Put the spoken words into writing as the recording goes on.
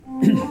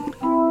Hi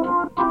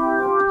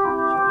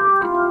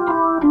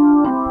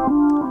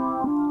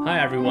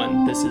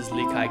everyone, this is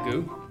Li Kai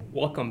Gu.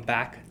 Welcome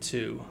back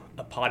to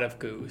A Pot of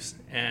Goos,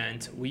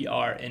 and we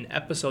are in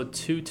episode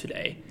 2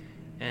 today,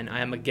 and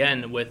I am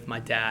again with my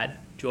dad,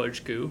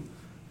 George Gu,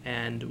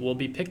 and we'll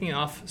be picking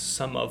off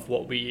some of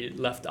what we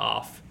left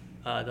off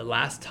the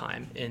last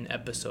time in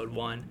episode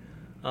 1,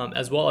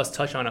 as well as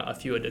touch on a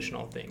few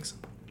additional things.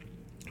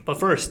 But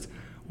first,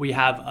 we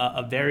have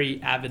a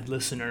very avid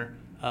listener,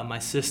 my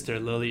sister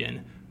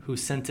Lillian, who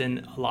sent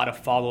in a lot of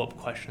follow-up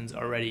questions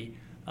already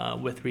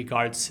with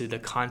regards to the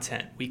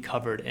content we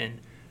covered in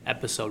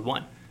episode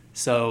 1.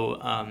 So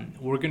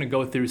we're going to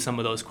go through some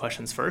of those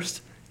questions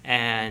first,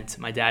 and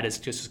my dad is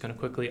just going to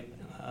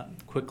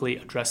quickly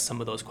address some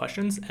of those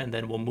questions, and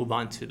then we'll move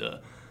on to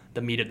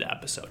the meat of the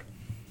episode.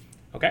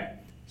 Okay?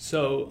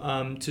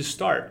 So to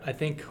start, I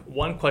think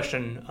one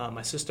question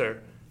my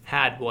sister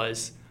had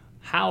was,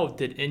 how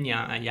did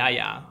Inya and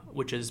Yaya,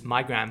 which is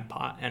my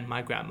grandpa and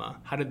my grandma,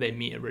 how did they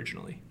meet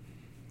originally?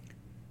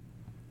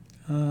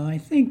 I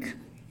think,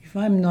 if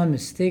I'm not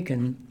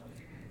mistaken,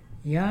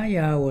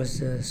 Yaya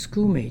was a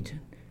schoolmate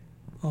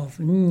of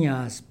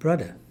Nya's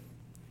brother.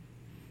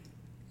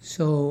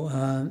 So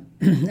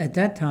at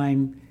that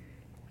time,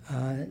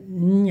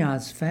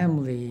 Nya's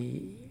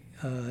family,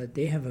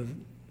 they have a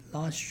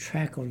large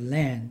tract of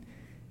land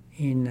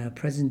in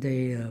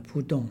present-day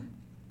Pudong.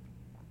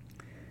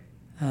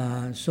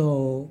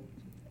 So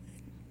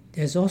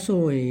there's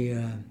also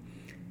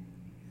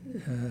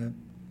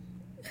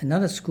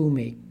another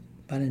schoolmate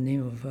by the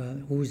name of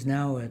who is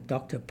now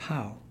Dr.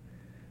 Pao,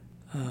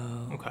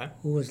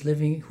 who was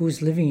living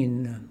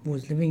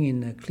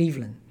in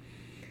Cleveland.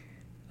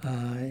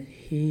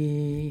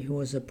 He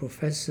was a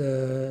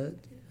professor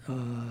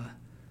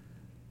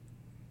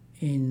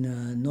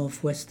in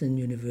Northwestern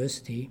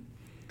University,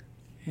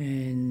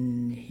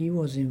 and he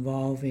was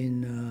involved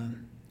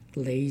in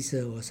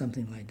laser or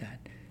something like that.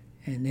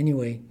 And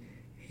anyway,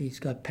 he's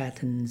got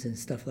patents and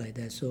stuff like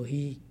that. So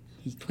he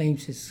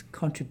claims his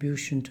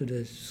contribution to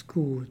the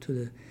school, to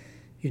the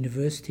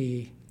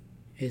university,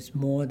 is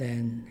more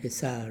than his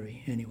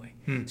salary anyway.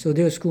 So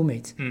they were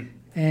schoolmates.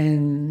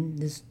 And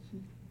this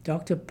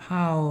Dr.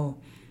 Pao,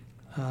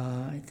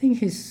 I think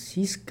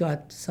he's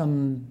got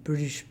some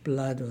British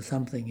blood or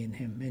something in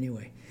him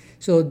anyway.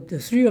 So the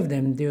three of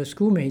them, they were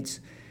schoolmates,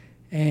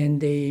 and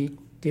they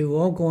were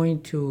all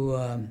going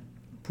to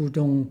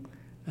Pudong,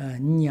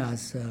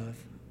 Nya's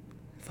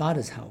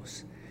father's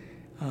house.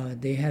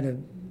 They had a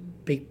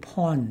big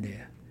pond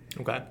there.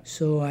 Okay.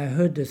 So I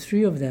heard the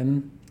three of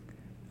them,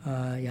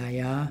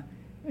 Yaya,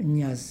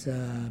 Nya's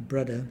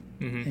brother,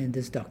 and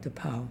this Dr.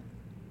 Pao,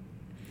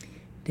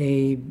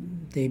 they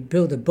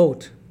built a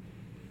boat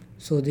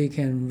so they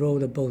can row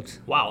the boat.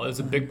 Wow, it was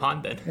a big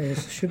pond then. It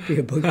should be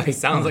a big pond. It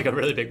sounds like a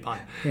really big pond.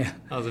 Yeah.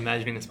 I was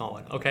imagining a small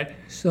one. Okay.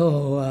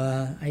 So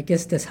I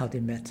guess that's how they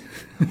met.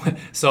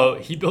 So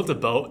he built a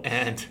boat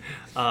and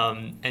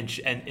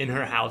in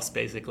her house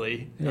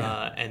basically,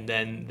 and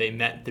then they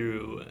met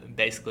through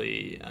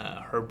basically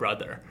her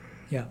brother.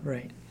 Yeah,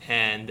 right.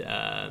 And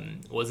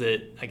was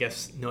it, I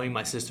guess, knowing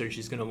my sister,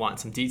 she's going to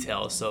want some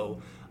details.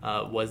 So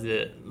was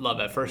it love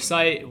at first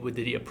sight?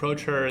 Did he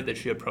approach her? Did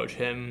she approach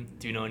him?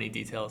 Do you know any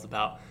details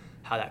about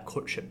how that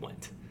courtship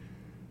went?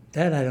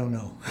 That I don't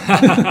know.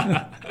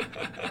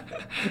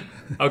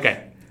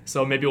 Okay.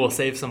 So maybe we'll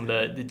save some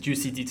of the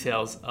juicy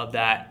details of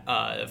that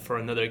for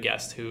another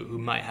guest who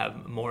might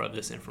have more of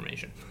this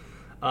information.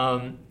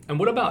 And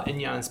what about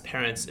Inyan's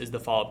parents is the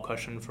follow-up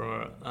question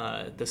for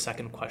the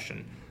second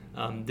question.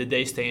 Did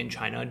they stay in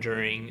China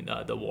during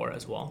the war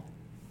as well?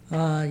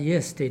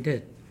 Yes, they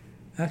did.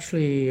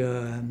 Actually,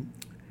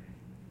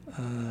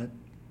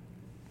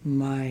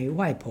 my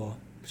waipo,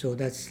 so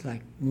that's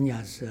like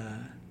Nya's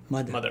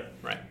mother. Mother,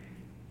 right.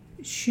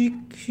 She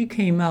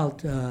came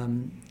out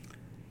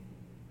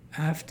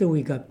after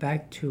we got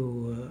back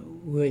to,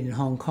 we were in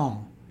Hong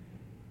Kong.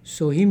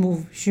 So she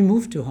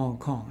moved to Hong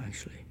Kong,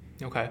 actually.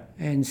 Okay.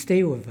 And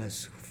stayed with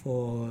us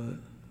for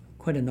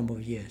quite a number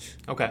of years.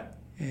 Okay.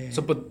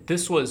 But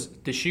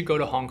did she go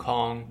to Hong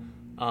Kong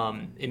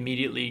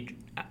immediately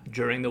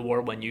during the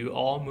war when you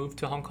all moved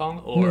to Hong Kong?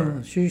 Or?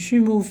 No, she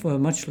moved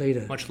much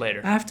later. Much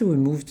later. After we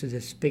moved to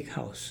this big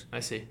house. I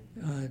see.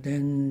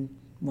 Then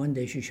one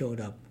day she showed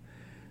up,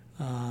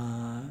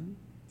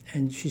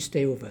 and she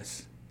stayed with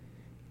us.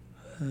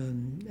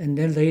 And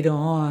then later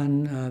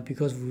on,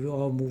 because we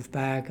all moved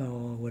back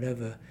or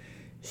whatever,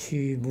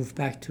 she moved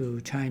back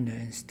to China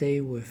and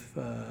stayed with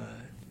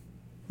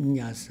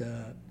Nya's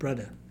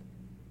brother.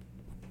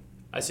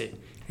 I see.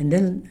 And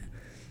then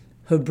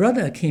her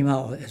brother came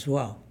out as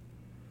well,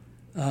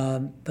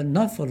 but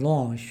not for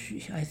long.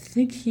 I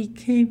think he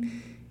came,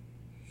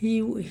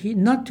 he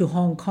not to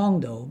Hong Kong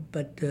though,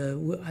 but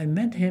I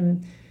met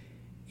him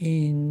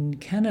in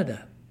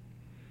Canada.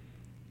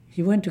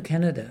 He went to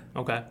Canada.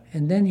 Okay.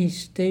 And then he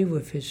stayed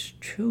with his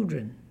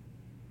children,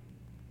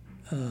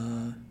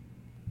 either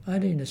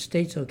in the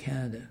States or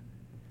Canada.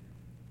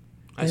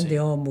 Then they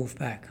all moved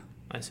back.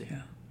 I see.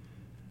 Yeah.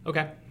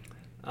 Okay.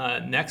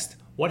 Next,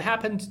 What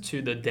happened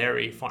to the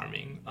dairy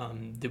farming?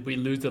 Did we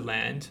lose the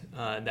land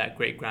that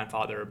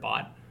great-grandfather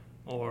bought?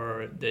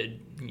 Or did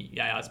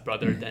Yaya's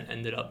brother then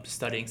ended up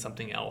studying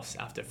something else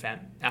after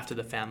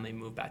the family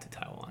moved back to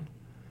Taiwan?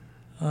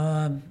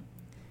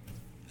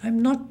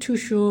 I'm not too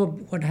sure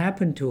what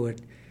happened to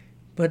it,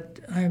 but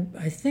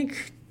I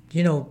think,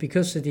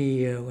 because of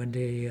when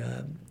the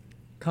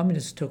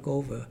communists took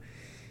over,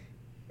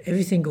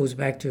 everything goes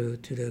back to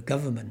the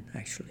government,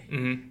 actually.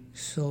 Mm-hmm.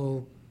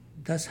 So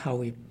that's how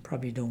we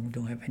probably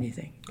don't have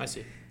anything. I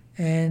see.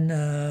 And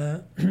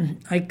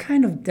I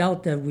kind of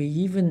doubt that we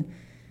even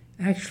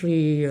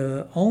actually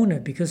own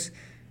it, because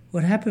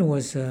what happened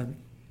was,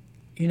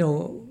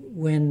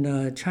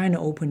 when China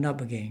opened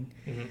up again,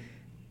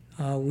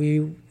 Mm-hmm.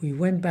 we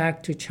went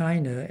back to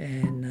China,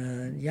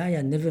 and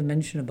Yaya never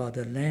mentioned about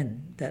the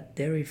land, that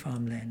dairy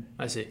farm land,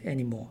 I see.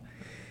 anymore.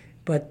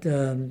 But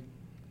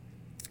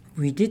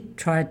we did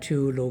try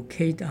to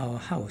locate our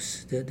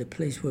house, the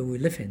place where we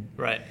live in.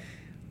 Right.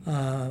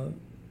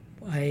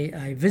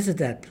 I visited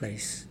that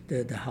place,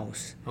 the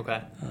house,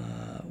 Okay.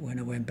 when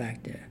I went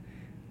back there.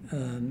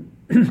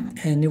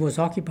 And it was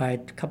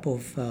occupied, a couple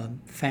of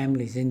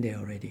families in there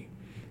already.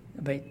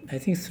 But I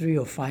think 3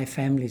 or 5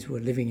 families were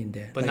living in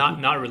there. But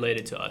not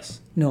related to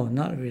us. No,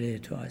 not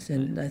related to us.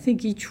 And I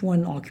think each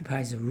one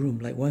occupies a room.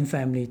 Like one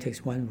family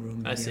takes one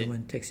room, and the other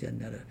one takes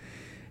another.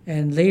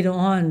 And later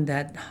on,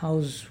 that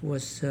house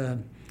was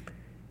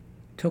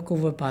took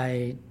over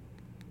by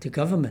the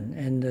government,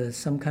 and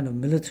some kind of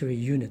military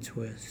units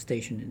were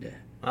stationed in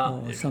there,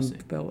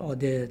 or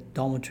their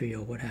dormitory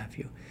or what have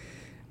you.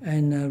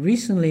 And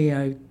recently,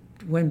 I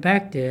went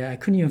back there. I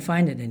couldn't even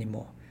find it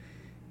anymore,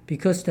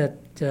 because that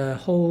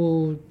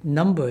whole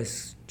number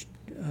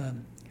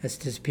has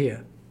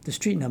disappeared. The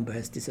street number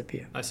has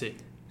disappeared. I see.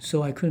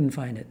 So I couldn't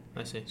find it.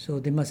 I see. So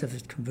they must have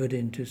converted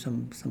into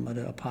some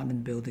other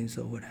apartment buildings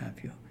or what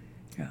have you.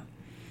 Yeah.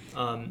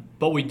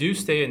 But we do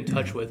stay in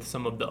touch with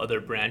some of the other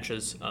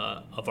branches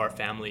of our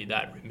family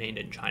that remained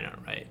in China,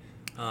 right?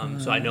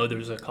 So I know there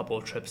was a couple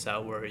of trips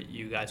out where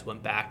you guys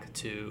went back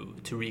to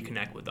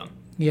reconnect with them.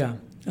 Yeah.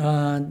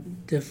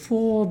 The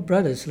 4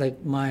 brothers, like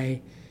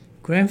my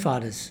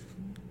grandfathers,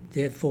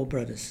 they had 4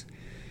 brothers.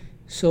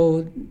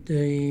 So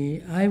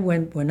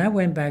when I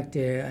went back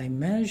there, I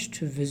managed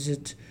to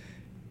visit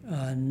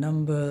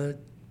number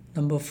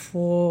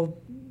 4,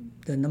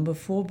 the number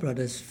 4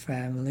 brothers'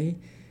 family,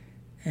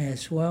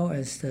 as well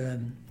as the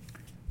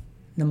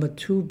number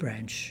 2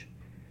 branch.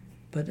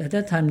 But at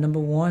that time, number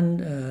 1,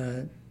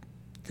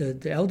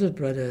 the elder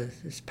brother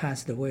has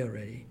passed away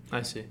already.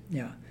 I see.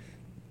 Yeah.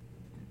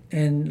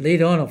 And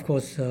later on, of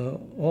course,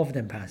 all of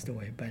them passed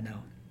away by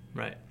now.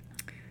 Right.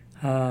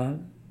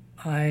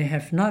 I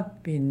have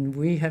not been,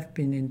 we have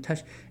been in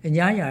touch. And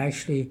Yaya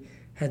actually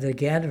had a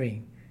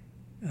gathering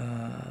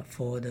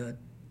for the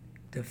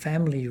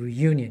family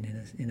reunion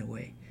in a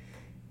way.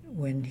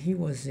 When we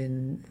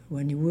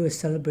were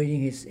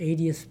celebrating his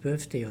 80th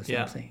birthday or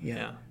something.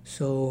 Yeah.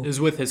 So it was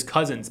with his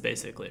cousins,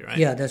 basically, right?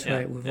 Yeah, that's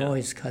right, with all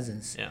his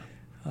cousins. Yeah.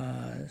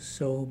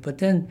 But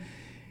then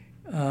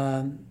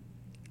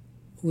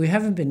we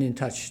haven't been in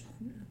touch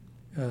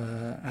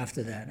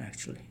after that,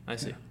 actually. I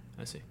see.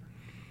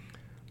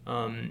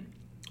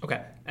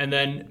 Okay, and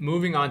then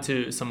moving on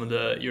to some of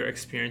your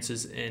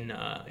experiences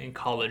in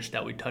college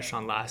that we touched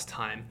on last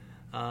time.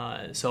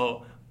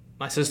 So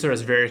my sister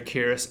is very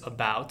curious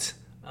about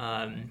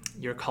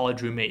your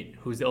college roommate,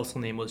 whose also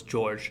name was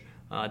George,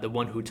 the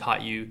one who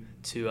taught you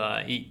to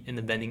eat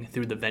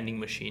through the vending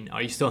machine.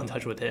 Are you still in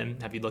touch with him?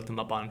 Have you looked him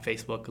up on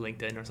Facebook,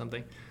 LinkedIn, or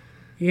something?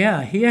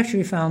 Yeah, he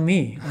actually found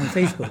me on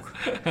Facebook.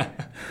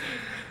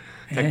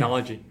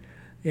 Technology.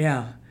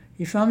 Yeah,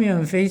 he found me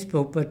on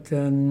Facebook, but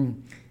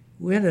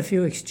we had a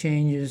few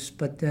exchanges,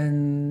 but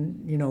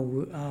then,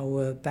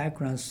 our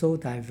background's so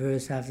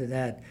diverse after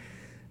that,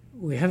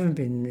 we haven't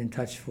been in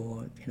touch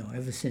for,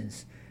 ever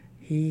since.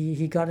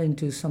 He got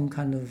into some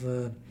kind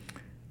of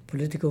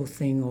political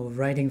thing, or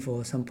writing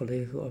for some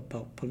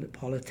about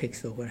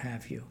politics or what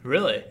have you.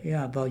 Really?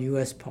 Yeah, about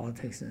U.S.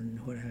 politics and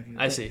what have you.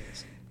 I see.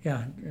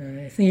 Yeah,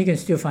 I think you can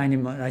still find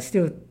him. I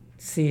still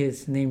see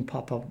his name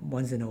pop up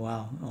once in a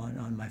while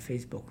on my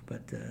Facebook,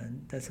 but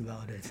that's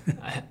about it.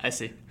 I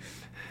see.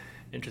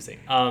 Interesting.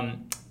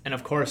 And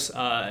of course,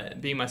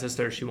 being my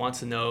sister, she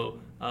wants to know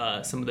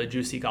some of the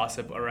juicy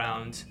gossip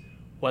around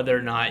whether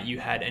or not you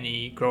had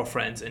any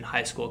girlfriends in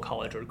high school,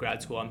 college, or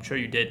grad school. I'm sure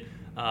you did,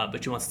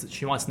 but she wants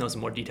to know some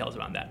more details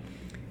around that.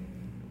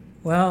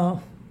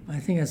 Well, I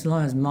think as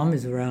long as Mom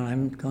is around,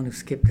 I'm going to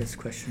skip this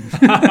question.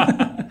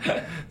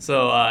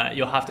 So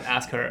you'll have to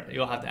ask her.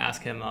 You'll have to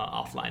ask him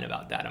offline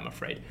about that, I'm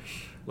afraid,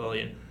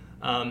 Lillian.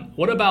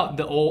 What about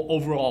the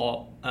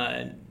overall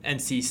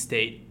NC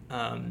State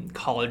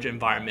college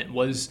environment?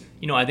 Was,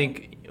 I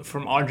think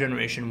from our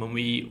generation, when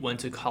we went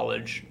to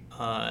college,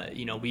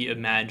 we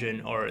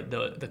imagine, or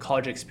the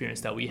college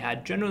experience that we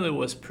had generally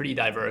was pretty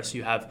diverse.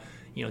 You have,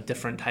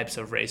 different types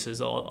of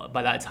races.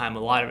 By that time, a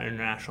lot of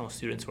international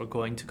students were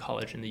going to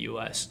college in the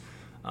U.S.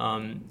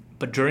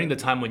 But during the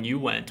time when you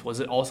went,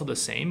 was it also the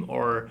same,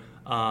 or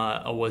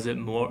or was it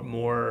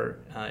more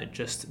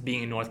just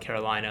being in North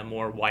Carolina,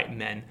 more white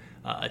men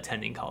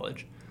attending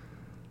college?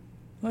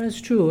 Well, it's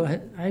true.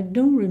 I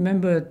don't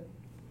remember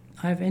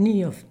I have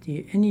any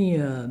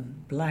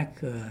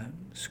black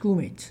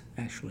schoolmates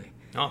actually.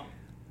 Oh,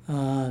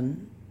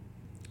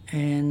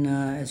 And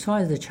as far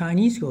as the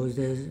Chinese goes,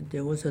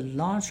 there was a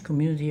large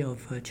community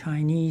of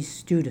Chinese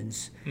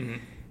students, mm-hmm.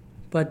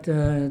 but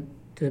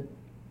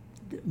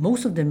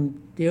most of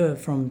them, they were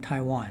from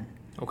Taiwan.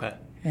 Okay.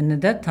 And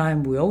at that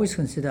time, we always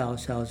consider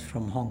ourselves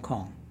from Hong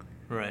Kong.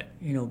 Right.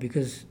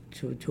 Because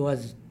to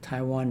us,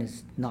 Taiwan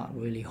is not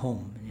really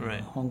home.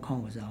 Right. Hong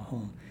Kong was our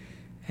home.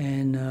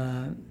 And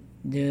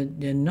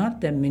there are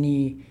not that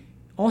many,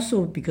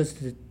 also because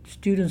the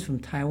students from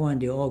Taiwan,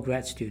 they're all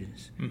grad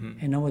students. Mm-hmm.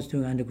 And I was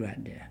doing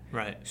undergrad there.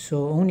 Right.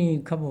 So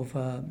only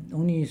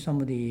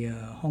some of the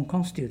Hong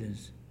Kong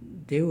students,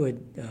 they were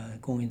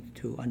going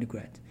to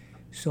undergrad.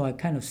 So I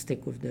kind of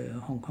stick with the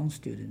Hong Kong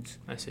students.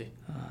 I see.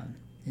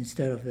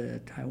 Instead of the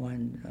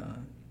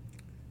Taiwan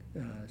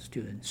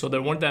students. So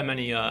there weren't that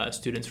many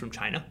students from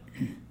China?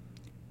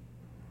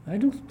 I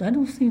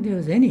don't think there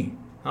was any.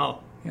 Oh.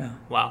 Yeah.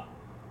 Wow.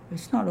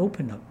 It's not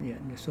open up yet.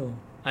 So.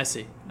 I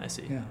see.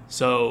 Yeah.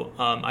 So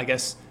I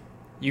guess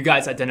you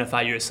guys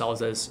identify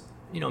yourselves as,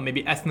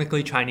 maybe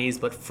ethnically Chinese,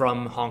 but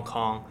from Hong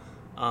Kong,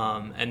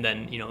 and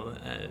then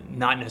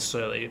not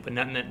necessarily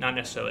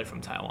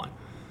from Taiwan.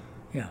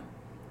 Yeah.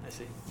 I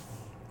see.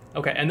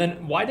 Okay, and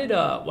then why did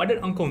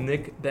Uncle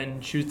Nick then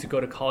choose to go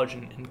to college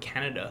in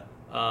Canada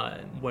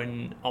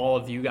when all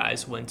of you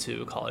guys went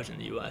to college in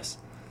the U.S.?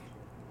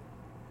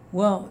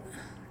 Well,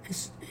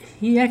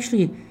 he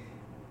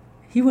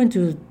went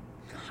to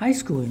high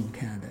school in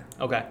Canada.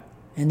 Okay.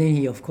 And then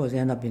he, of course,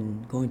 ended up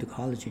going to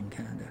college in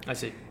Canada. I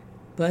see.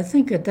 But I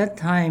think at that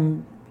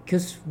time,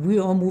 because we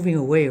were all moving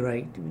away,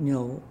 right?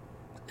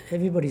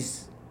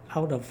 Everybody's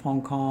out of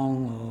Hong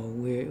Kong, or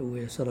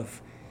we're sort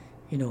of,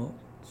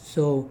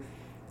 so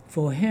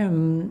for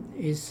him,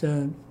 it's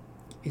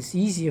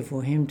easier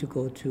for him to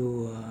go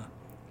to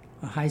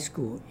a high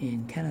school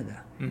in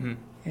Canada. Mm-hmm.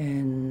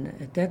 And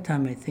at that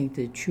time, I think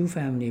the Chu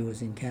family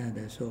was in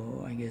Canada,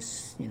 so I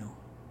guess,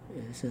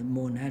 it's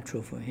more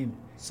natural for him.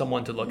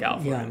 Someone to look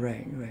out for him. Yeah,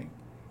 right.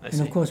 I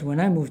see. Of course, when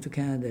I moved to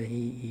Canada,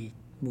 he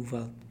moved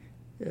out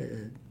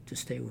to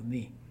stay with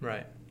me.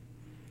 Right.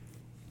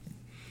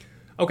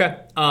 Okay.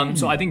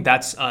 So I think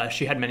that's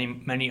she had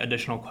many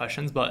additional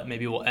questions, but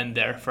maybe we'll end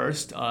there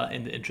first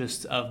in the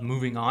interest of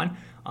moving on.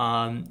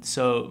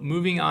 So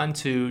moving on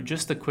to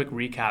just a quick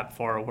recap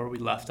for where we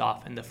left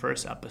off in the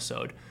first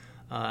episode.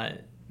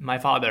 My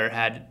father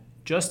had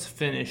just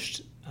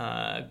finished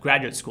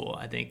graduate school,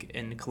 I think,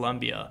 in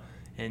Columbia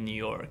in New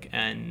York,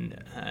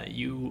 and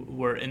you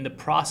were in the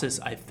process,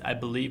 I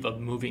believe, of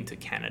moving to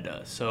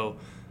Canada. So,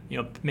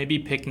 maybe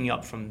picking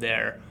up from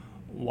there,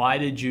 why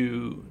did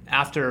you,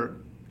 after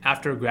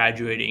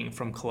graduating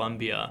from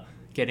Columbia,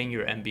 getting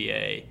your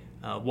MBA,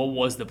 what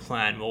was the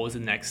plan? What was the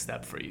next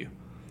step for you?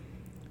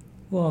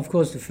 Well, of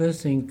course, the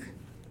first thing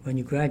when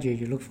you graduate,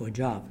 you look for a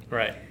job.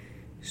 Right.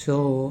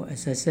 So,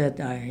 as I said,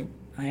 I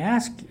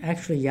asked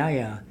actually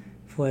Yaya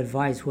for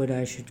advice whether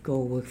I should go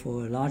work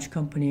for a large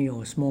company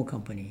or a small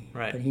company.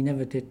 Right. But he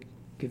never did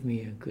give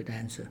me a good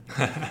answer.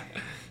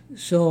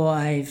 So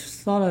I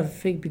thought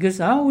because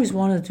I always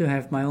wanted to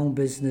have my own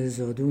business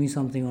or doing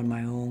something on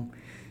my own.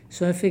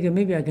 So I figured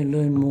maybe I can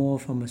learn more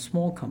from a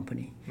small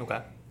company.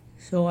 Okay.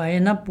 So I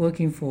end up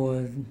working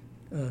for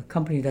a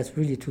company that's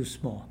really too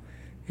small.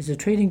 It's a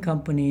trading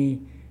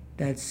company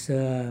it's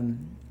a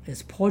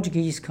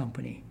Portuguese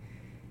company.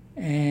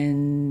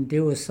 And they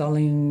were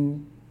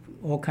selling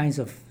all kinds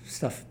of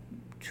stuff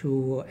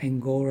to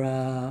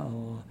Angola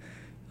or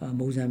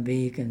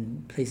Mozambique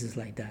and places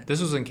like that. This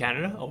was in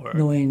Canada, or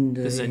no, in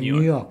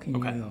New York. In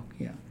okay. New York,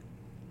 yeah.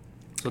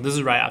 So this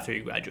is right after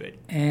you graduated.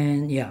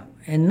 And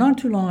not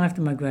too long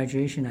after my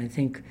graduation, I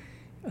think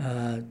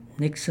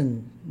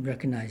Nixon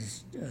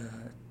recognized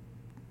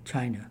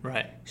China.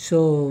 Right.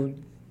 So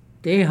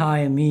they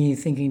hired me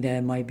thinking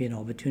there might be an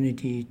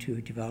opportunity to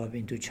develop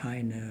into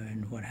China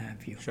and what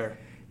have you. Sure.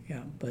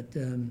 Yeah, but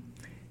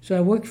so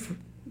I worked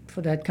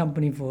for that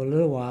company for a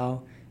little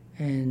while,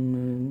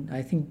 and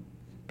I think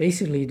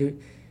basically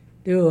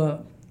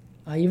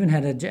I even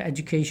had an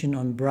education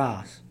on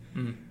bras,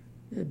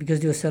 because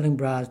they were selling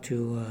bras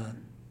to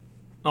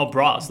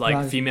bras,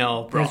 like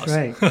female bras.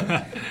 That's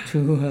right.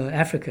 To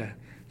Africa.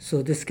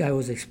 So this guy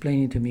was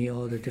explaining to me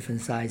all the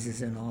different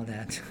sizes and all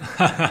that,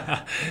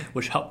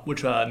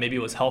 which maybe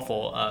was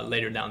helpful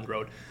later down the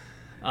road.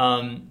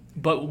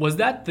 But was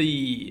that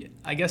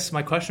I guess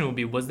my question would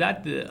be, was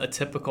that a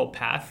typical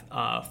path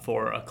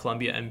for a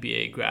Columbia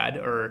MBA grad?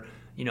 Or,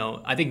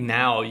 I think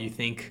now you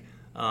think,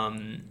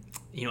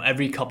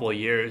 every couple of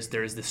years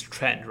there's this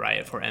trend,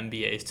 right, for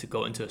MBAs to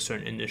go into a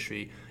certain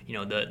industry.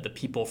 The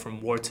people from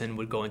Wharton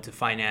would go into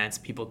finance.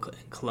 People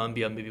in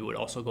Columbia maybe would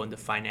also go into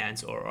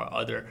finance or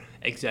other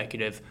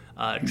executive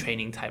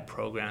training type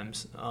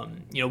programs.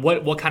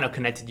 What kind of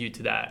connected you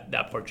to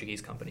that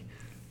Portuguese company?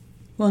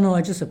 Well, no,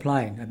 I just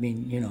applied. I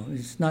mean,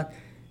 it's not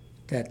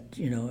that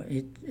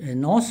it.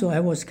 And also, I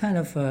was kind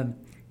of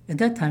at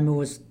that time it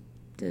was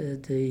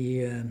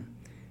the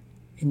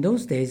in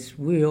those days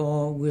we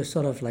were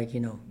sort of like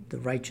the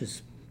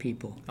righteous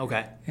people.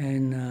 Okay.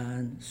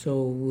 And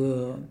so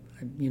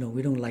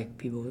we don't like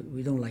people.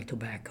 We don't like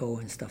tobacco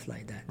and stuff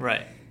like that.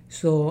 Right.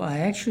 So I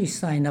actually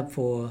signed up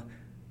for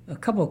a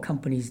couple of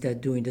companies that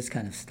are doing this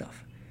kind of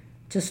stuff,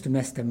 just to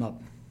mess them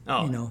up.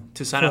 Oh,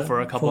 to sign up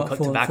for a couple of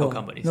tobacco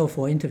companies. No,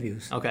 for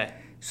interviews. Okay.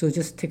 So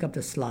just take up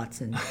the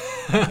slots and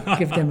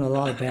give them a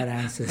lot of bad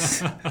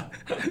answers.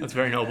 That's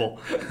very noble.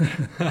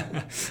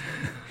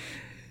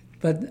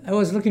 But I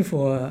was looking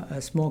for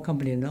a small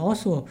company, and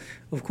also,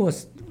 of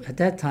course, at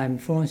that time,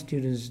 foreign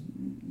students,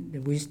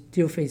 we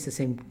still face the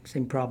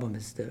same problem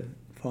as the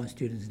foreign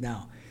students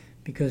now,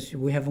 because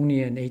we have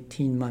only an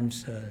 18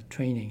 months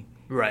training.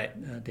 Right.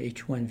 The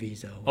H-1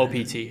 visa.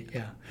 OPT.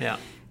 Yeah. Yeah.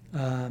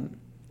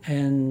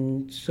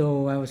 And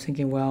so I was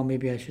thinking, well,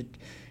 maybe I should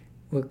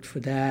work for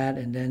that,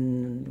 and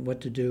then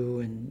what to do,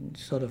 and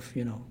sort of,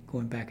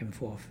 going back and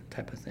forth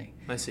type of thing.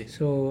 I see.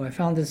 So I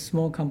found these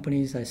small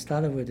companies. I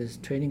started with these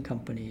trading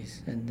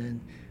companies, and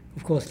then,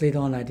 of course, later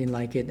on I didn't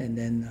like it, and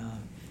then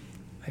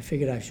I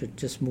figured I should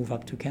just move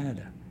up to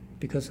Canada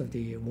because of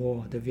the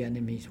war, the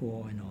Vietnamese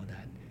War and all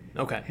that.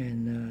 Okay.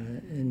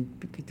 And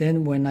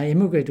then when I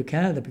immigrated to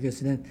Canada, because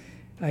then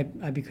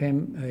I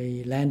became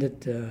a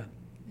landed,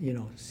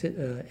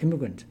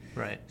 immigrant.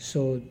 Right.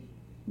 So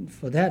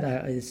for that,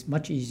 it's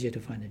much easier to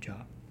find a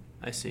job.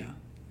 I see. Yeah.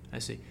 I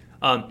see.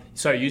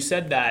 Sorry, you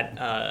said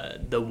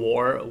that the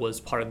war was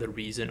part of the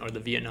reason, or the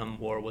Vietnam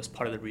War was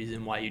part of the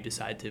reason why you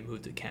decided to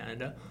move to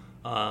Canada.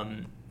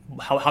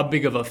 How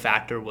big of a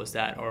factor was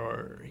that,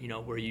 or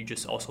were you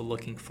just also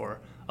looking for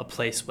a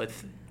place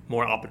with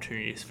more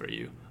opportunities for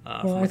you?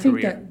 Well, I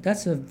think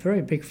that's a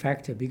very big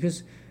factor,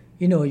 because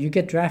you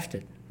get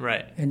drafted,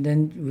 right? And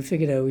then we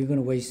figured out we're going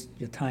to waste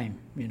your time,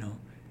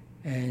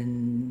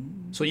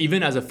 and so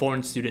even as a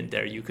foreign student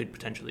there, you could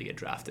potentially get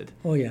drafted.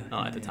 Oh yeah.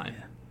 At the time.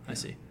 Yeah. I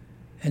see.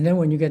 And then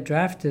when you get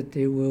drafted,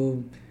 they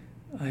will.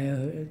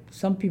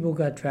 Some people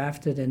got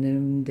drafted and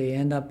then they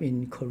end up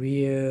in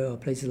Korea or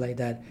places like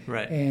that,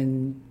 right?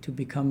 And to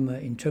become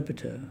an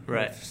interpreter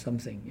right. of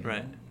something,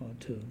 right? Or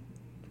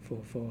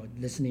for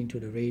listening to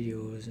the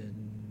radios and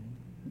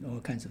all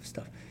kinds of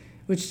stuff,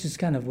 which is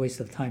kind of waste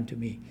of time to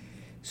me.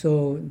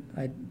 So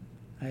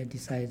I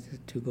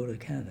decided to go to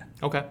Canada.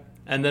 Okay.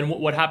 And then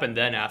what happened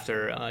then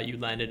after you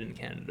landed in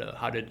Canada?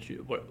 How did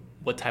you?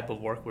 What type of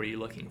work were you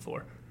looking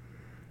for?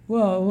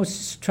 Well, I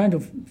was trying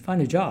to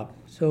find a job.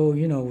 So,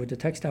 with the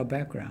textile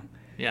background.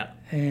 Yeah.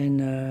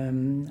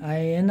 And I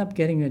ended up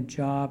getting a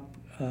job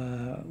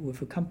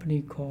with a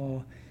company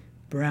called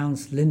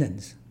Brown's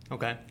Linens.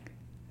 Okay.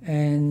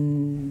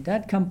 And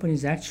that company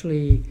is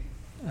actually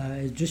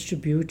a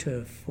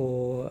distributor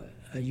for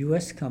a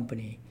U.S.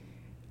 company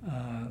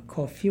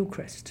called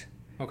Fieldcrest.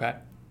 Okay.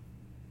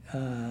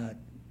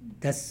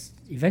 That's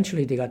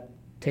eventually they got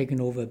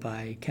taken over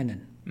by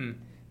Canon. Mm.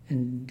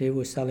 And they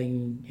were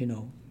selling,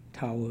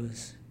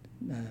 towels,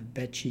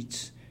 bed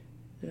sheets,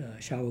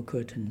 shower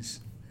curtains,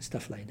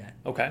 stuff like that.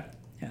 Okay.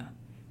 Yeah.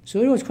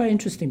 So it was quite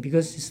interesting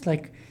because it's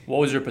like... What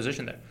was your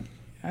position there?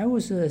 I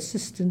was an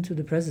assistant to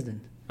the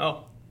president.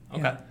 Oh,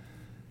 okay. Yeah.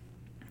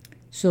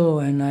 So,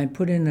 and I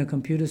put in a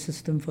computer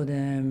system for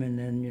them, and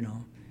then,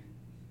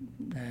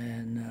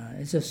 and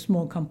it's a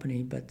small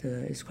company, but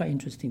it's quite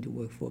interesting to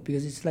work for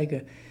because it's like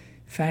a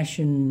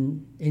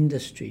fashion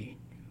industry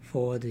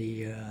for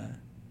the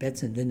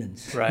beds and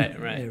linens right.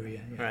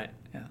 area. Yeah. Right.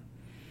 Yeah.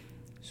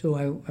 So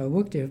I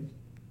worked there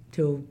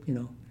till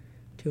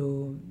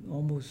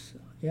almost,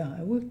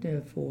 I worked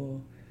there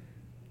for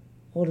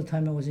all the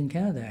time I was in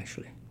Canada,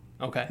 actually.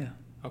 Okay. Yeah.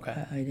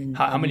 Okay. I didn't.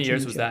 How many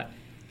years was that?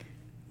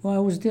 Well, I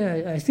was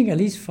there, I think at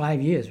least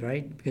 5 years,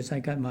 right? Because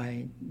at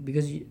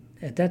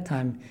that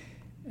time,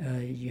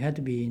 you had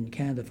to be in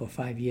Canada for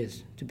 5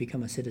 years to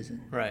become a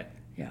citizen. Right.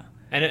 Yeah.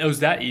 And it was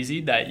that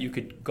easy that you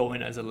could go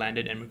in as a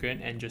landed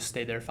immigrant and just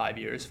stay there 5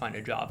 years, find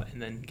a job,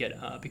 and then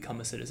become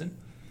a citizen?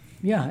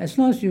 Yeah, as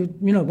long as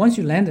once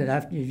you landed,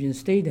 if you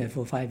stay there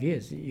for 5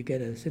 years, you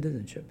get a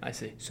citizenship. I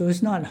see. So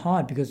it's not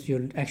hard because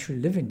you're actually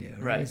living there,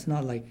 right? Right. It's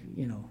not like,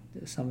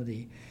 some of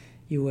the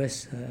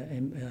U.S.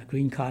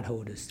 Green card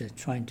holders that are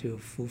trying to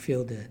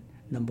fulfill the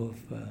number of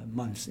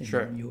months in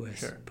the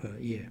U.S. per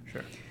year.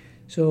 Sure.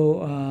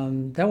 So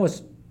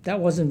that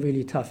wasn't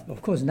really tough.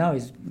 Of course, now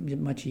it's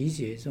much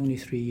easier. It's only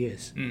 3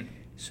 years. Mm.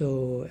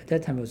 So at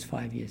that time it was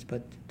 5 years,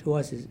 but to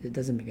us it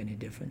doesn't make any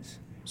difference.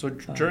 So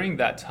during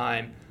that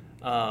time,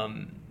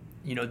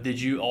 did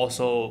you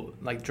also,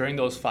 like during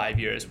those 5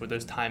 years, were there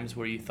times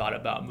where you thought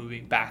about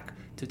moving back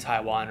to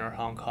Taiwan or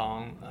Hong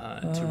Kong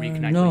to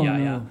reconnect with Yaya?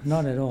 No,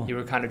 not at all. You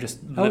were kind of just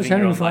I was living your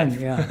having own fun, life.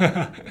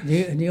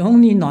 yeah. The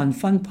only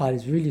non-fun part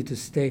is really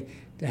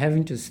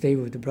having to stay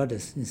with the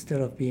brothers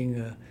instead of being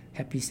a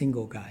happy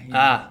single guy.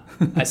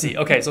 I see.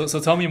 Okay, so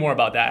tell me more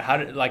about that.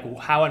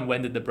 How and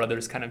when did the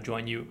brothers kind of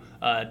join you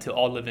to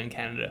all live in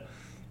Canada?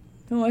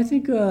 No, I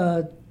think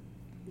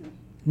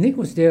Nick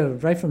was there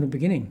right from the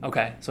beginning.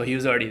 Okay, so he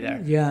was already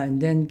there. Yeah,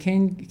 and then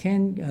Ken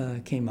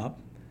came up,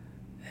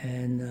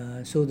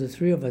 And so the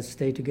three of us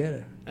stayed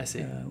together. I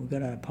see. We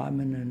got an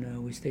apartment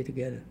and we stayed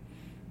together.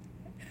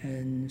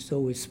 And so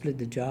we split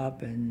the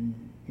job, and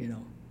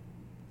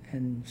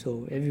and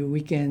so every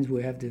weekend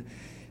we have to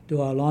do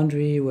our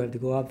laundry, we have to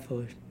go out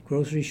for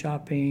grocery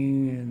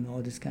shopping and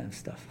all this kind of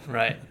stuff.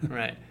 Right.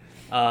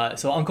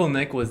 So Uncle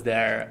Nick was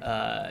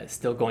there,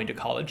 still going to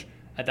college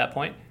at that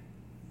point?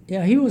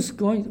 Yeah, he was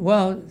going,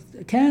 well,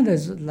 Canada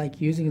is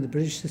like using the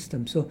British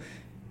system, so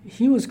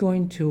he was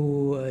going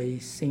to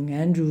St.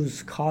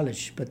 Andrew's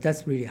College, but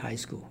that's really high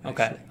school.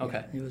 Actually. Okay.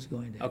 Yeah, he was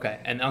going there. Okay,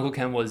 and Uncle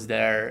Ken was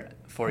there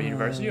for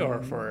university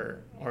or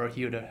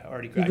he would have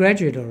already graduated? He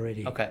graduated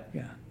already. Okay.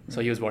 Yeah.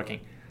 So he was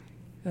working.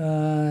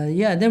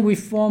 Then we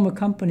formed a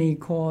company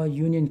called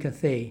Union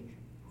Cathay,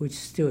 which is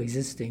still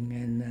existing,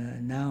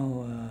 and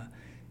now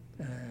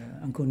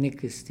Uncle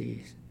Nick is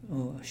the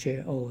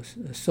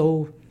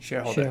sole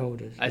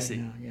shareholder. I see.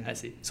 Now, yeah. I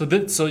see. So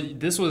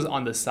this was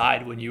on the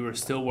side when you were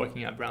still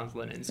working at Brown's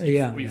Linens.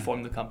 You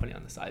formed the company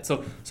on the side.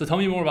 So tell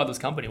me more about this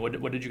company.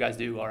 What did you guys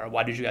do, or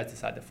why did you guys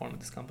decide to form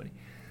this company?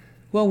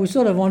 Well, we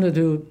sort of wanted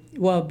to,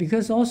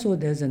 because also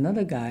there's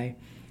another guy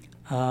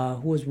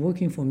who was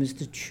working for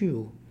Mr.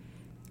 Chu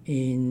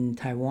in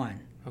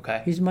Taiwan.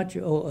 Okay. He's much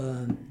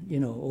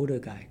older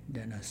guy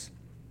than us.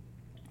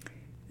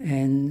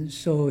 And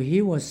so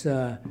he was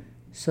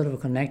sort of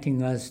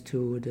connecting us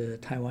to the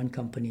Taiwan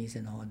companies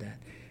and all that.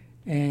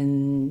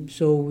 And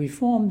so we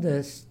formed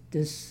this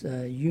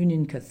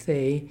Union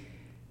Cathay,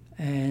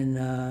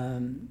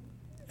 and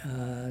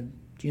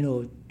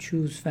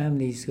Chu's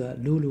family's got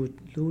Lulu,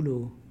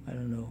 I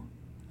don't know,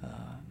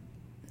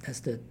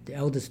 that's the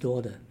eldest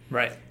daughter.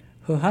 Right.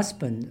 Her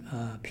husband,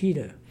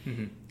 Peter,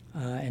 mm-hmm.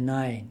 And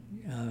I,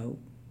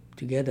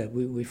 together,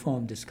 we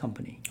formed this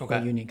company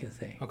called Union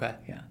Cathay. Okay.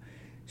 Yeah.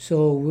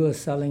 So we were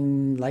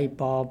selling light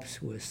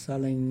bulbs. We were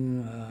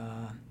selling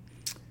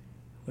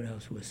what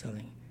else? We were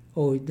selling.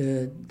 Oh,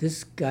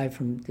 this guy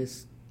from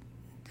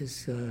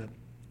Mr.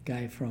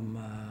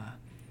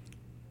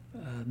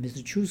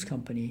 Chu's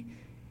company.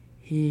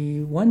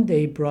 He one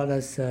day brought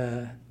us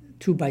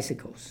 2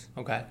 bicycles.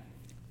 Okay.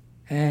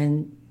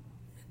 And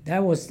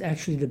that was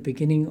actually the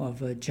beginning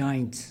of a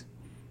Giant's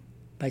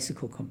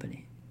bicycle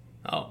company.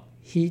 Oh.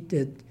 He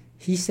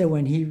said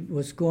when he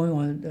was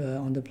going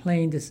on the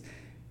plane, this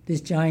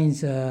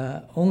Giant's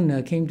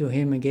owner came to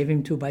him and gave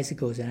him 2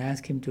 bicycles and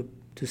asked him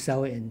to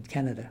sell it in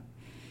Canada.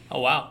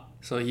 Oh wow!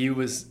 So he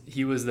was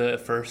the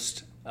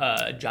first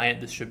Giant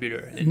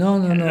distributor. No.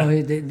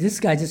 This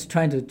guy just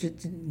trying to,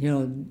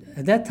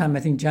 at that time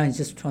I think Giant's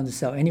just trying to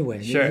sell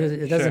anyway. Sure.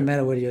 It doesn't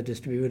matter whether you're a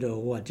distributor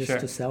or what, just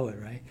to sell it,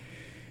 right?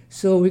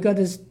 So we got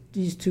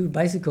these 2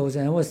 bicycles,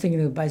 and I was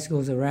taking the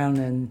bicycles around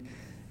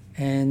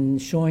and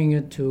showing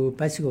it to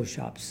bicycle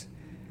shops.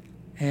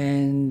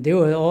 And they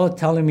were all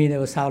telling me that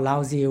was how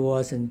lousy it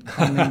was and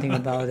commenting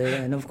about it.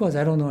 And of course,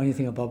 I don't know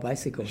anything about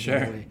bicycles. Sure.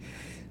 Anyway.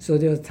 So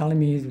they were telling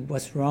me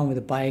what's wrong with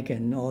the bike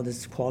and all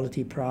this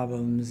quality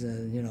problems,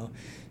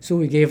 So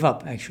we gave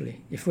up,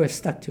 actually. If we're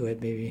stuck to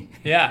it, maybe.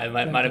 Yeah, it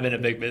might have been a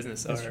big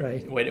business. That's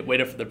right.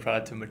 Waited for the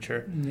product to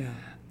mature. Yeah.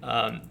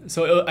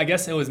 So I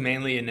guess it was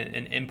mainly an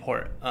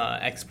import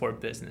export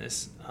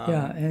business.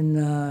 And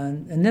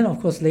then of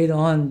course later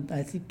on,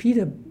 I think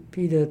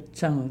Peter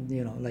Chung,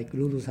 like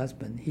Lulu's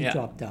husband, he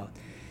dropped out.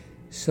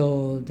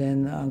 So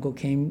then Uncle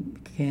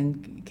came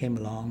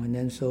along, and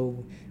then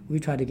so we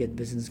tried to get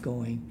business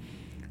going,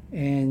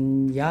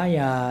 and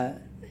Yaya,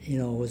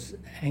 was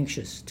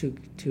anxious to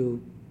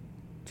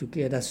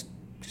get us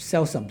to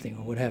sell something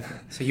or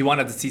whatever. So he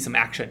wanted to see some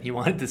action. He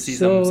wanted to see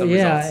some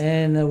results.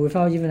 And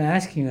without even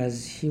asking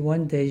us, he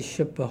one day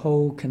shipped a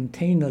whole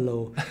container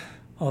load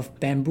of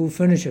bamboo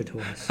furniture to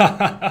us.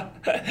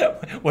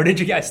 Where did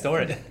you guys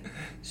store it?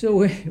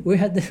 So we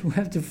have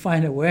to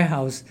find a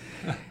warehouse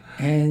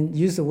and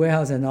use the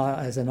warehouse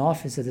as an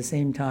office at the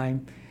same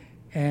time.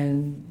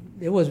 And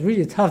it was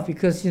really tough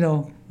because,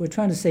 we're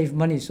trying to save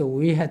money, so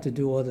we had to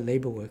do all the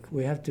labor work.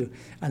 We have to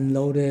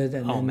unload it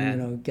and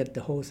then, get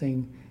the whole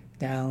thing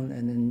down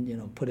and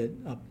then, put it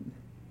up.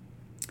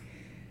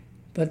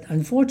 But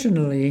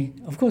unfortunately,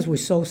 of course, we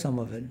sold some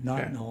of it,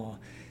 not all.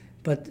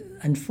 But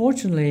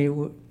unfortunately,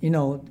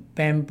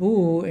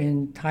 bamboo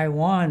in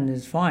Taiwan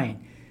is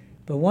fine.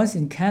 But once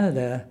in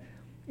Canada,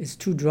 it's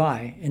too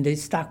dry and they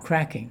start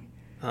cracking.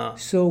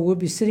 So we'll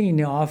be sitting in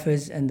the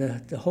office, and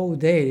the whole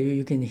day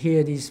you can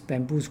hear these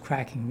bamboos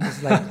cracking.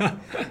 It's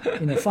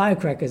like,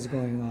 firecrackers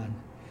going on.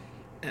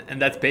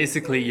 And that's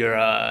basically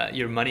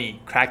your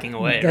money cracking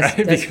away,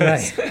 right? That's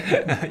because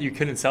right. You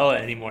couldn't sell it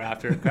anymore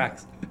after it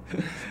cracks.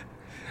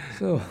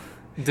 So.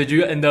 Did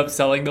you end up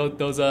selling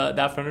those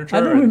that furniture? I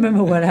don't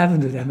remember what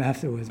happened to them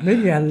afterwards.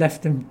 Maybe I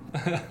left them.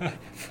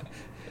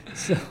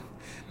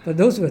 But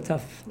those were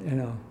tough,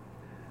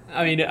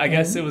 I mean, I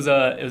guess it was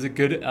a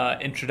good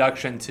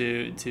introduction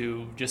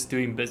to just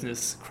doing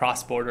business,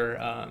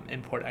 cross-border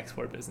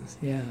import-export business.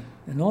 Yeah,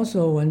 and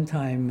also one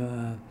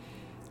time,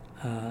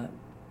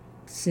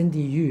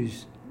 Cindy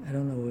Hughes, I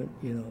don't know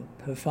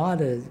what, her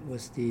father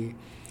was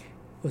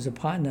a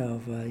partner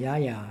of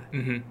Yaya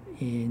mm-hmm.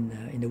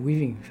 in the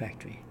weaving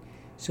factory.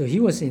 So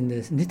he was in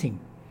the knitting.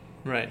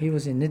 Right. He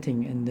was in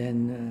knitting, and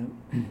then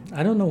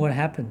I don't know what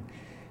happened.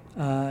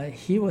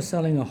 He was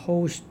selling a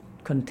whole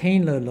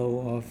container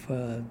load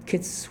of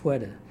kids'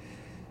 sweater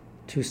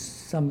to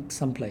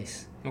some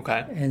place,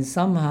 Okay. and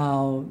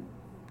somehow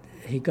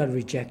he got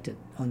rejected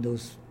on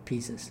those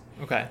pieces.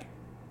 Okay.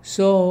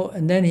 So,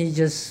 and then he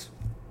just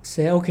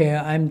said, okay,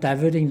 I'm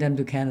diverting them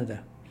to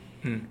Canada.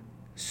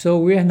 So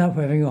we end up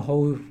having a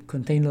whole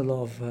container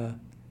load of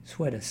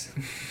sweaters.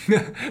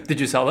 Did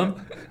you sell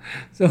them?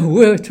 So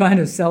we were trying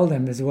to sell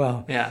them as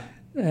well. Yeah.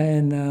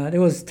 And it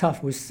was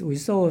tough. We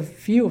sold a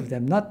few of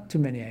them, not too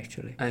many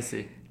actually. I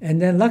see. And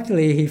then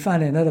luckily he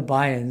found another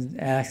buyer and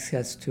asked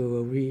us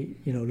to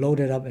load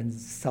it up and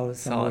sell it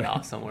somewhere. Sell it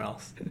off somewhere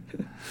else.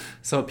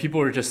 So people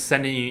were just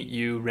sending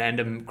you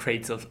random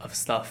crates of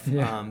stuff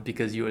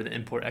because you were the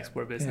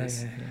import-export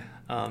business.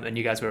 Yeah. And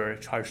you guys were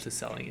charged to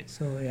selling it.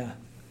 So yeah.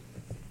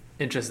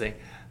 Interesting.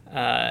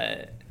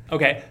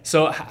 Okay,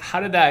 so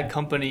how did that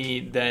company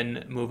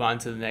then move on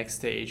to the next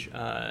stage?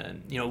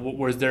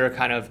 Was there a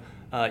kind of,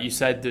 you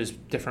said there's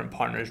different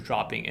partners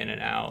dropping in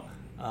and out.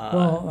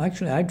 Well,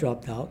 actually, I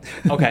dropped out.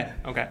 Okay.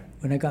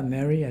 When I got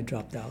married, I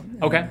dropped out.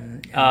 Okay.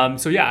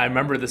 I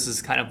remember this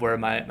is kind of where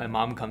my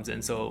mom comes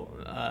in. So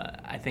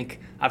I think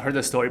I've heard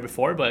the story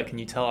before, but can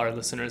you tell our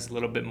listeners a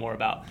little bit more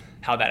about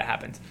how that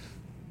happened?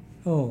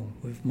 Oh,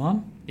 with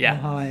mom? Yeah.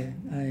 How I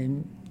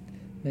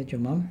met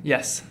your mom?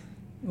 Yes.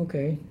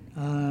 Okay.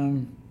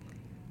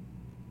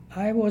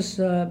 I was,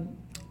 at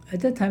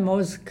that time, I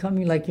was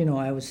coming,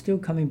 I was still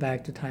coming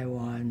back to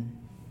Taiwan,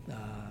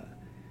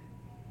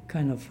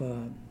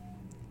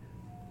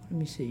 let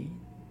me see.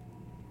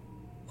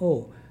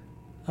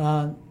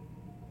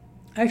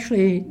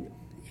 Actually,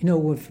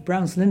 with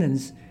Brown's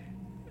Linens,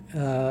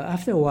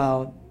 after a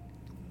while,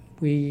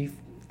 the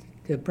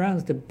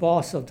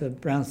boss of the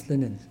Brown's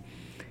Linens,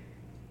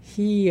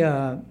 he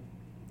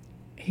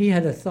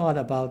had a thought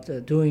about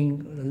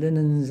doing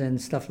linens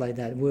and stuff like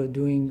that. We were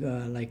doing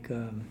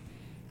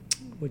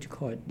what you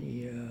call it,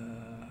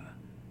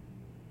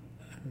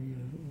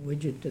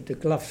 the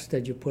gloves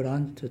that you put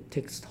on to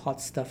take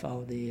hot stuff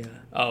out of the.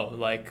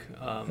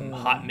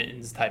 Hot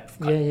mittens type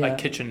of like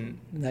kitchen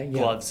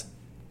gloves,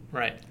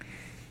 right?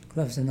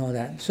 Gloves and all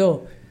that.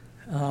 So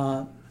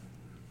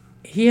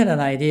he had an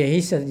idea. He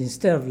said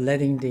instead of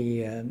letting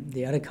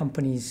the other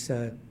companies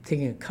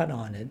taking a cut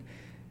on it,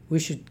 we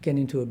should get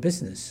into a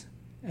business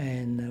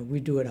and we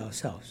do it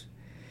ourselves.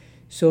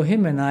 So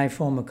him and I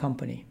form a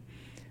company.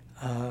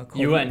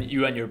 You and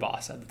your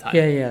boss at the time.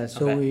 Yeah.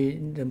 So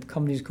the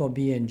company is called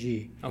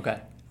B&G. Okay,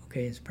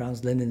 it's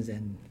Brown's Linens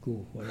and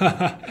Goo.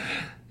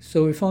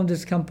 So we formed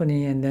this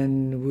company, and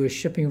then we were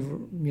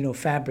shipping,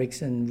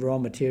 fabrics and raw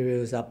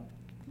materials up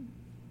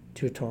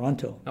to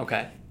Toronto.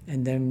 Okay.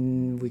 And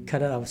then we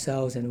cut it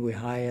ourselves, and we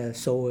hire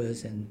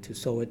sewers and to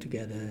sew it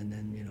together, and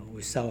then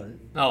we sell it.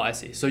 Oh, I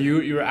see. So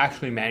you were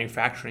actually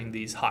manufacturing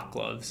these hot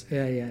gloves.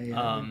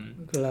 Yeah.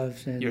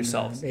 Gloves and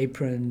yourselves,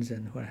 aprons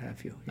and what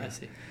have you. Yeah. I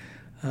see.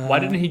 Why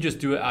didn't he just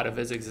do it out of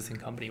his existing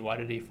company? Why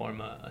did he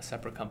form a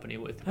separate company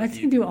with I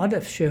think there were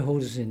other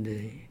shareholders in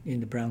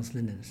the Brown's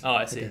Linens. Oh,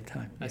 I see. At that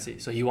time. I see.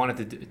 So he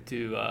wanted to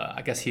do.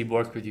 I guess he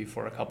worked with you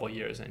for a couple of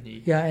years, and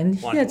he. Yeah, and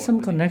he had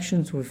some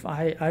connections with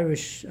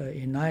Irish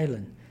in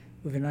Ireland,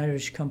 with an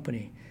Irish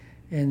company,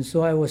 and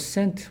so I was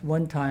sent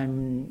one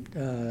time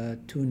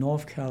to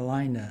North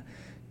Carolina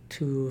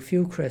to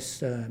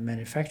Fieldcrest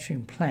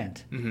manufacturing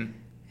plant,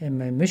 and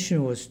my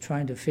mission was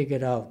trying to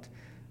figure out.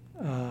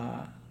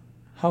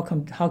 How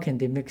can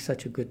they make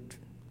such a good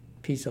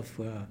piece of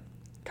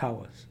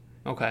towels?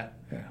 Okay.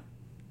 Yeah.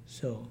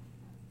 So.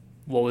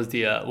 What was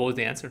the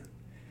answer?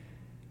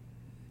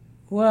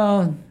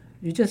 Well,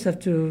 you just have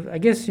to. I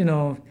guess you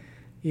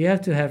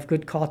have to have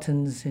good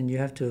cottons, and you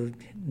have to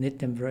knit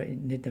them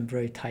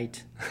very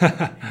tight.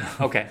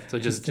 Okay. So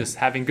just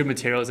having good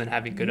materials and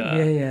having good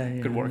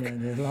good work. Yeah,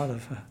 there's a lot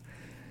of.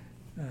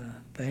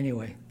 But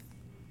anyway.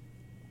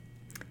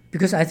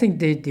 Because I think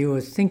they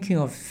were thinking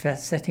of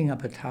setting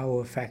up a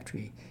towel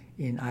factory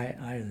in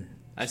Ireland.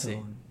 I see.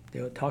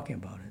 They were talking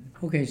about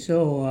it. Okay,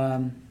 so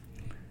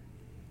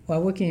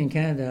while working in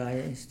Canada,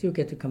 I still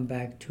get to come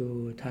back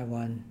to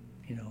Taiwan,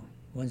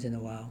 once in a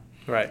while.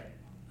 Right.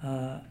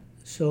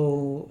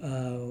 So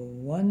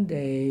one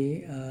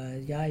day,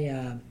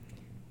 Yaya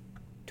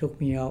took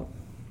me out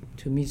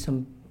to meet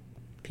some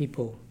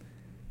people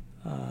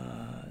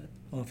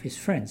of his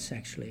friends,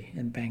 actually,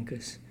 and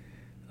bankers,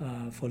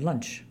 for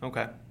lunch.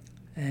 Okay.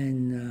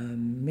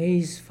 And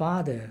May's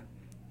father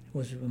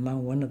was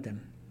among one of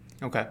them.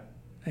 Okay.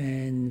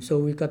 And so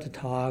we got to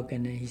talk,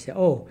 and then he said,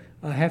 "Oh,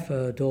 I have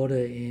a daughter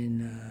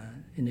in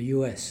the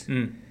U.S."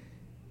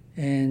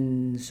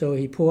 And so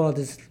he pulled out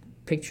this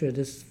picture,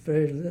 this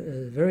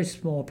very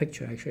small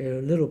picture, actually,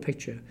 a little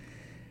picture.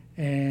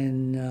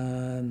 And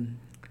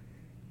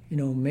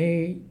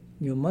May,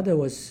 your mother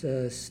was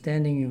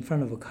standing in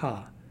front of a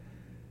car,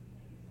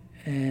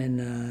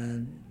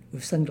 and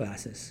with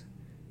sunglasses.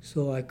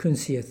 So I couldn't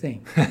see a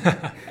thing.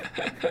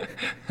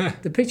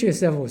 The picture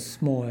itself was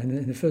small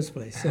in the first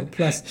place. So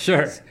plus,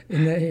 sure,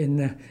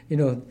 in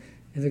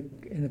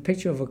in the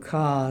picture of a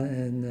car,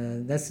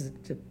 and that's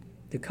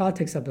the car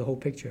takes up the whole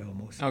picture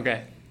almost.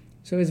 Okay.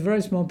 So it's a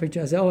very small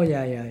picture. I said, oh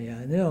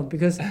yeah.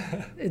 Because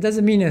it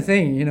doesn't mean a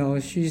thing.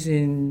 She's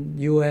in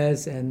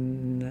U.S.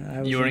 and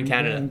I was You were in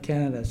Canada. In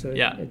Canada, so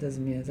it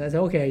doesn't mean anything. I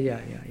said, okay,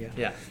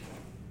 yeah.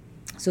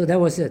 So that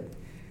was it,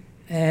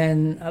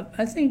 and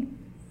I think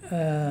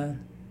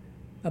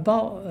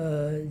about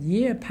a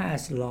year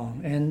passed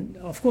along, and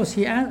of course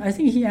I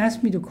think he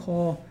asked me to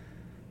call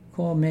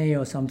May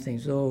or something.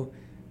 So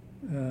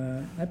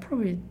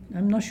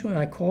I'm not sure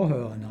I call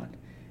her or not.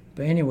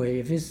 But anyway,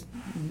 if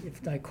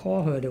I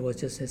call her, it was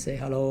just to say,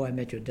 hello, I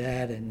met your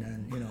dad, and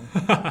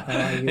how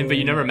are you? But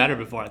you never met her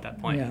before at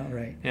that point. Yeah,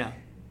 right. Yeah.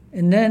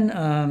 And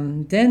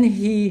then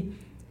he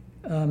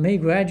May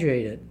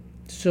graduated.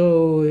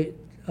 So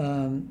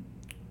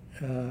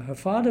her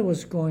father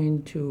was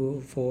going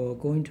to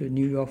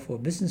New York for a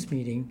business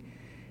meeting,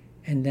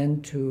 and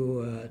then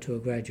to a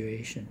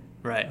graduation.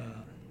 Right.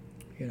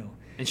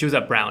 And she was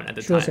at Brown at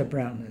the time. She was at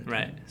Brown.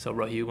 Right. So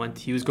he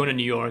was going to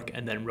New York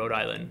and then Rhode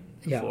Island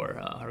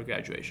for her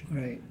graduation.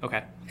 Right.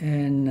 Okay.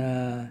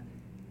 And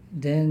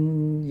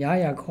then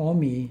Yaya called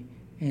me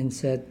and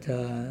said,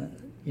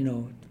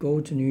 go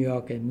to New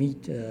York and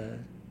meet the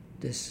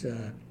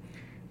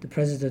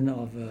president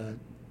of the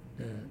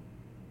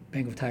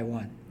Bank of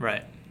Taiwan.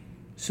 Right.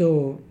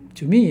 So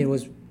to me, it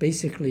was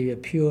basically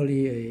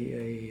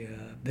purely a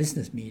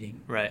business meeting.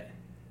 Right.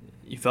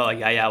 You felt like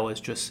Yaya was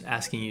just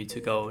asking you to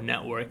go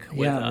network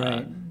with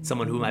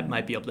someone who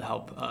might be able to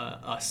help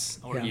us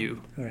or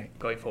you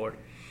going forward.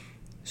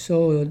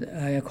 So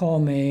I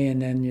called May,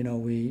 and then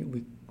we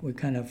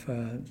kind of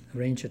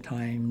arranged a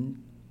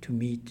time to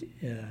meet.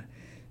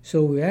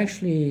 So we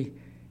actually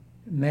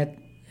met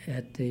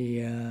at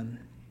the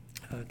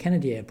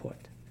Kennedy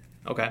Airport.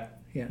 Okay.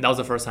 Yeah. That was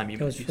the first time you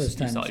saw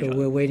each other. So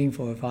we're waiting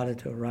for her father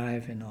to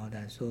arrive and all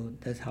that. So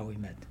that's how we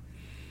met.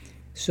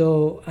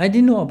 So I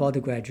didn't know about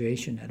the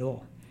graduation at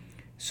all.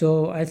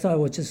 So I thought I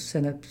would just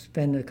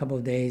spend a couple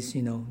of days,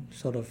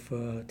 sort of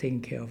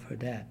taking care of her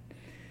dad.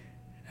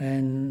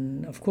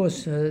 And of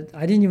course,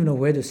 I didn't even know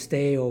where to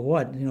stay or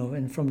what,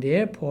 And from the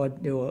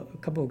airport, there were a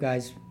couple of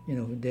guys,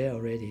 there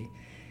already,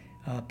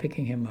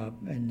 picking him up.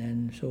 And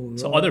then so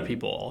other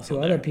people also. So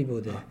there. other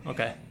people there.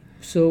 Okay.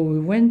 So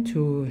we went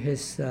to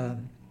his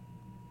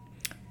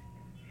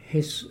I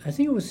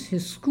think it was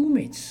his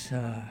schoolmate's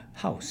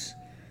house.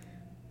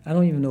 I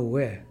don't even know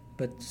where,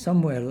 but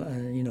somewhere,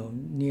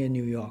 near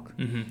New York,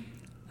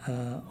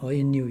 or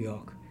in New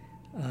York.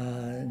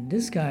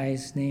 This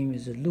guy's name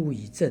is Lu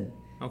Yizhen.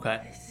 Okay.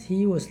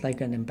 He was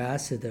like an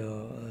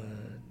ambassador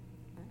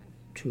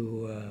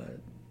to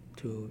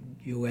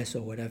U.S.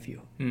 or whatever.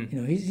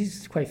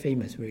 He's quite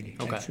famous, really,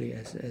 actually,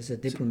 as a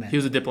diplomat. He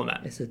was a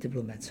diplomat. It's a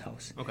diplomat's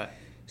house. Okay.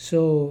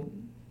 So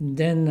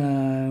then,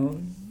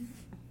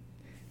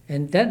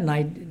 and that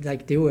night,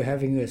 like they were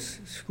having a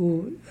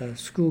school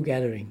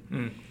gathering.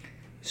 Mm.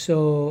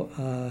 So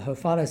her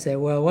father said,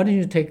 "Well, why don't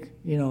you take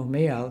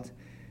May out?"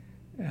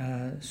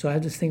 So I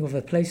had to think of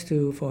a place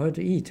for her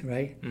to eat,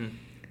 right? Mm.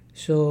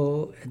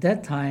 So at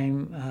that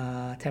time,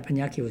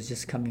 teppanyaki was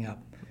just coming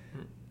up.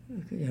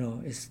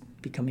 It's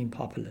becoming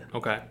popular.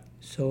 Okay.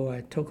 So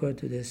I took her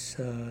to this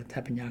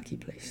teppanyaki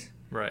place.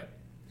 Right.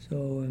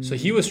 So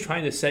he was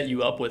trying to set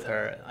you up with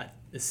her.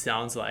 It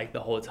sounds like the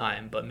whole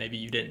time, but maybe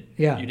you didn't.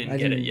 Yeah, you didn't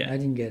get it yet. I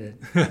didn't get it.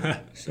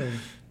 So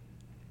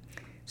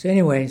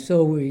anyway,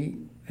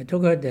 I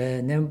took her there,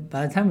 and then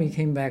by the time we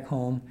came back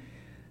home,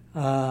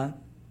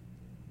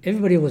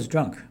 everybody was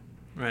drunk.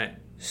 Right.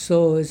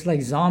 So it's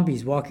like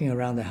zombies walking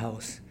around the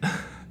house.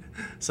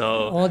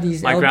 So all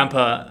these my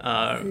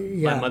grandpa,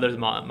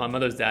 my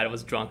mother's dad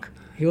was drunk.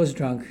 He was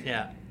drunk.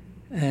 Yeah.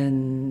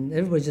 And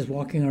everybody just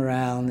walking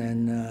around,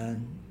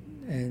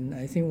 and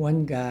I think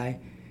one guy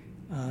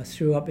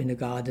threw up in the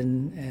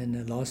garden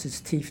and lost his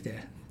teeth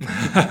there.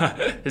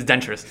 His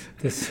dentures.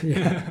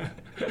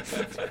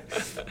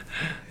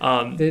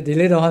 They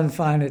later on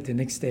found it the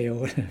next day or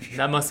whatever.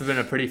 That must have been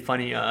a pretty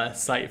funny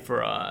sight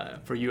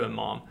for you and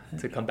Mom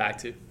to come back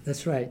to.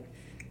 That's right.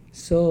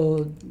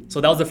 So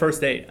that was the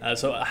first date.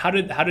 So how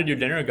did your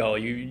dinner go?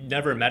 You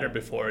never met her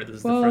before. This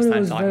is the first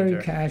time talking to her. It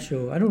was very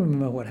casual. I don't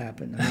remember what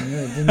happened. I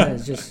mean, dinner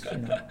is just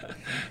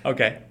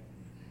Okay.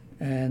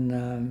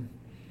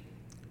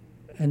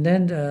 And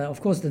then, of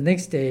course, the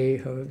next day,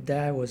 her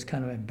dad was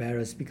kind of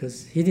embarrassed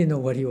because he didn't know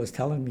what he was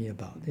telling me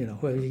about,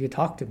 what he could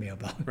talk to me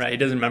about. Right, he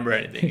doesn't remember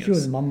anything. He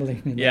was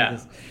mumbling. Yeah,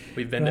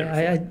 we've been there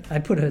before.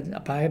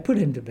 I put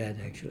him to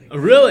bed, actually. Oh,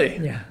 really?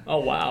 Yeah.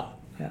 Oh, wow.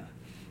 Yeah.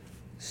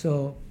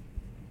 So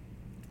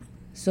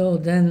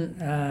then,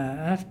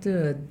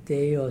 after a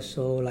day or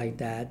so like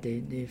that,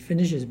 they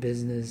finished his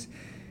business.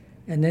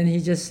 And then he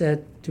just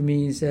said to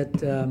me, he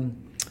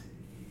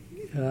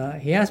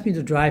asked me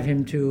to drive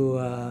him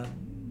to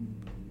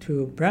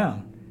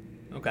Brown.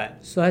 Okay.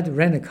 So I had to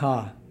rent a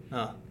car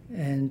Oh.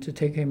 and to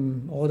take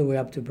him all the way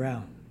up to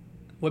Brown.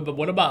 But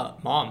what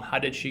about Mom? How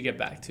did she get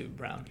back to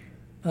Brown?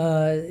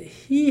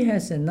 He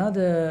has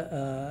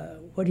another,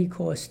 what he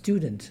call a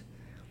student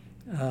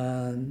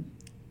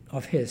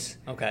of his.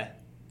 Okay.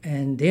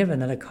 and they have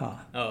another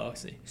car. Oh, I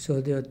see.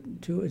 So there are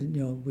two.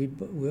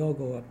 We all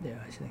go up there.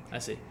 I think. I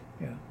see.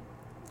 Yeah.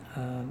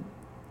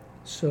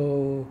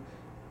 So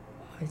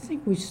I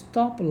think we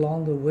stop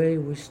along the way.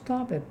 We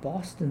stop at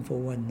Boston for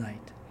one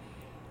night,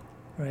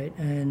 right?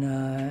 And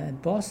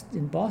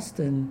in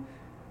Boston,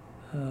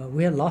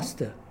 we had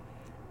lobster,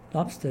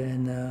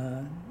 and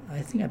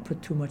I think I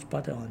put too much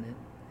butter on it,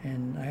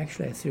 and I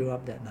threw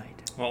up that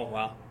night. Oh,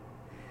 wow.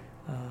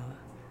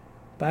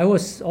 But I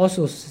was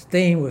also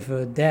staying with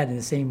her dad in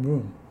the same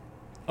room.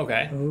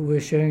 Okay. We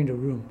were sharing the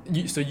room.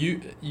 So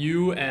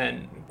you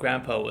and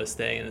Grandpa was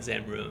staying in the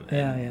same room,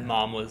 and Yeah.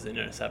 Mom was in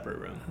a separate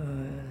room.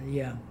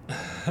 Yeah.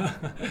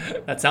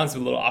 That sounds a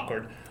little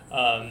awkward.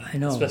 I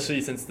know. Especially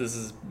since this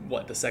is,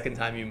 the second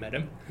time you met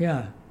him?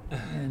 Yeah.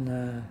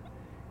 And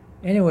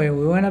anyway,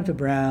 we went up to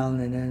Brown,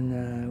 and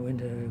then went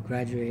to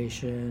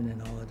graduation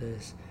and all of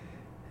this.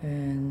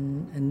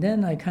 And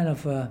then I kind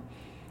of,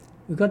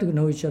 we got to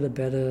know each other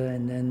better,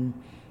 and then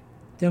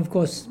of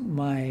course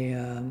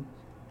my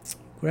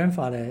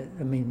grandfather,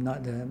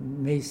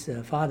 May's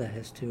father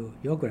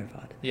your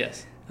grandfather.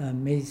 Yes.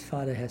 May's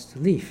father has to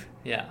leave.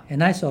 Yeah.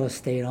 And I sort of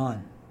stayed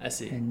on. I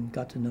see. And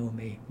got to know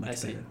May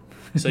much better.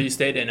 So you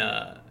stayed in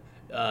a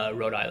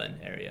Rhode Island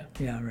area.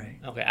 Yeah, right.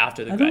 Okay,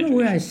 after the I graduation. don't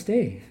know where I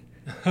stayed.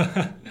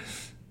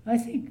 I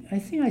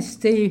think I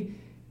stay.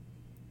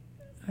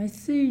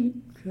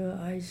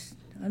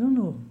 I don't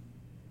know,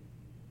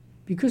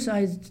 because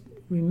I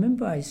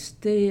remember I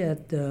stayed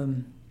at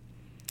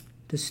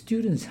the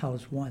student's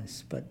house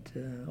once, but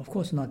of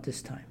course not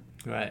this time.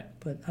 Right.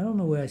 But I don't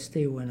know where I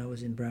stayed when I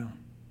was in Brown.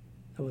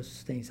 I was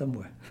staying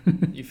somewhere.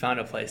 You found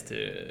a place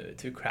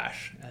to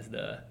crash, as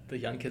the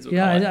young kids would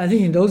Yeah, call it. I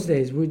think in those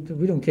days we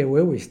don't care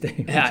where we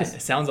stay. Yeah,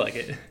 it sounds like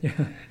it.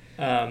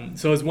 Yeah.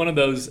 So it was one of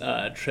those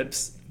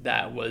trips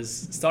that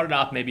was started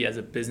off maybe as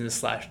a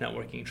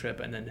business/networking trip,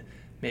 and then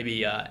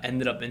maybe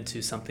ended up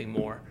into something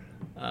more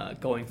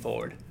going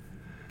forward.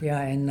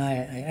 Yeah, and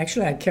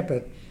I kept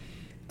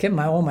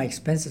all my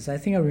expenses. I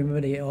think I remember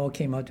they all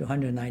came out to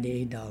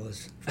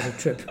 $198 for the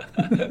trip.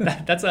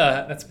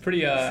 That's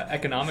pretty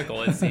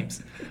economical, it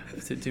seems,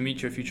 to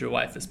meet your future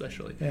wife,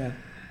 especially. Yeah.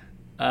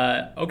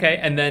 Okay,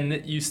 and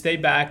then you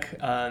stayed back,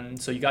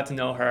 so you got to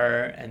know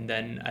her, and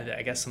then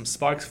I guess some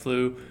sparks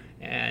flew,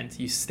 and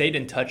you stayed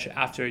in touch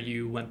after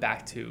you went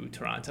back to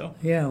Toronto.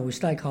 Yeah, we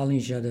started calling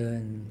each other,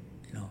 and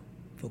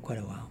for quite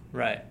a while.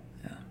 Right.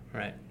 Yeah.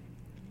 Right.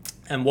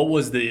 And what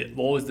was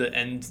the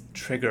end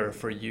trigger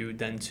for you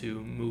then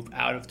to move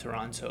out of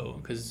Toronto?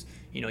 Because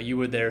you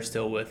were there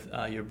still with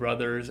your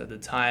brothers at the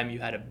time. You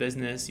had a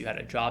business, you had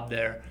a job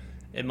there.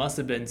 It must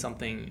have been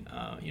something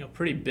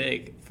pretty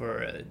big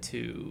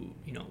to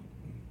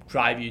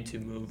drive you to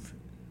move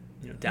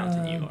down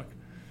to New York.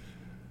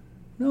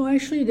 No,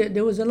 actually,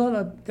 there was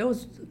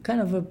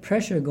kind of a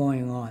pressure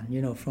going on,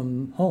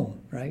 from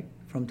home, right,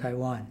 from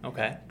Taiwan.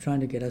 Okay. Trying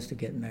to get us to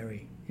get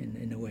married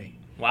in a way.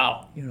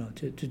 Wow.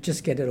 To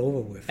just get it over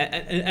with.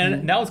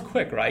 And that was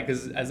quick, right?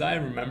 Because as I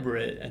remember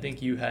it, I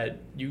think you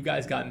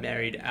guys got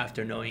married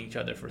after knowing each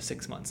other for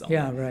 6 months. Only,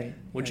 yeah, right.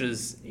 Which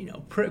is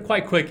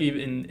quite quick,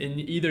 even in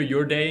either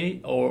your day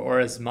or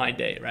as my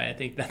day, right? I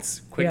think that's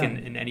quick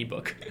in any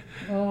book.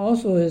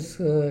 Also, it's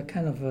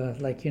kind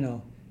of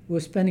we're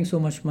spending so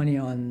much money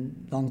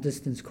on long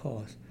distance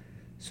calls,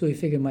 so we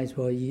figured might as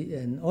well.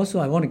 And also,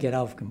 I want to get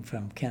out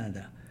from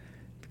Canada,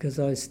 because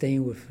I was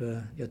staying with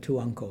your two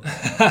uncles,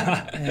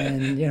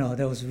 and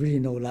there was really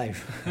no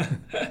life.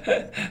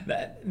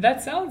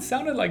 that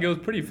sounded like it was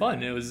pretty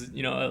fun. It was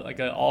like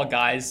an all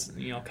guys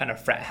kind of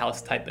frat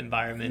house type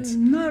environment.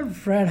 Not a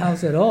frat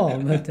house at all,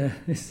 but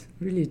it's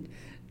really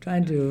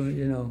trying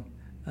to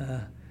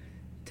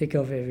take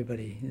care of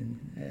everybody,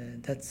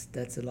 and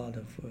that's a lot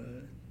of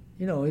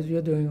if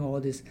you're doing all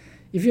this.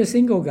 If you're a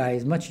single guy,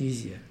 it's much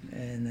easier.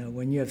 And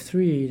when you have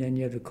three, then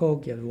you have to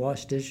cook, you have to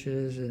wash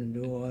dishes, and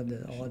do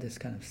all this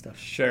kind of stuff.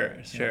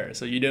 Sure.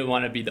 So you didn't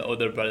want to be the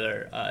older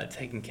brother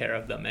taking care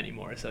of them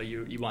anymore. So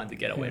you wanted to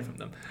get away from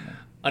them. Yeah.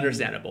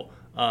 Understandable.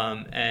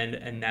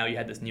 And now you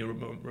had this new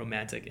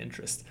romantic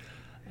interest.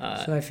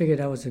 So I figured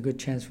that was a good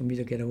chance for me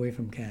to get away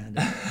from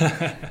Canada.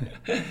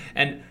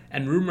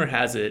 And rumor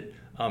has it,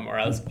 or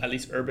at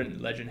least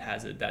urban legend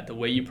has it, that the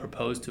way you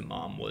proposed to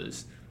Mom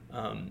was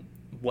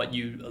what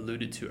you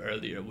alluded to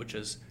earlier, which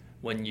is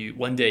when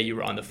one day you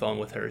were on the phone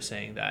with her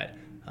saying that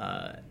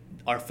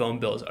our phone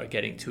bills are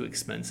getting too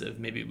expensive,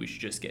 maybe we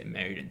should just get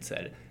married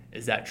instead.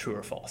 Is that true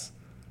or false?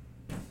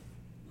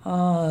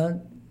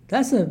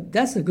 That's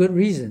a good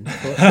reason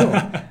for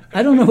sure.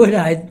 I don't know whether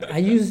I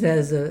use that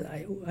as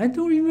I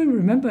don't even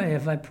remember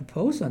if I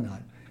proposed or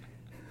not.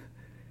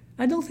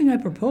 I don't think I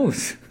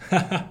proposed.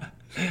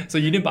 So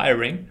you didn't buy a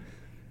ring?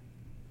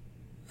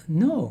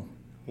 No.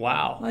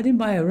 Wow. I didn't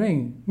buy a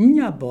ring.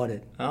 Inya bought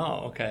it.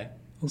 Oh, okay.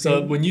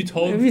 So when you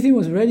told... Everything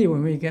was ready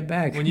when we get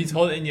back. When you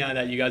told Inya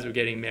that you guys were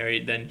getting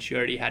married, then she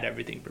already had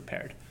everything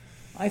prepared.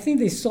 I think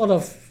they sort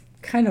of,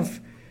 kind of,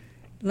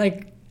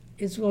 like,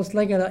 it was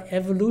like an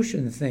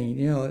evolution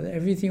thing.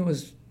 Everything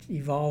was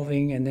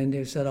evolving, and then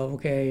they said,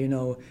 okay,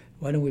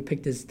 why don't we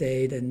pick this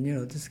date, and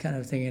this kind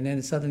of thing, and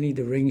then suddenly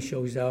the ring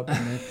shows up,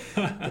 and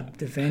then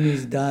the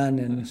venue's done,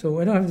 and so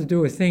we don't have to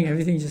do a thing.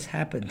 Everything just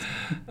happened.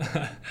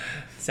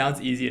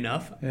 Sounds easy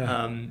enough.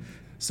 Yeah.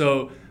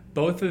 So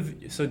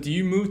do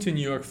you move to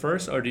New York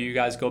first, or do you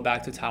guys go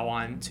back to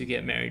Taiwan to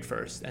get married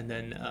first and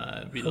then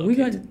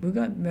relocate? We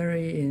got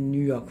married in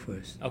New York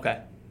first.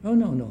 Okay. Oh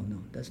no,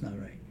 that's not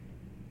right.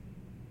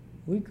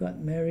 We got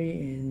married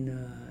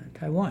in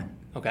Taiwan.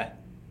 Okay.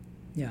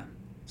 Yeah.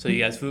 So you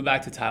guys flew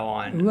back to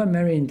Taiwan. We got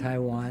married in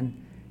Taiwan,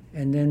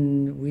 and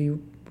then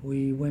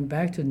we went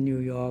back to New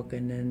York,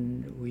 and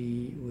then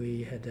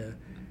we had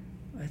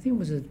I think it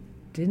was a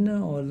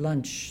dinner or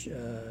lunch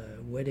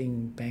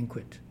wedding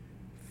banquet.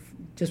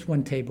 Just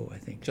one table, I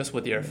think. Just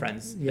with your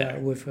friends. Yeah, there.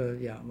 with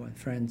my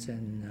friends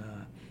and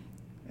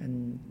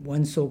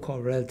one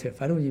so-called relative.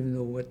 I don't even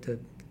know what the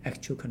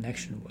actual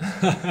connection was.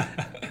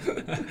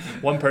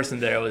 One person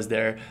there was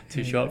there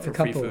to show up for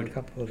free food. A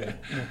couple of them.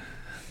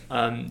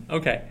 Yeah.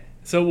 Okay.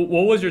 So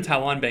what was your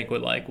Taiwan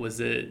banquet like? Was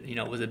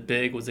it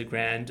big? Was it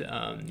grand?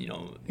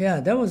 Yeah,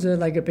 that was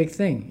like a big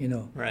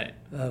thing, Right.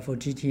 For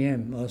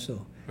GTM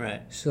also.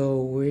 Right.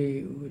 So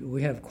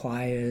we have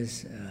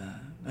choirs.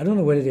 I don't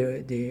know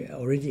whether they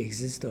already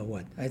exist or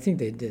what. I think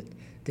they did.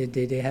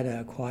 They had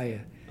a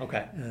choir.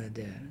 Okay.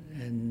 There,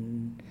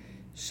 and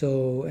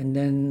so and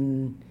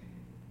then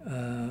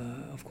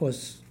of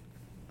course,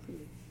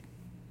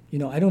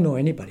 I don't know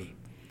anybody.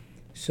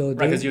 So right,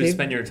 because you would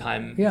spend your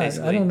time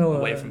basically I don't know,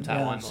 away from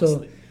Taiwan mostly.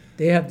 So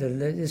they have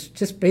it's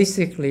just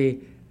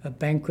basically a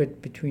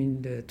banquet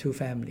between the two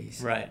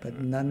families. Right. But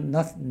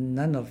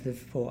none of it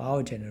for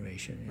our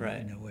generation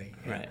in a way.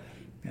 Yeah. Right.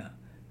 Yeah.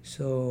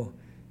 So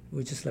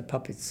we're just like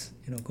puppets,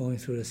 going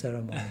through the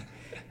ceremony.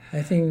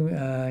 I think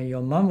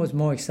your mom was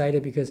more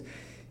excited because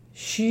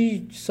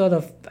she sort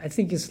of, I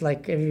think it's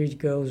like every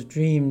girl's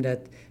dream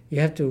that you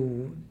have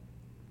to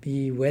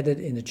be wedded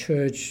in a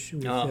church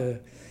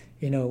with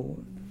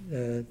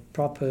the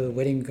proper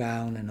wedding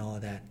gown and all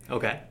that.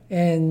 Okay.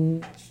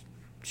 And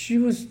she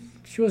was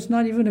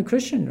not even a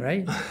Christian,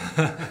 right?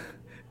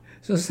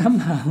 So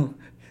somehow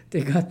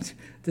they got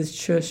this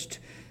church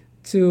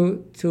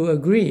to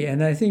agree,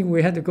 and I think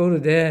we had to go to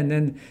there, and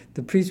then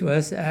the priest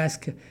was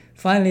asked.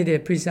 Finally, the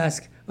priest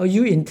asked, "Oh,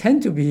 you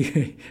intend to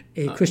be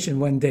a Christian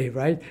one day,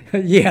 right?"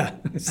 Yeah.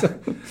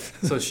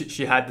 So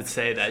she had to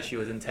say that she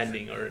was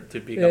intending or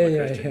to become a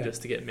Christian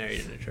just to get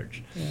married in a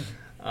church. Yeah.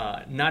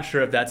 Not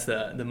sure if that's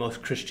the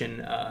most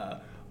Christian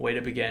way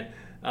to begin.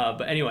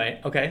 But anyway,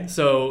 okay.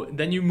 So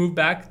then you moved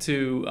back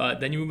to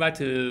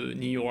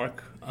New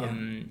York,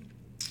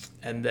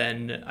 and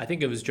then I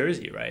think it was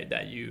Jersey, right?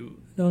 That you.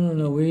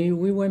 No.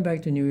 We went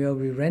back to New York.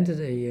 We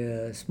rented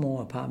a small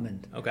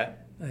apartment. Okay.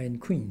 In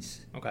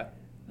Queens. Okay.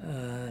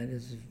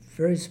 It's a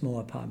very small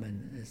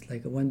apartment. It's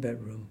like a one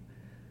bedroom.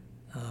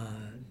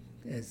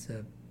 It's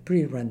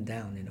pretty run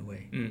down in a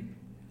way. Mm.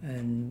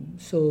 And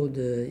so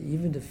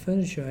even the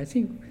furniture, I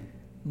think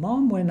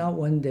Mom went out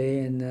one day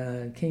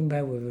and came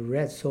back with a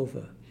red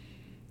sofa.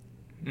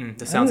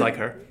 That sounds like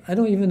her. I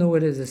don't even know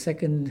whether it's a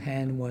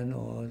second-hand one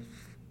or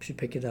she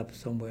picked it up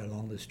somewhere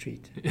along the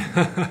street.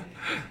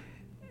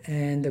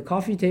 And the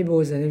coffee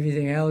tables and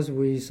everything else,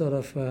 we sort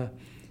of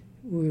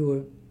we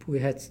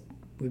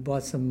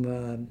bought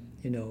some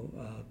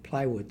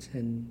plywood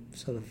and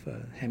sort of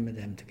hammered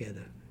them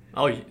together.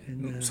 Oh,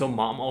 and, so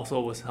Mom also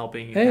was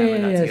helping hammer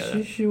that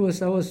together. She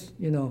was. I was.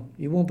 You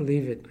won't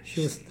believe it.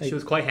 She was. She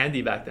was quite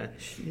handy back then.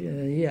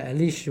 At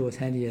least she was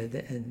handy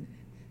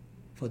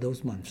for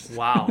those months.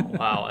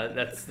 Wow,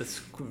 that's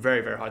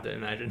very, very hard to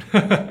imagine.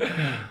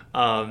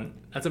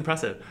 That's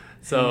impressive.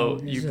 So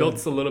you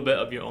built a little bit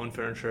of your own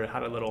furniture,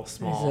 had a little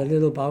small. There's a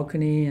little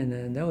balcony,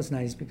 and that was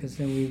nice because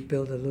then we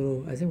built a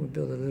little. I think we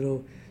built a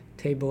little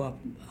table up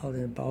out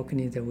in the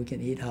balcony that we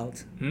can eat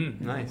out.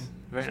 Nice,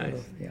 very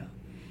nice. Yeah.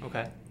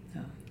 Okay.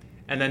 Yeah.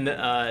 And then,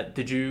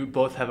 did you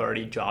both have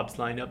already jobs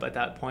lined up at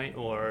that point,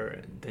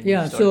 or then you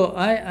started? So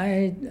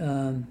I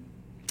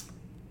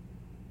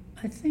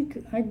think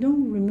I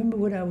don't remember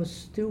whether I was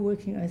still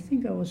working. I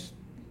think I was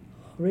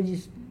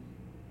already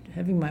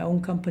having my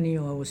own company,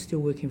 or I was still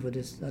working for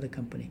this other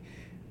company.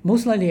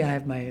 Most likely, I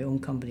have my own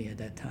company at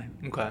that time.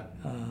 Okay.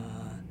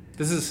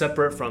 This is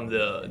separate from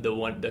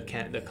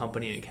the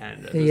company in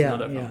Canada. There's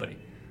another company.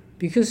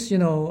 Because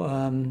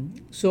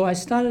so I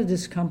started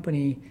this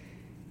company.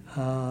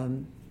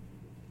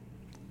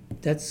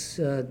 That's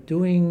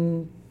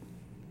doing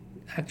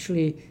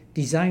actually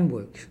design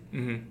work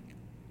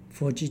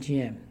for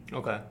GTM.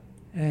 Okay.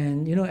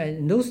 And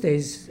in those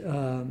days,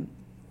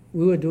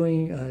 we were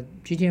doing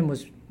GTM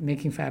was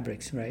making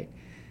fabrics, right?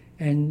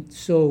 And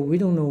so we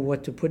don't know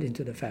what to put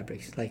into the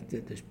fabrics, like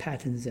the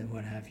patterns and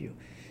what have you.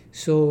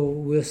 So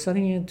we're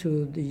selling it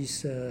to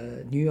these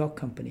New York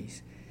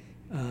companies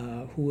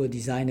who will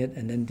design it,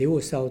 and then they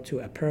will sell to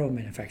apparel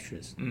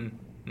manufacturers.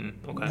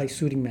 Okay. Like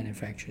suiting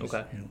manufacturers.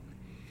 Okay.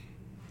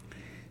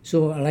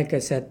 So, like I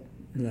said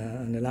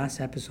in the last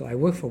episode, I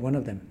worked for one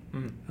of them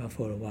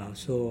for a while.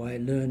 So I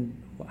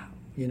learned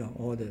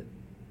all the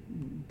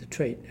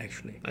trade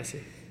actually. I see.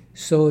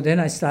 So then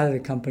I started a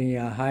company,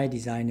 hired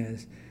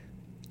designers,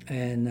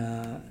 and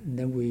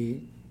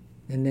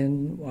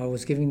then I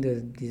was giving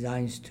the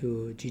designs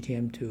to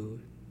GTM to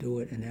do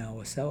it, and then I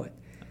would sell it,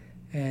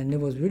 and it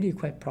was really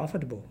quite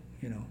profitable.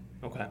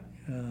 Okay.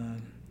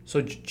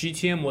 So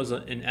GTM was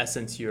in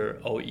essence your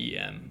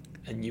OEM,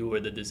 and you were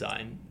the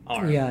design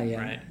arm. Yeah.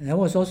 Right? And I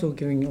was also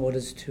giving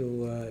orders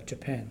to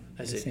Japan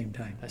at the same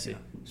time. I see. Yeah.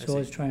 So I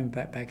was trying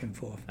back and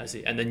forth. I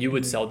see. And then you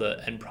would sell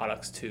the end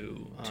products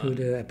to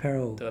the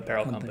apparel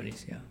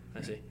companies. Yeah.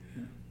 I see.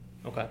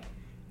 Yeah. Okay.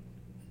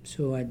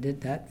 So I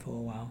did that for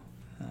a while,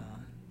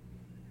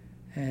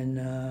 and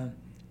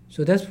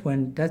so that's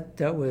when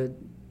that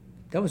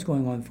was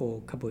going on for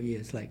a couple of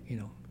years,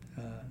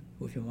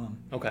 with your mom.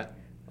 Okay.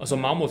 So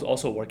mom was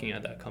also working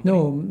at that company?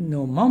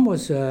 No, mom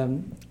was.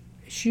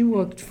 She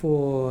worked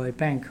for a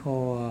bank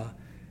called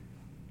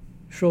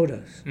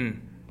Schroders,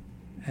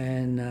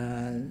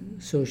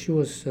 and so she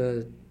was,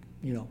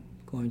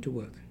 going to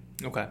work.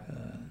 Okay.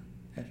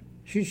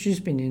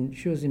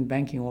 She was in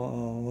banking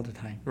all the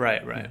time.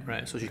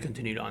 Right. So she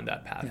continued on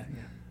that path.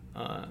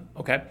 Yeah.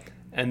 Okay.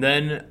 And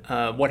then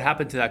what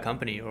happened to that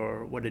company,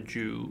 or what did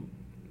you,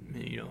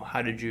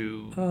 how did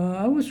you?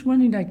 I was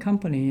running that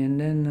company, and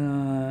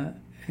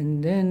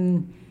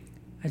then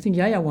I think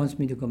Yaya wants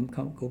me to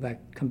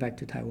come back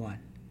to Taiwan.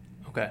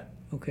 Okay.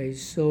 Okay.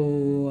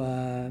 So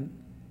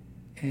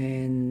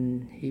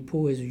and he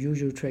pulled his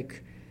usual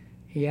trick.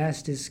 He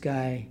asked this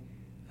guy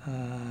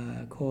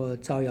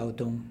called Zhao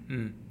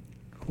Yaodong,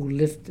 who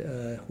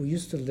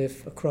used to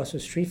live across the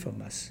street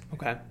from us.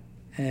 Okay.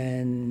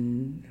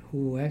 And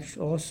who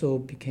actually also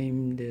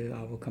became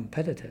our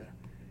competitor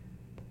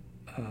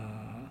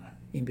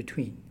in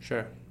between.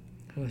 Sure.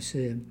 Because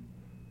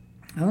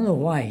I don't know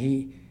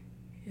why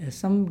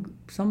some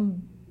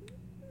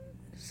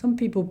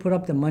people put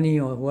up the money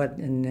or what,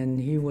 and then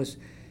he was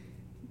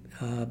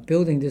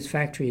building this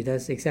factory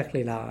that's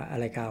exactly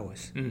like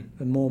ours,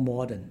 but more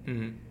modern.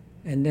 Mm-hmm.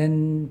 And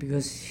then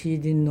because he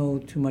didn't know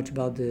too much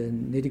about the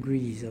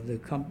nitty-gritties of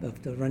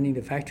the running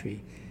the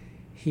factory,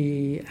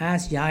 he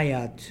asked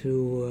Yaya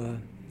to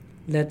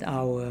let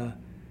our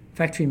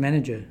factory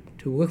manager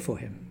to work for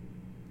him,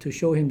 to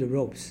show him the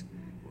ropes.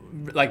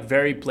 Like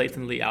very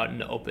blatantly out in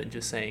the open,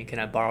 just saying, "Can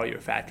I borrow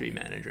your factory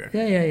manager?"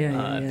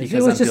 Yeah. Because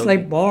it was just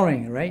like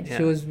boring, right? Yeah.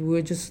 So we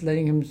were just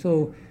letting him.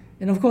 So,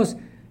 and of course,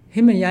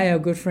 him and Yaya are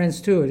good friends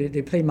too.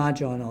 They play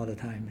mahjong all the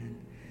time, and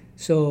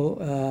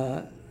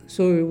so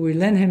we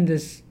lent him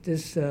this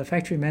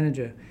factory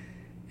manager,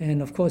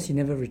 and of course he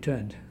never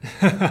returned.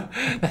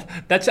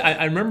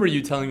 I remember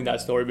you telling me that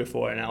story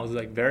before, and I was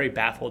like very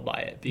baffled by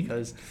it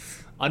because.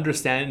 I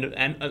understand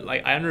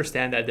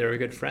that they were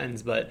good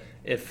friends, but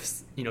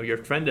if your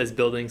friend is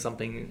building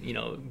something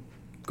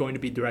going to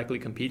be directly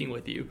competing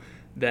with you,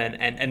 then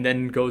and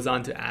then goes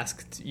on to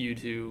ask you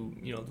to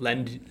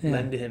lend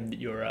him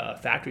your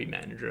factory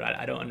manager,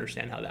 I don't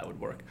understand how that would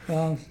work.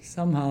 Well,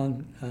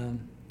 somehow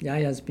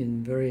Yaya's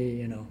been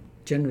very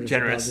generous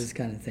about this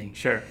kind of thing.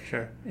 Sure.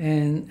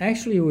 And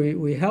actually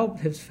we helped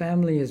his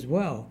family as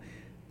well,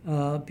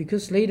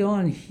 because later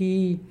on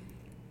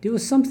there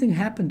was something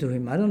happened to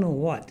him. I don't know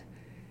what.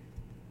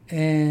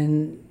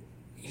 And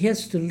he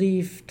has to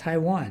leave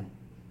Taiwan.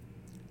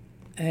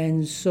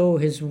 And so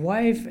his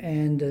wife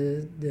and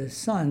the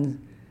son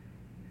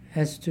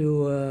has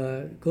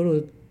to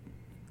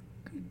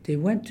they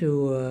went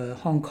to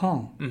Hong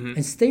Kong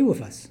and stay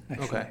with us,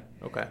 actually.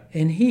 Okay.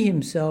 And he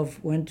himself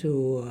went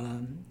to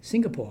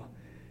Singapore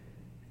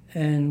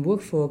and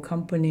worked for a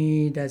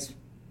company that's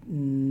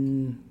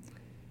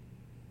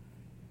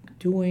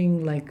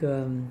doing like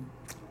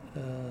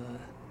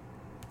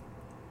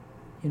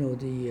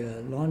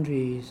the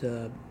laundry's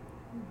the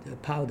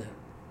powder.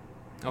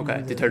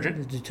 Okay,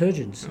 detergent? The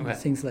detergents, and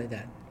things like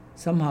that.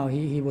 Somehow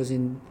he was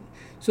in.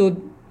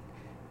 So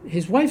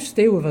his wife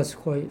stayed with us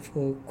for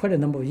quite a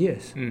number of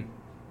years,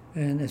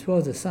 and as well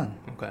as the son.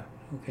 Okay.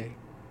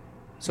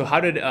 So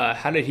how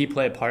did he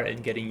play a part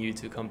in getting you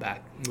to move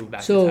back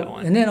to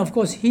Taiwan? And then of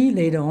course he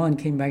later on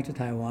came back to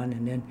Taiwan,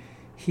 and then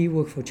he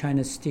worked for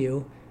China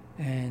Steel,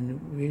 and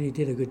really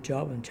did a good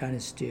job on China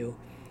Steel.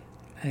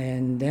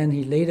 And then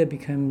he later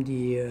became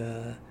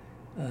the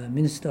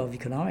Minister of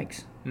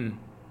Economics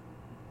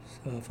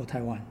for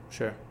Taiwan.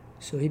 Sure.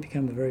 So he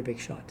became a very big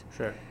shot.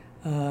 Sure.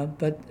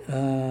 But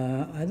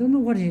I don't know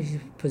what his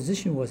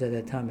position was at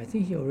that time. I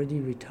think he already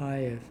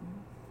retired,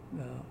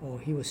 or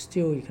he was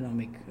still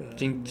economic.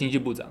 经济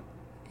部长.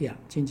 Yeah,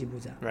 经济部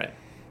长. Right.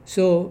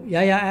 So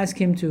Yaya asked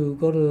him to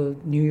go to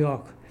New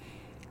York.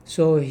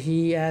 So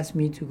he asked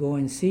me to go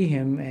and see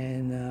him,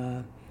 and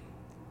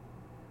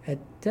at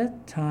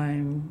that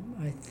time,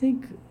 I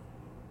think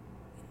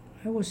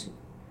I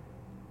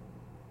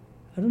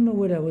don't know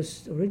whether I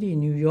was already in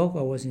New York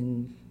or was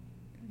in,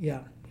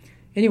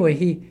 Anyway,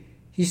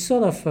 he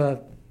sort of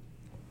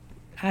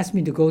asked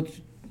me to go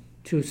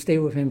to stay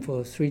with him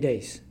for 3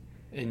 days.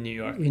 In New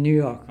York? In New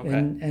York. Okay.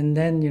 And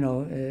then,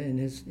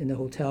 in the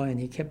hotel, and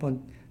he kept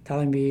on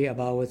telling me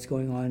about what's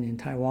going on in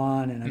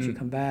Taiwan, and I should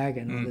come back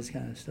and all this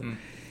kind of stuff.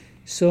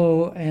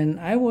 So, and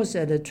I was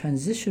at a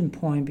transition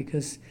point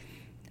because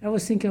I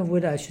was thinking of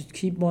whether I should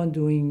keep on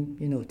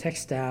doing,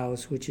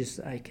 textiles, which is,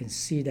 I can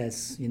see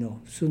that's,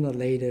 sooner or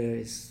later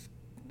is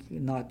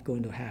not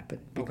going to happen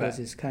because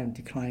it's kind of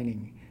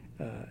declining.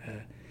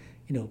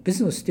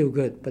 Business was still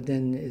good, but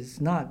then it's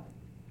not,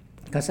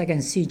 because I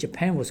can see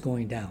Japan was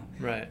going down.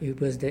 Right.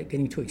 It was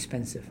getting too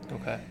expensive.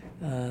 Okay.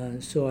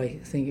 So I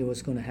think it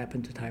was going to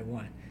happen to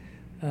Taiwan.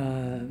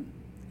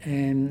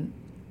 And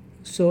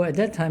so at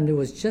that time, there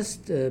was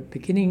just the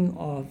beginning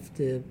of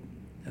the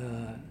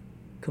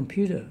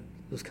computer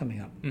was coming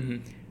up. Mm-hmm.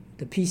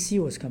 The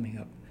PC was coming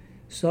up.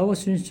 So I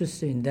was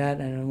interested in that,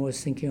 and I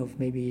was thinking of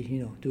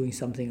maybe, doing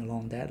something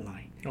along that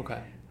line.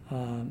 Okay.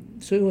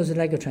 So it was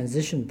like a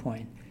transition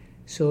point.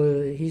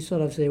 So he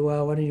sort of said,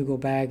 well, why don't you go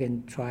back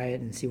and try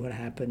it and see what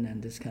happened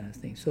and this kind of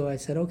thing. So I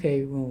said,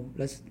 okay, well,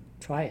 let's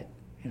try it.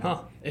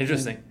 Huh,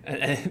 interesting.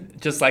 And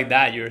just like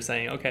that, you were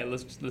saying, okay,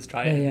 let's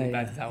try it and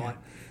back to Taiwan. Yeah.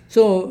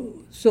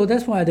 So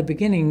that's why at the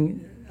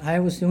beginning, I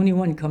was the only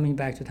one coming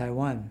back to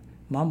Taiwan.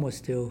 Mom was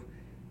still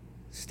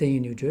staying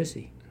in New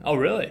Jersey. Oh,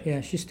 really?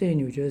 Yeah, she stayed in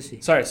New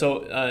Jersey. Sorry,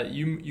 so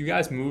you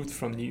guys moved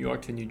from New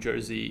York to New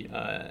Jersey,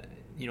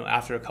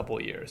 after a couple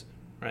of years,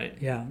 right?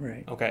 Yeah,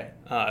 right. Okay,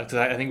 because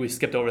I think we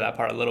skipped over that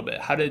part a little bit.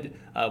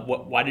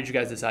 Why did you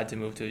guys decide to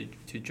move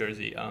to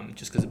Jersey?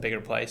 Just because a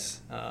bigger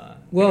place?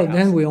 Well, bigger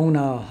then house? we own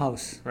our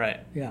house.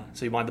 Right. Yeah.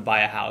 So you wanted to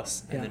buy a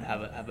house and Yeah.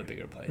 then have a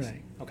bigger place.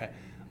 Right. Okay.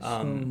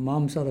 So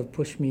Mom sort of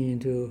pushed me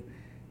into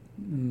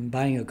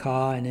buying a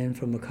car, and then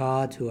from a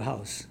car to a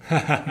house.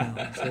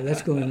 So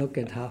let's go and look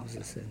at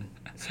houses and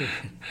see.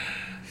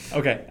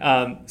 Okay.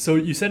 So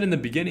you said in the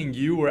beginning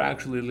you were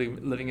actually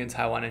living in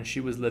Taiwan and she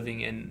was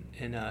living in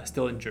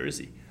still in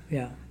Jersey.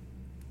 Yeah.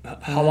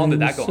 How long did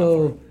that go on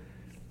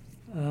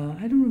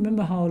for? I don't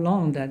remember how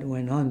long that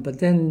went on, but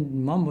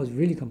then Mom was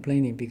really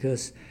complaining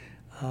because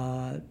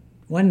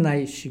one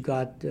night she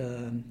got,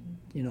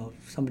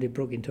 somebody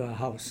broke into her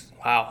house.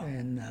 Wow.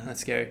 And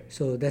that's scary.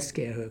 So that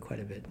scared her quite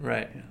a bit.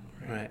 Right. Yeah,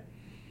 Right.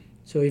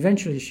 So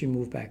eventually she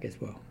moved back as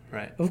well.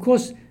 Right. Of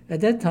course,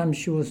 at that time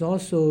she was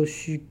also,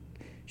 she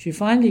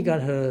finally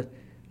got her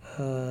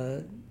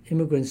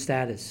immigrant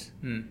status.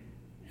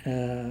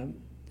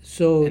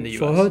 So In the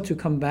for US. her to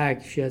come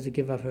back, she has to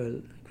give up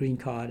her green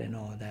card and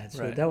all that.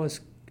 So Right. that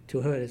was,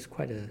 to her, it's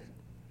quite a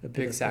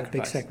big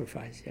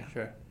sacrifice. Yeah.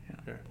 Sure. Yeah.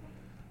 Sure.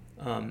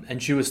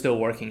 And she was still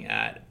working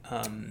at.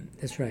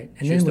 That's right.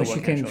 And She then was when still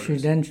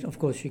working at of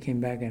course, she came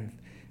back and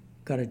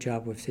got a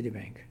job with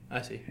Citibank.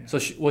 I see. Yeah. So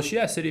was she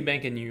at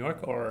Citibank in New York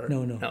or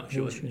No. She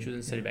was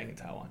in Citibank in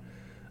Taiwan.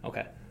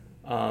 Okay.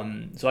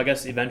 So I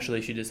guess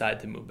eventually she decided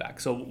to move back.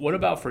 So what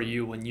about for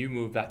you when you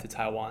moved back to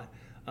Taiwan?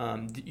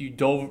 You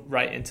dove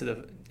right into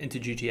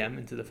GTM,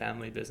 into the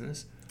family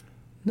business?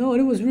 No,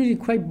 it was really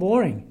quite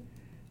boring.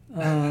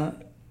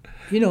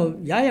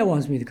 Yaya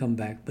wants me to come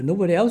back, but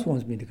nobody else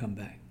wants me to come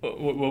back.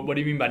 What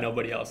do you mean by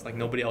nobody else? Like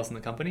nobody else in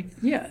the company?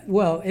 Yeah,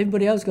 well,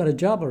 everybody else got a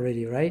job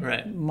already, right?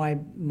 Right.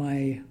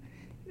 My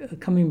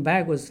coming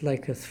back was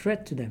like a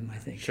threat to them, I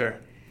think. Sure.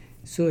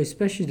 So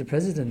especially the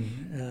president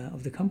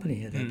of the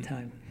company at that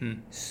time.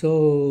 Mm.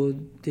 So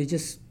they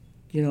just,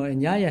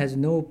 and Yaya has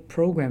no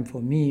program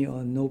for me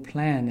or no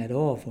plan at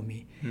all for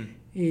me.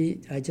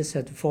 I just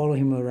had to follow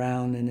him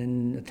around and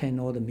then attend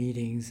all the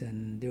meetings,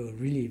 and they were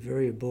really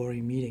very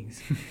boring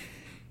meetings.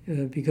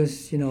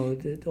 Because,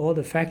 all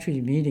the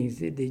factory meetings,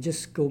 they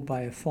just go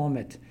by a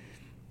format,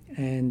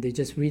 and they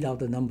just read out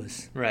the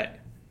numbers. Right.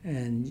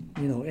 And,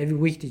 every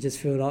week they just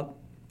filled up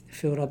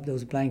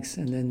those blanks,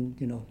 and then,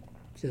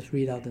 just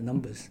read out the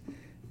numbers.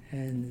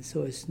 And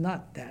so it's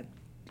not that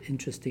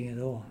interesting at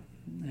all.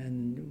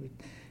 And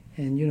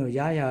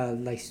Yaya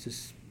likes to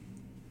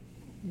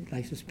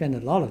spend a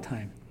lot of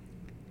time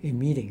in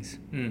meetings.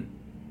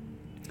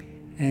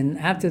 And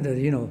after the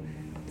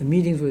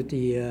meetings with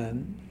the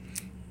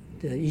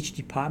each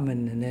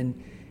department, and then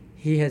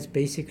he has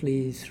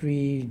basically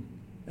three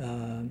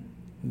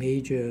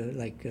major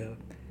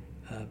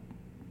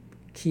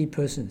key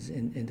persons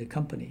in the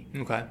company.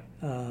 Okay.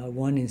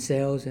 One in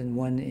sales, and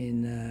one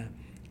in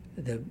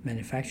the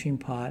manufacturing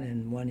part,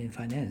 and one in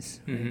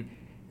finance, right?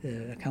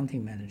 The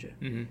accounting manager.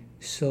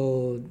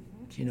 So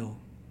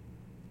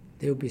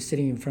they'll be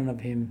sitting in front of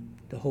him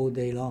the whole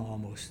day long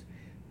almost,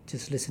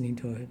 just listening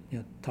to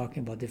him,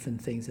 talking about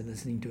different things and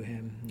listening to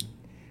him.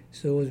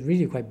 So it was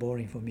really quite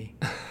boring for me.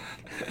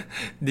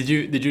 Did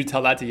you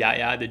tell that to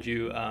Yaya? Did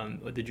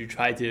you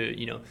try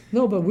to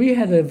No, but we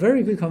had a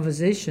very good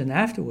conversation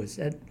afterwards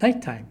at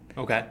nighttime.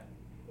 Okay.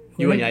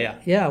 You and Yaya.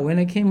 Yeah, when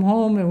I came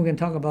home, and we can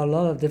talk about a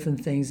lot of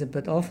different things,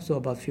 but also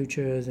about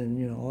futures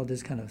and all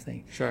this kind of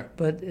thing. Sure.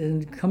 But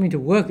coming to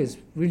work is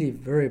really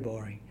very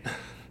boring,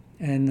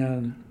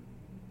 and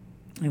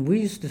we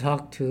used to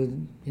talk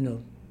to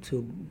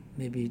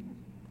maybe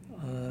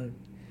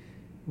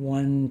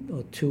 1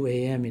 or 2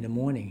 a.m. in the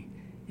morning,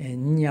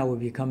 and Nya would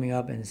be coming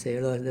up and say,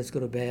 "Look, let's go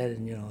to bed,"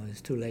 and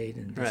it's too late,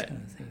 and this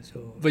kind of thing.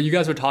 So. But you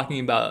guys were talking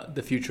about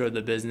the future of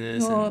the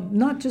business. No,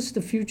 not just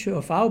the future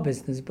of our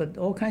business, but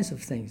all kinds of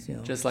things.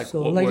 Just like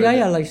so,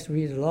 Yaya likes to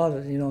read a lot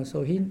of,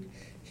 so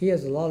he he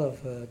has a lot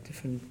of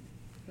different,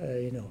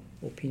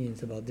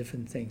 opinions about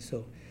different things.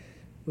 So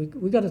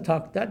we got to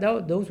talk.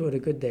 Those were the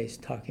good days,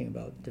 talking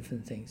about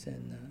different things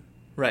and.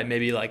 Right,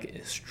 maybe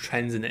like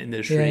trends in the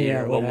industry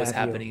or what was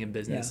happening in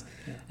business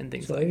and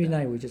things like that. So every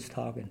night we just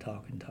talk and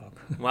talk and talk.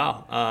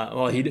 Wow.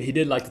 Well, he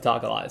did like to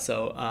talk a lot,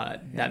 so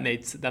that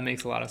makes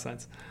a lot of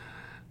sense.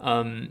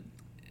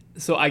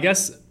 So I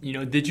guess,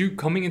 did you,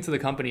 coming into the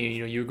company,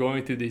 you were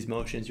going through these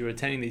motions, you were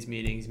attending these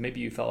meetings,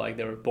 maybe you felt like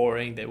they were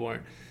boring, they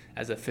weren't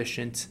as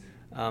efficient.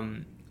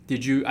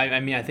 Did you,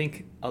 I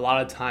think a lot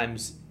of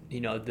times,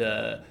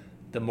 the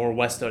more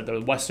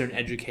Western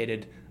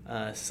educated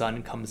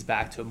son comes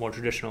back to a more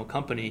traditional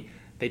company,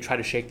 they try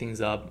to shake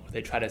things up.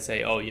 They try to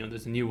say,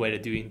 there's a new way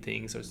of doing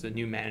things, or it's a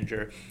new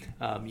manager.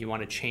 You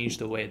want to change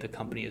the way the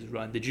company is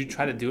run. Did you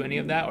try to do any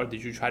of that, or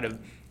did you try to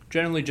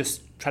generally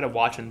just try to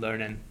watch and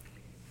learn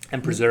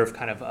and preserve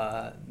kind of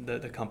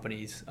the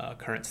company's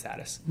current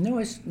status? No,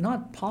 it's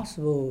not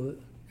possible,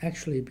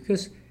 actually,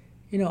 because,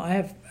 I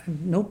have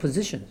no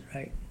position,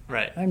 right?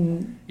 Right.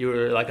 You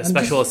were like a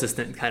special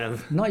assistant kind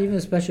of. Not even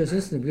a special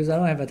assistant, because I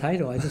don't have a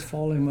title. I just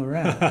follow him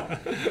around.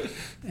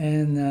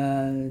 And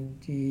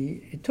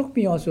it took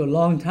me also a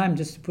long time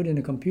just to put in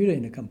a computer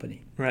in the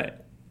company. Right.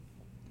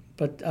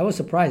 But I was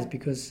surprised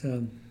because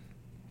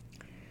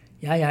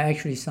I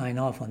actually signed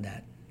off on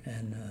that.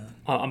 And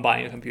I'm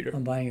buying a computer.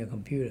 I'm buying a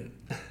computer.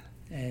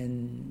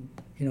 And,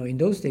 in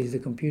those days, the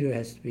computer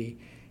has to be,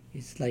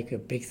 it's like a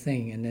big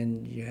thing. And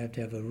then you have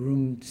to have a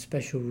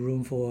special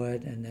room for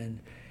it. And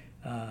then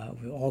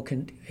we're all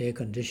air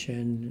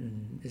conditioned,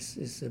 and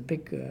it's a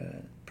big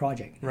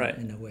project, right,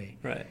 in a way.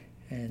 Right.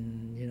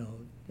 And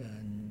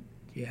and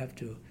you have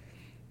to.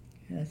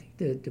 I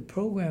think the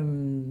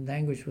program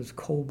language was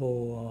COBOL,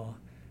 or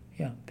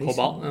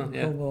COBOL,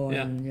 COBOL,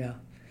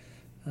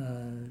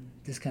 and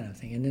this kind of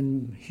thing. And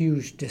then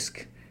huge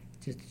disk,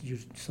 just you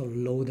sort of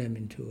load them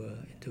into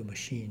a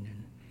machine,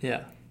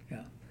 and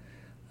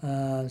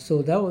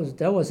so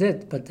that was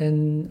it. But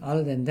then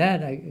other than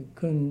that, I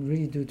couldn't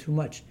really do too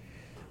much.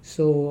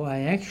 So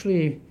I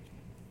actually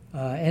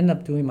ended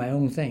up doing my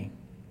own thing.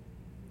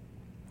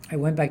 I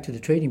went back to the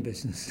trading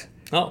business.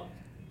 Oh,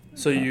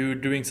 so you're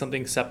doing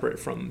something separate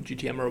from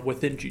GTM, or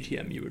within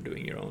GTM you were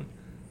doing your own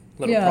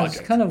little project? Yeah,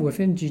 it's kind of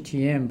within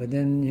GTM, but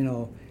then,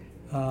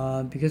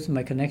 because of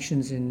my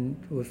connections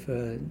with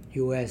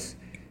U.S.,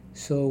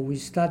 so we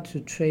start to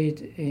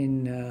trade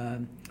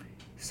in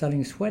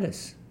selling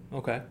sweaters.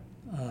 Okay.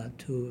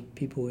 To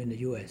people in the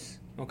U.S.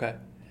 Okay.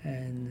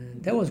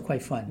 And that was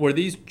quite fun. Were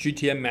these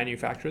GTM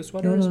manufactured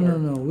sweaters?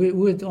 No.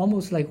 We're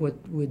almost like what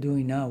we're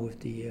doing now with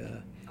the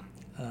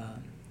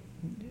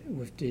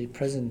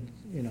present,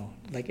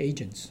 like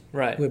agents.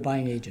 Right. We're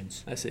buying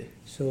agents. I see.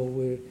 So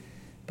we'll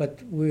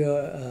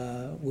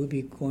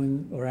be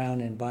going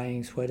around and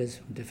buying sweaters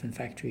from different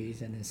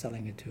factories and then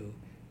selling it to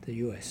the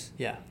U.S.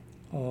 Yeah.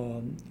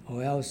 Or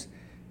else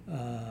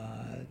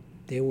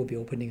they will be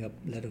opening up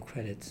letter of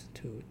credits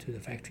to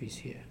the factories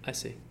here. I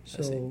see.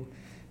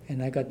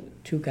 And I got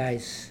two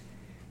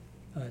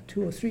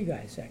or three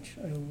guys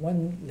actually.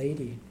 One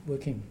lady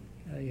working,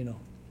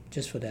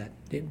 just for that.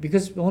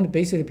 Because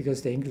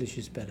the English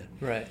is better.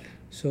 Right.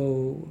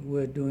 So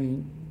we're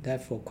doing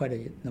that for quite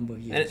a number of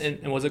years.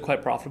 And was it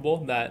quite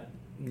profitable, that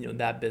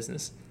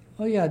business?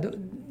 Oh yeah,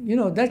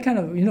 that kind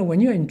of, when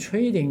you're in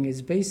trading,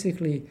 is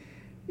basically,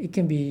 it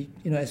can be,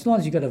 as long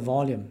as you got a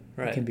volume,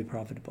 right, it can be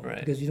profitable, right,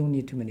 because you don't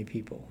need too many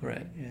people.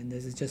 Right. And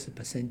there's just a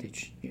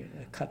percentage,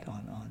 a cut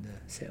on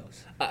the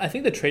sales. I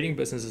think the trading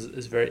business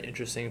is very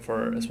interesting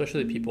for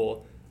especially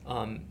people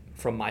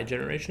from my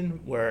generation,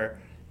 where,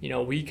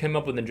 we came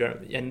up with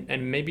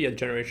and maybe a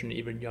generation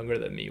even younger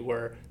than me,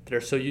 where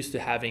they're so used to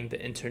having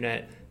the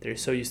internet, they're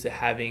so used to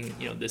having,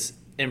 this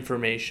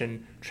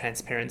information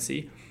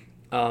transparency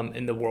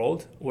in the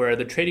world, where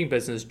the trading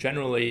business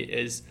generally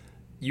is,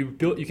 you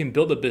can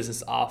build a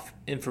business off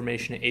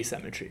information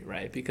asymmetry,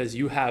 right? Because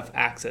you have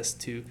access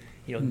to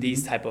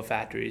these type of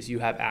factories, you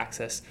have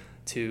access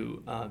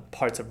to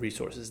parts of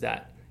resources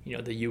that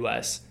the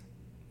U.S.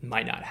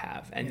 might not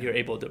have, and you're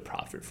able to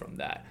profit from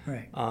that.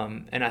 Right.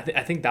 And I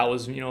think that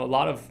was a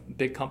lot of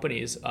big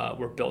companies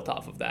were built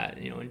off of that,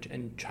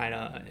 in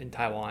China, in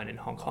Taiwan, and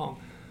Hong Kong.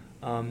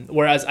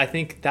 Whereas I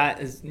think that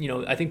is,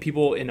 I think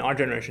people in our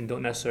generation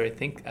don't necessarily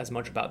think as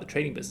much about the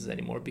trading business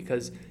anymore,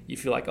 because you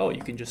feel like,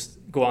 you can just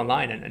go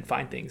online and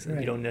find things, and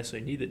you don't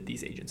necessarily need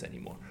these agents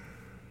anymore.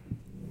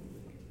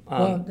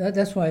 Well,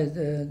 that's why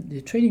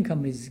the trading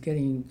companies is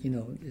getting,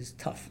 is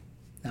tough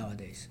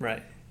nowadays.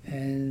 Right.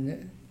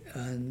 And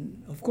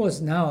of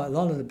course now a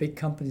lot of the big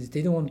companies,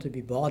 they don't want to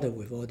be bothered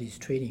with all these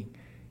trading,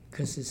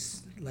 because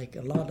it's like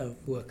a lot of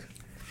work.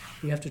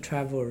 You have to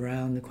travel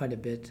around quite a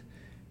bit.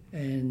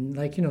 And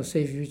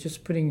say if you're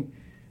just putting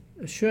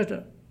a shirt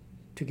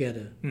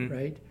together,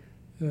 right?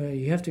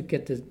 You have to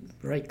get the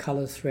right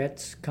color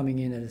threads coming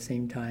in at the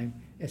same time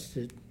as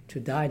to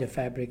dye the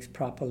fabrics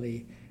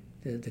properly.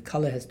 The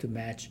color has to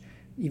match.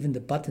 Even the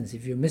buttons.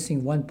 If you're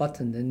missing one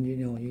button, then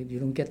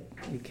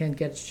you can't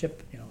get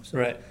shipped. So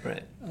right.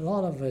 A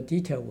lot of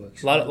detail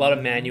work. A lot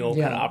of manual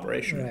kind of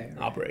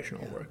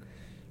operational work.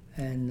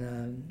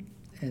 and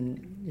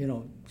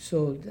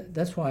so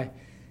that's why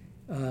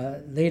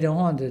later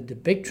on the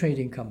big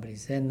trading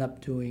companies end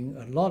up doing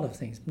a lot of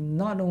things.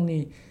 Not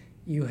only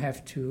you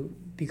have to,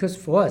 because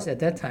for us at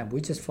that time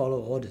we just follow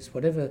orders.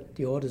 Whatever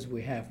the orders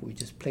we have, we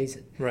just place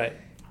it. Right.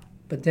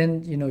 But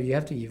then you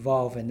have to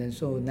evolve, and then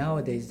so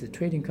nowadays the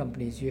trading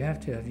companies, you have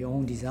to have your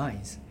own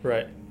designs.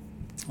 Right.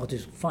 Or to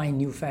find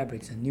new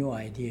fabrics and new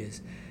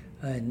ideas.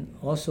 And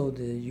also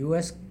the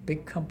U.S.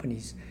 big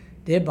companies,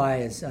 their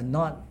buyers are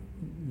not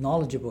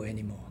knowledgeable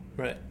anymore.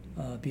 Right.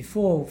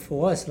 Before,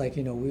 for us, we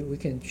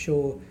can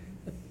show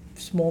a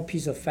small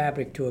piece of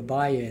fabric to a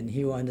buyer and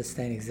he will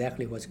understand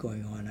exactly what's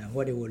going on and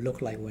what it will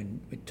look like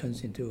when it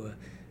turns into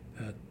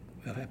a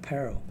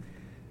apparel.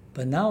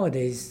 But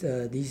nowadays,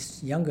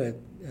 these younger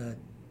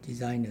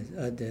designers,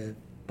 the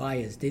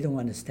buyers, they don't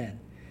understand.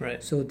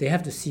 Right. So they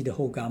have to see the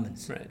whole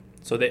garments. Right.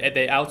 So they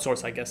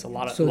outsource, I guess, a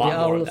lot so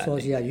more of that. So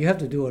yeah, you have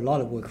to do a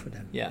lot of work for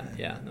them. Yeah.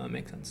 No, it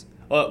makes sense.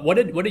 What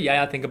did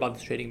Yaya think about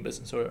the trading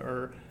business,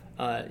 or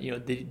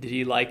did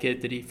he like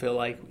it? Did he feel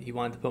like he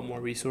wanted to put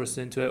more resources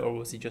into it, or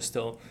was he just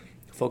still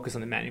focused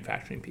on the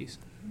manufacturing piece?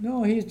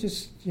 No, he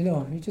just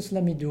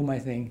let me do my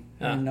thing,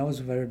 and I was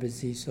very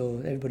busy, so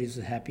everybody was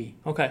happy.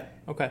 Okay.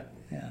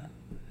 Yeah,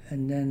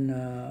 and then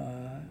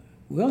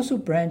we also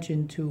branch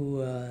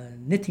into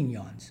knitting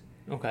yarns.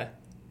 Okay.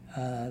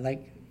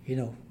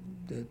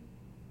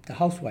 The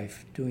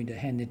housewife doing the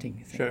hand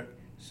knitting thing. Sure.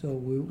 So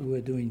we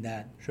were doing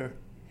that. Sure.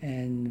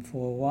 And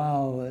for a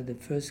while, the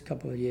first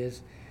couple of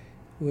years,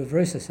 we were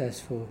very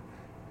successful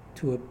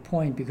to a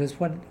point, because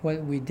what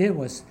we did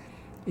was,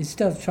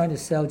 instead of trying to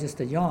sell just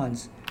the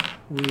yarns,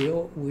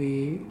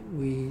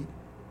 we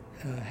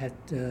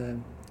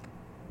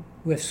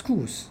have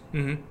schools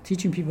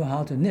teaching people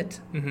how to knit,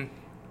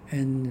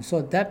 and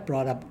so that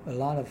brought up a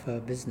lot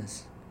of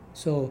business.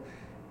 So,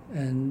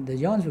 and the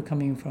yarns were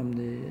coming from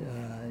the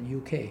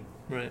UK.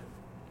 Right.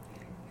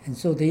 And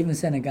so they even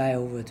sent a guy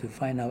over to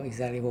find out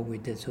exactly what we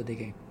did, so they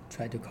can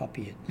try to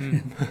copy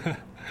it.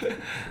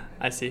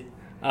 I see.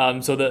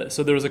 So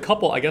there was a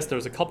couple. I guess there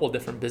was a couple of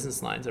different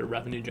business lines or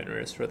revenue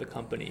generators for the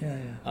company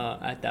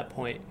at that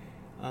point.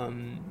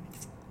 And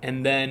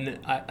then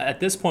at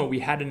this point,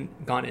 we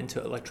hadn't gone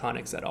into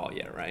electronics at all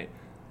yet, right?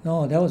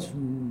 No, that was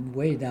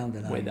way down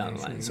the line. Way down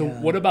the line. So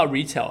what about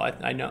retail?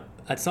 I know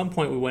at some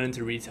point we went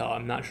into retail.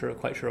 I'm not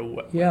quite sure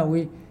what. Yeah,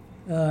 we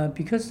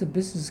because the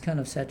business is kind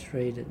of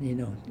saturated,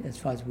 as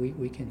far as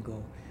we can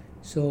go.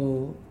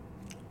 So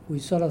we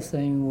sort of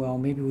think, well,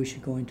 maybe we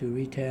should go into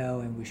retail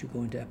and we should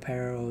go into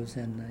apparels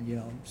and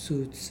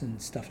suits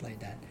and stuff like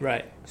that.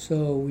 Right.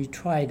 So we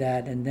tried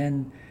that, and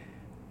then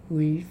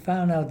we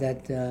found out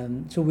that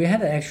so we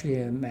had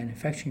actually a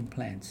manufacturing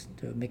plants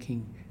to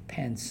making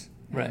pants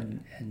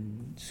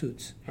and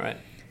suits. Right.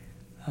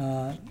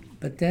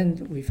 But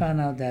then we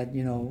found out that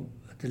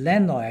the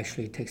landlord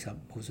actually takes up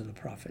most of the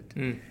profit.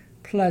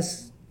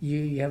 Plus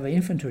you have an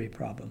inventory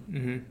problem.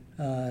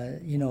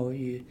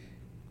 You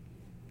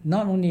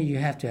not only you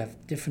have to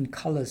have different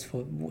colors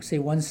for, say,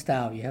 one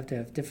style, you have to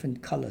have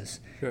different colors,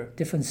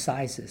 different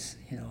sizes,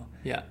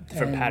 Yeah,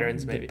 different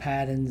patterns maybe.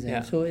 Patterns,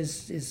 and so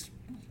it's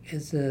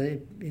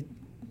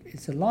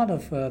a lot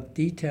of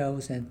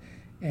details, and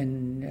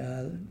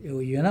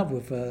you end up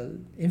with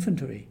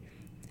inventory,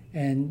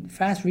 and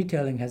fast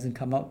retailing hasn't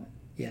come up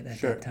yet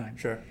at that time.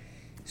 Sure.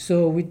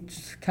 So we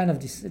kind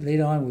of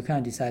later on we kind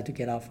of decided to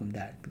get out from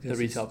that, because the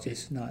retail it's piece.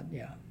 just not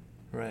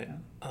Right.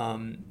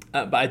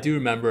 But I do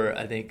remember,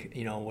 I think,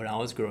 when I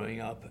was growing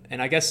up,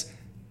 and I guess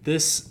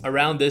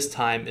around this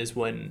time is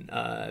when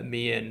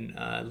me and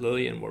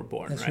Lillian were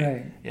born. That's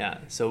right. Yeah.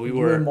 So we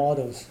were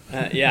models.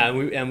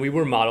 and we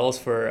were models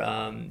for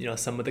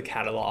some of the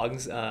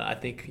catalogs. I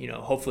think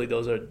hopefully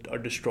those are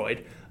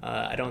destroyed.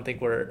 I don't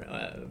think we're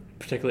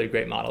particularly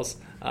great models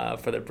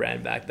for the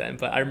brand back then.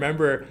 But I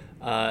remember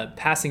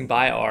passing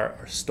by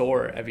our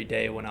store every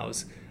day when I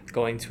was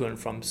going to and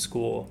from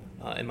school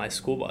in my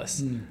school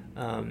bus,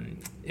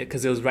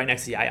 because it was right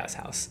next to Yaya's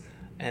house.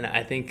 And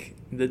I think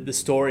the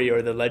story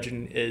or the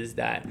legend is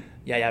that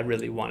Yaya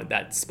really wanted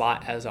that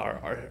spot as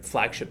our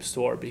flagship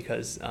store,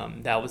 because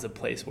that was a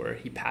place where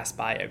he passed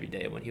by every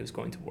day when he was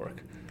going to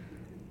work.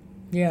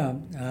 Yeah,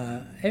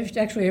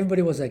 actually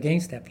everybody was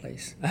against that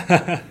place.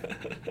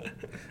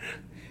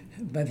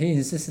 But he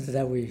insisted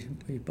that we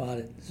bought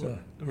it, so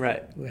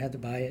we had to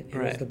buy it. He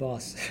was the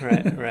boss.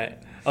 Right.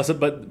 Also,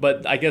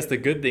 but I guess the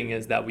good thing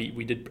is that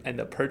we did end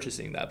up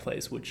purchasing that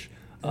place, which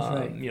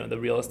the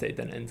real estate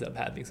then ends up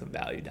having some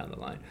value down the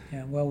line.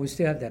 Yeah, well, we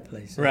still have that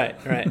place. Right,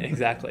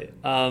 exactly.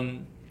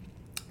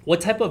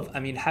 What type of,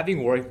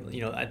 having worked,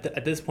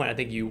 at this point, I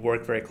think you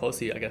work very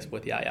closely, I guess,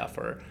 with Yaya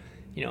for,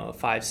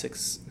 5,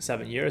 6,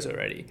 7 years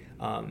already,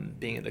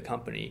 being in the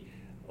company.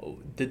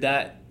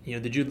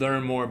 Did you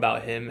learn more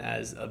about him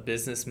as a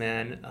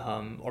businessman,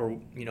 or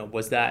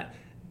was that,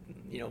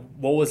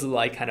 what was it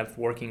like kind of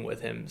working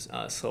with him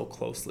so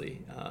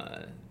closely,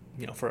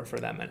 for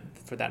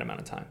that amount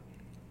of time?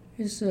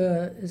 It's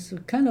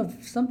kind of,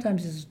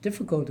 sometimes it's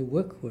difficult to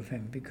work with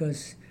him,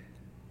 because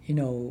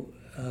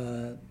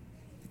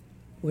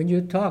when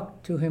you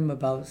talk to him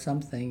about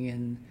something,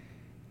 and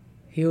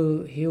he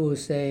will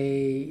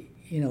say,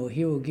 he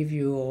will give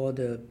you all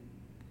the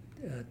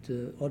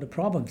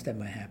problems that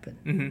might happen.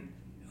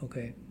 Mm-hmm.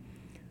 Okay.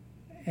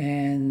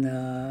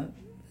 And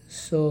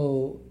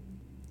so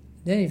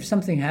then if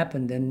something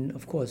happened, then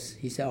of course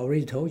he said, I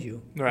already told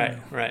you. Right,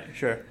 right,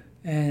 sure.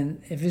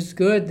 And if it's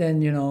good,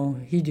 then,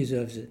 he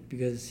deserves it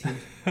because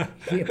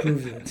he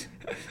approves it.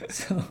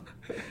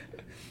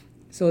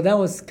 So that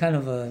was kind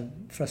of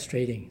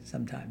frustrating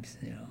sometimes,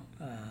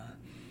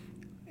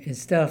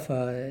 Instead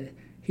of,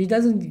 he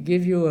doesn't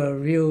give you a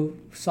real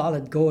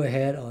solid go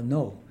ahead or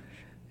no.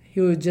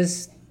 He will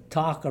just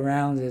talk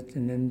around it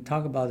and then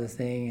talk about the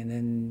thing and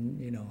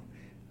then,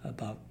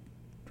 about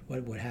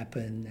what would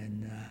happen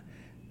and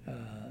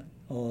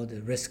all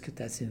the risk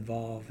that's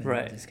involved and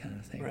right. this kind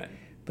of thing. Right.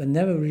 But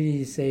never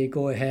really say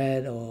go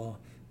ahead or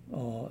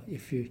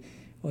if you,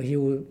 or he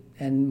will,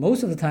 and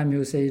most of the time he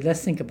will say,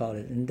 let's think about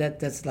it. And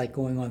that's like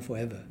going on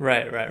forever.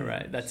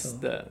 Right. That's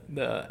so,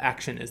 the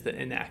action is the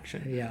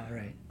inaction. Yeah,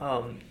 right.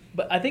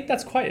 But I think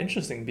that's quite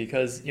interesting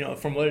because,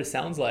 from what it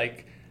sounds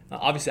like,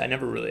 obviously I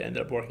never really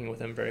ended up working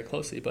with him very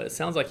closely, but it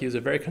sounds like he was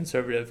a very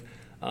conservative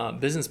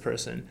business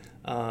person.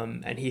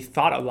 And he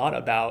thought a lot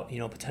about,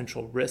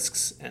 potential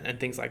risks and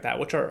things like that,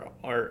 which are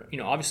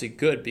obviously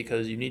good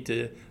because you need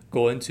to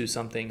go into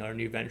something or a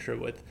new venture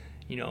with,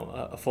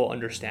 a full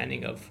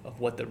understanding of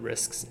what the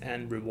risks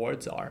and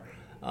rewards are.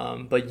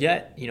 But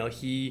yet,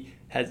 he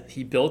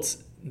built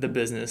the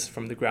business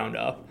from the ground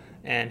up,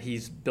 and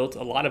he's built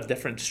a lot of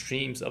different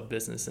streams of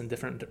business and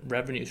different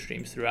revenue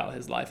streams throughout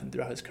his life and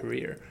throughout his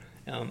career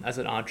as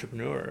an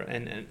entrepreneur.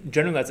 And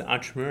generally as an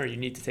entrepreneur, you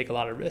need to take a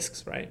lot of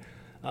risks, right?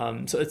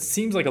 So it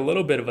seems like a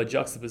little bit of a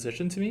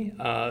juxtaposition to me,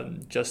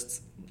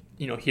 just,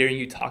 hearing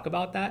you talk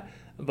about that.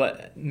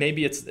 But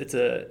maybe it's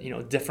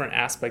a different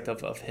aspect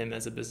of him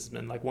as a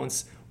businessman. Like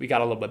once we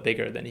got a little bit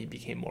bigger, then he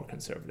became more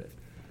conservative.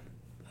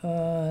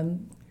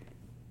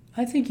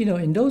 I think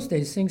in those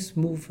days things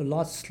move a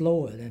lot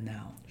slower than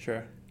now.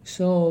 Sure.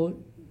 So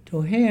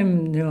to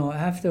him,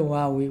 after a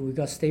while we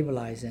got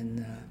stabilized,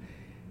 and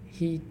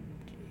he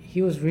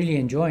was really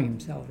enjoying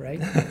himself, right?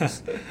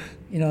 Because,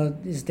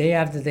 this day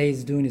after day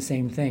is doing the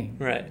same thing.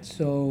 Right.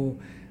 So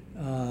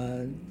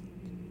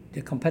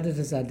the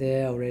competitors are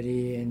there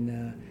already,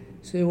 and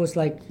so it was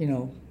like,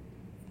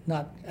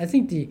 not. I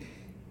think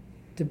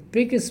the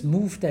biggest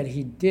move that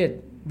he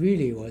did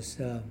really was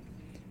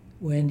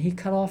when he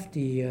cut off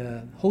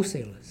the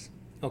wholesalers.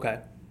 Okay.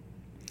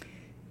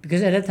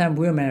 Because at that time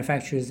we were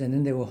manufacturers, and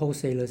then there were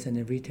wholesalers and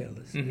then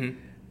retailers. Mm-hmm.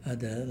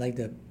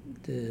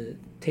 The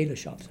tailor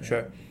shops. Right?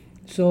 Sure.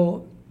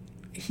 So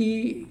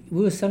we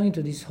were selling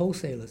to these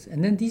wholesalers,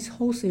 and then these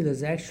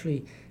wholesalers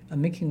actually are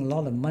making a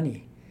lot of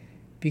money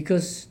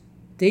because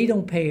they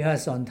don't pay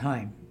us on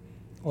time,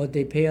 or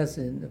they pay us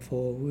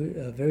for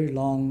a very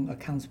long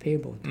accounts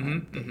payable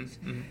time.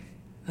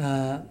 Mm-hmm.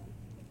 Mm-hmm.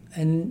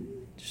 And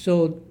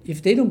so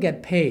if they don't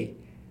get paid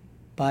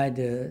by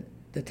the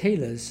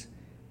tailors,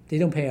 they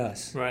don't pay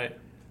us. Right.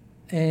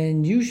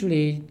 And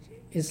usually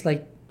it's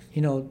like,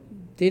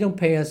 they don't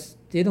pay us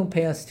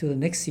till the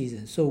next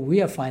season. So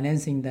we are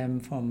financing them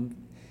from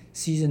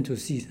season to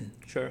season.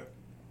 Sure.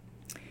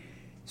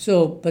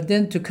 So, but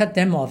then to cut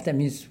them off, that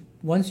means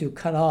once you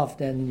cut off,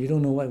 then you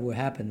don't know what will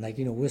happen. Like,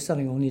 we're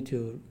selling only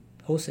to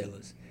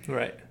wholesalers.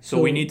 Right. So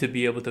we need to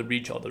be able to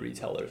reach all the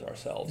retailers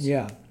ourselves.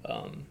 Yeah.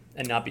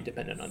 And not be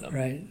dependent on them.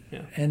 Right.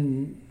 Yeah.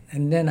 And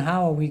then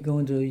how are we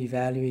going to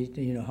evaluate,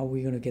 how are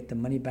we going to get the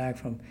money back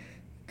from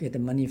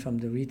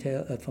the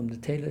retail, from the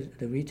tailor,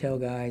 the retail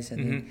guys,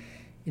 and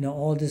Mm-hmm. then,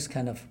 all this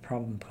kind of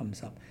problem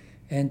comes up.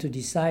 And to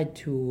decide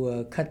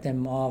to cut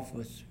them off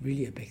was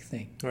really a big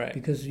thing. Right.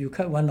 Because you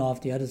cut one off,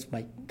 the others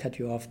might cut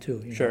you off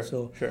too. Sure.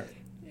 So sure.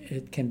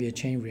 It can be a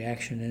chain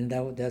reaction, and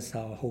that's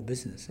our whole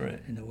business,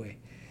 right. in a way.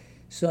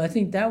 So I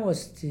think that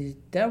was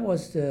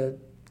the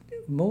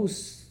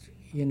most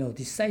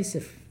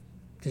decisive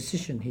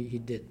decision he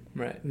did.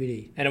 Right.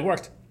 Really. And it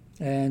worked.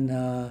 And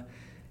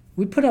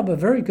we put up a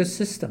very good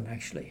system,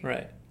 actually.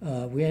 Right.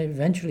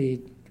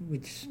 We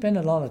spent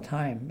a lot of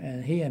time,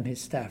 and he and his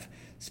staff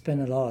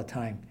spent a lot of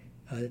time,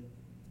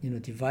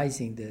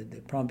 devising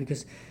the problem,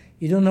 because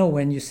you don't know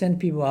when you send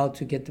people out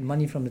to get the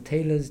money from the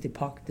tailors,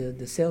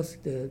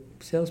 the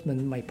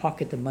salesman might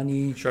pocket the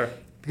money. Sure.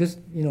 Because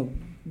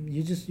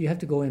you have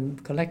to go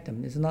and collect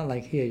them. It's not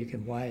like here you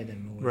can wire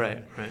them. Or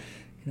right.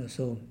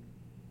 So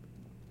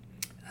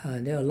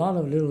there are a lot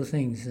of little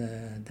things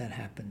that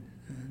happen.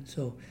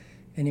 So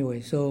anyway,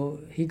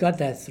 so he got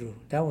that through.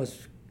 That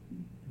was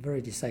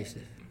very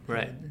decisive.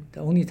 Right.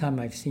 The only time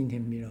I've seen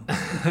him,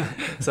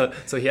 So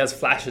he has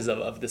flashes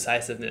of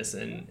decisiveness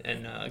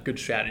and good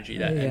strategy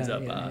that ends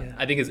up.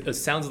 I think it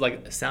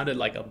sounded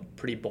like a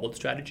pretty bold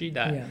strategy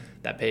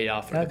that paid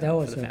off for the family. That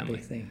was a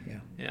big thing. Yeah.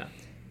 Yeah.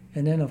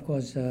 And then of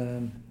course,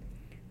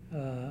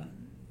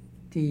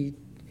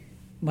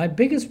 my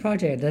biggest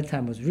project at that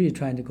time was really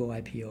trying to go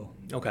IPO.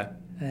 Okay.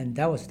 And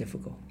that was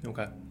difficult.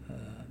 Okay.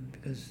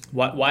 Because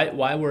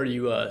why were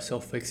you so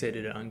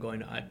fixated on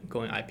going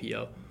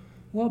IPO?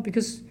 Well,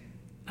 because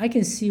I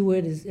can see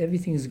where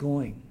everything is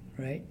going,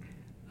 right?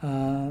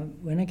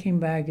 When I came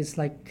back, it's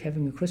like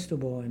having a crystal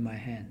ball in my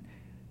hand.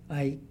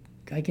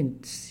 I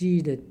can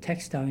see the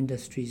textile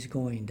industry is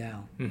going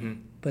down. Mm-hmm.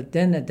 But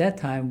then at that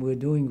time,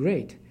 we're doing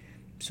great.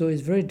 So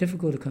it's very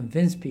difficult to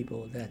convince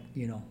people that,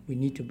 we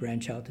need to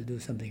branch out to do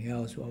something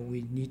else, or we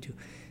need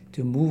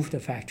to move the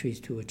factories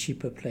to a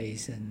cheaper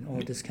place and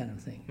all this kind of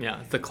thing.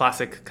 Yeah, it's the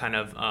classic kind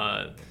of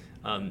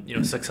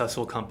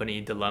successful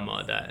company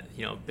dilemma that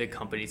big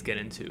companies get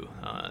into.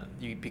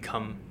 You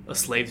become a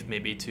slave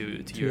maybe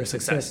to your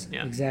success.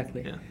 Yeah,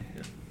 exactly. Yeah.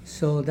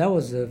 So that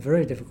was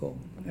very difficult,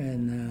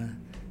 and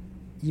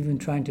even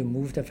trying to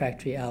move the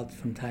factory out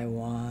from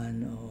Taiwan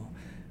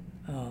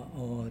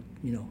or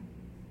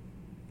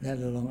let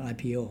alone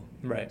IPO.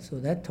 Right. So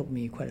that took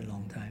me quite a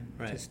long time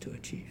just to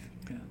achieve.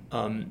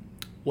 Yeah.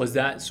 Was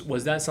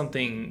that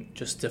something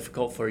just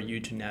difficult for you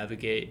to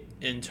navigate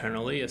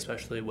internally,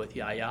 especially with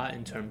Yaya,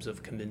 in terms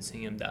of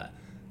convincing him that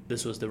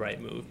this was the right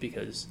move?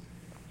 Because,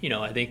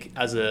 I think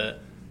as a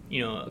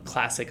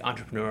classic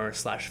entrepreneur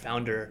 /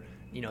 founder,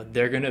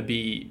 they're gonna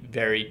be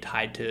very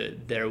tied to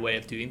their way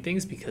of doing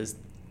things because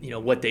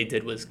what they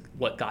did was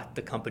what got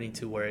the company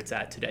to where it's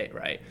at today,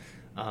 right?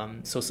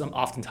 So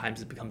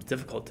oftentimes it becomes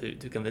difficult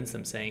to convince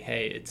them, saying,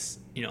 hey, it's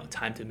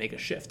time to make a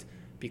shift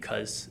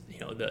because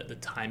the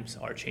times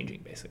are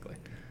changing basically.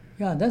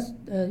 Yeah, that's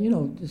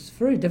it's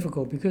very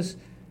difficult because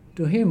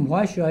to him,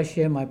 why should I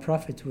share my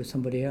profits with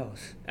somebody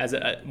else?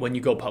 When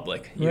you go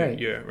public,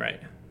 you're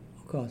right.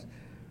 Of course.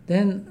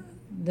 Then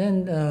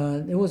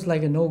it was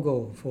like a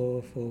no-go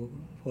for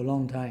a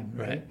long time,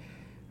 right?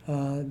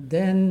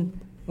 Then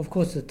of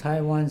course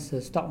Taiwan's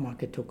stock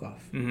market took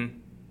off. Mm-hmm.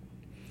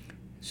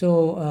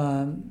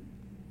 So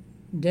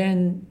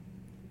then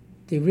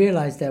they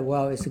realized that,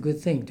 it's a good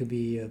thing to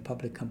be a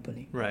public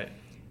company. Right.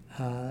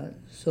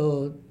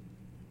 So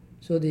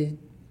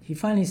he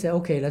finally said,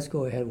 okay, let's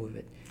go ahead with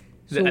it.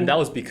 So, and that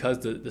was because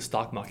the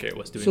stock market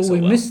was doing so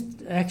well.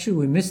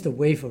 we missed the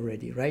wave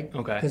already, right?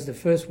 Okay. Because the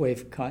first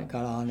wave got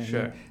on, and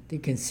sure. they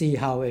can see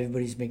how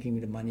everybody's making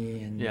the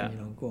money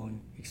and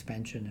going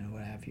expansion and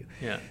what have you.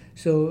 Yeah.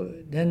 So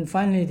then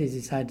finally they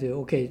decided,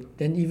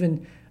 then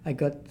even I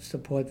got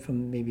support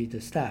from maybe the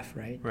staff,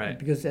 right? Right.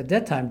 Because at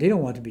that time they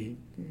don't want to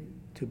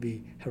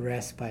be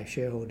harassed by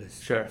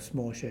shareholders, sure.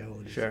 small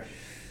shareholders. Sure.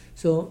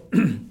 So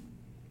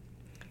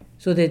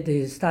so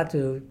they start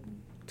to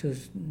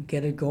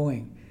get it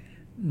going.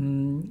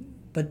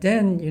 But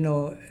then,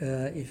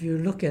 if you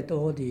look at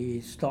all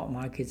the stock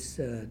markets,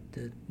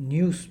 the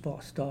new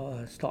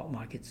stock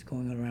markets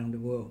going around the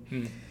world,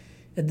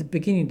 at the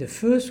beginning, the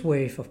first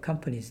wave of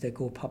companies that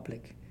go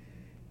public,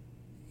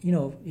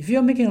 if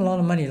you're making a lot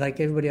of money like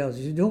everybody else,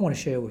 you don't want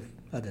to share with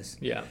others.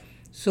 Yeah.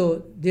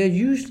 So they're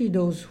usually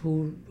those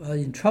who are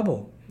in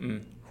trouble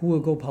who will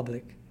go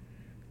public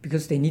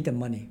because they need the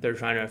money. They're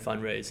trying to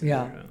fundraise.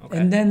 Yeah. Okay.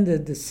 And then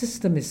the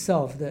system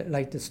itself,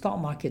 like the stock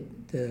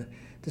market,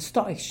 the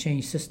stock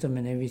exchange system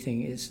and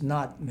everything is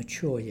not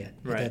mature yet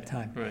at that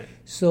time. Right.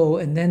 So,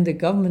 and then the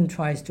government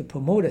tries to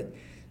promote it.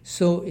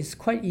 So it's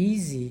quite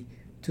easy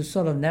to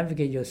sort of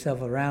navigate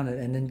yourself around it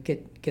and then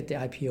get the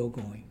IPO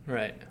going.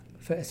 Right.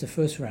 As the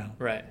first round.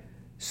 Right.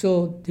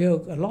 So there are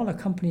a lot of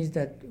companies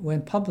that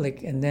went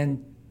public and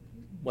then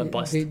went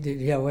bust.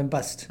 Went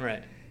bust.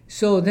 Right.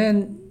 So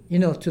then,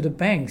 to the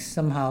banks,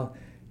 somehow,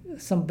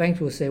 some banks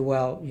will say,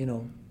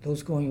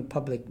 those going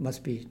public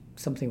must be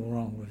something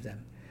wrong with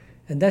them.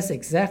 And that's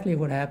exactly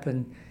what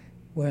happened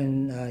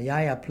when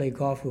Yaya played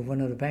golf with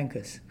one of the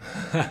bankers.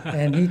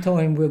 And he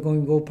told him we're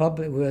going to go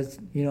public, we're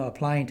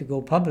applying to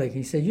go public.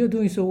 He said, you're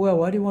doing so well,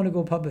 why do you want to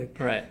go public?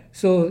 Right.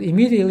 So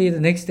immediately the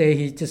next day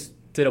he just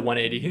did a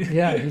 180.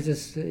 Yeah, he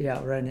just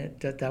ran it.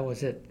 That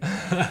was it.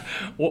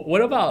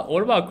 What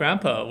about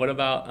Grandpa? What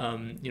about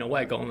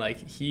Wai Gong?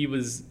 Like, he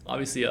was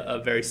obviously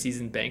a very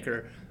seasoned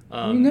banker.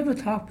 We never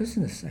talked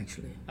business,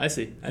 actually. I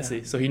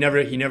see. So he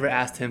never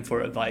asked him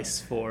for advice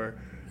for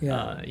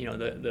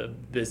the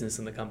business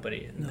and the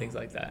company and things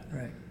like that.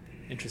 Right.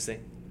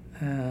 Interesting.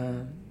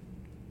 And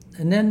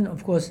then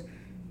of course,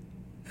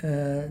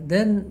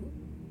 then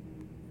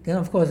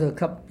of course a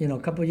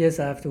couple of years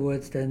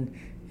afterwards, then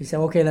he said,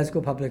 okay, let's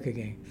go public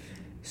again.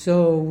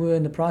 So we're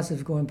in the process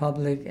of going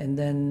public, and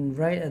then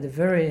right at the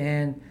very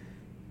end,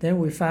 then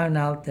we found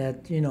out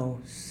that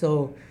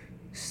so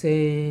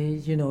say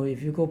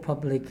if you go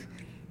public,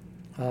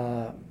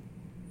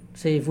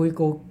 say if we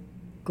go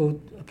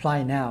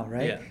apply now,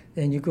 right? Yeah.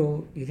 Then you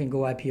can go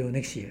IPO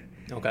next year.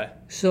 Okay.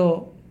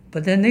 So,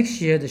 but then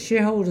next year the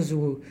shareholders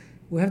will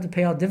have to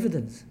pay out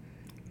dividends.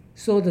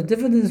 So the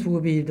dividends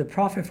will be the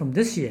profit from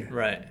this year.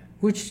 Right.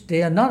 Which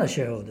they are not a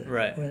shareholder.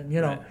 Right.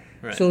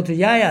 Right. So to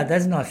Yaya,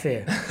 that's not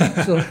fair.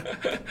 So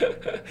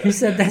he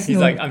said He's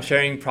like, I'm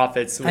sharing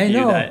profits with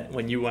you that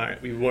when we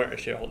weren't a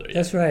shareholder yet.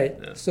 That's right.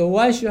 Yeah. So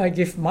why should I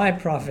give my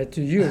profit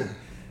to you?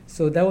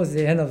 So that was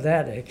the end of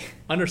that.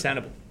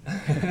 Understandable.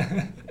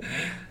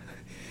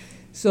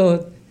 So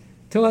it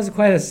took us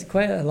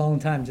quite a long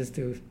time just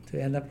to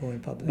to end up going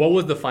public. What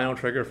was the final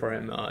trigger for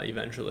him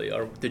eventually,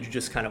 or did you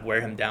just kind of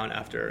wear him down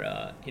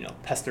after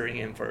pestering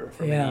him for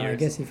many years? Yeah, I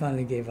guess he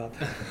finally gave up.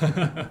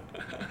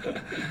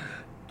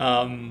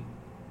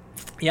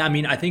 Yeah, I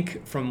mean, I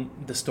think from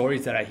the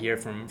stories that I hear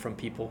from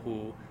people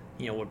who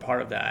were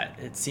part of that,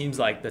 it seems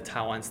like the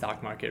Taiwan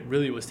stock market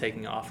really was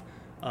taking off,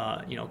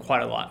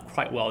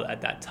 quite well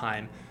at that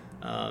time.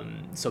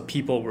 So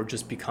people were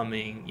just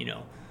becoming,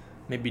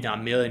 maybe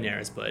not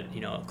millionaires, but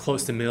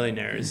close to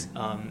millionaires,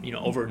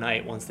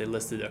 overnight once they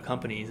listed their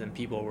companies, and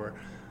people were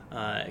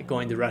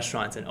going to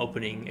restaurants and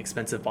opening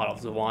expensive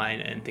bottles of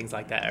wine and things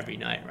like that every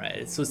night,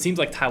 right? So it seems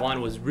like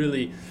Taiwan was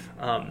really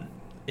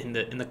in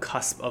the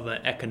cusp of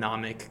an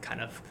economic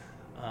kind of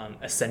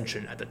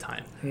ascension at the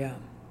time. Yeah.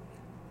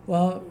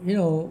 Well,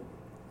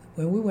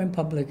 when we went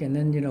public, and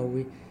then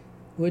we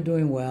were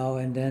doing well,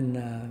 and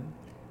then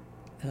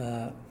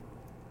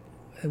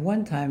at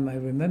one time I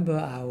remember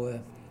our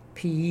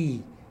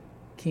PE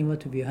came out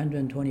to be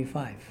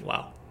 125.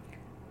 Wow.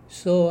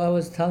 So I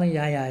was telling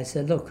Yaya, I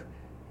said, look,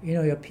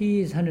 your PE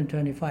is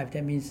 125.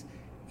 That means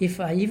if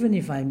I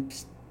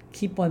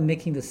keep on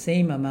making the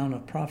same amount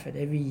of profit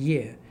every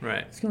year,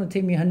 right, it's going to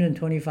take me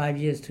 125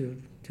 years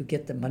to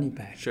get the money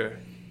back. Sure.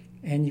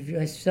 And if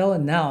I sell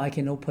it now, I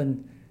can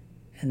open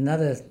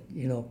another,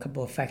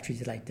 couple of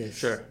factories like this.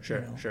 Sure.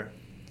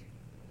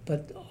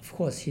 But of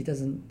course he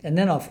doesn't. And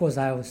then of course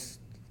I was,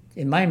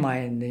 in my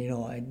mind,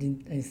 I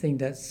didn't think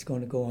that's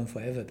going to go on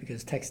forever,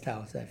 because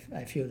textiles,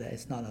 I feel that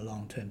it's not a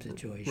long-term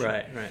situation.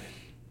 Right.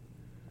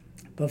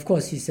 But of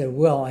course he said,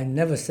 well, I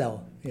never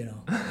sell,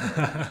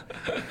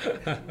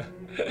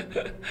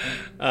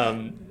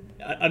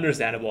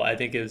 Understandable. I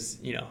think is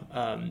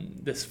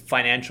this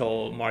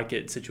financial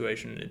market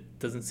situation. It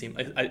doesn't seem.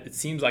 It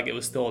seems like it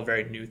was still a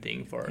very new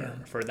thing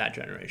for that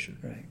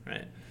generation.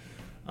 Right.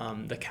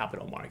 The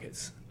capital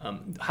markets.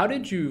 How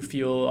did you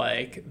feel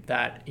like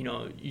that?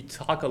 You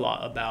talk a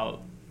lot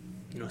about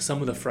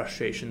some of the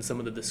frustrations, some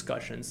of the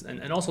discussions,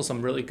 and also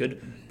some really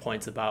good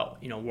points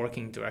about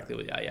working directly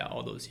with Yaya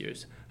all those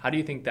years. How do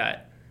you think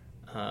that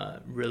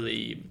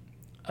really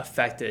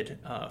affected,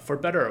 for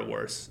better or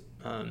worse,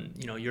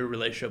 your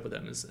relationship with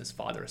him as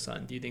father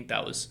son? Do you think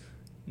that was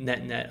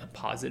net a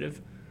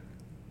positive?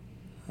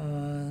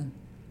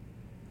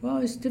 Well,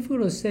 it's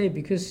difficult to say,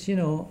 because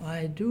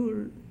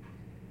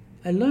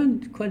I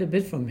learned quite a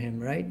bit from him,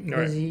 right?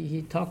 Because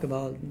he talked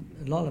about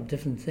a lot of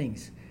different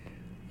things,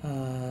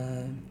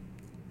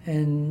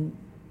 and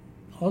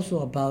also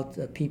about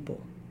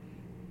people,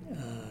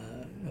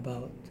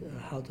 about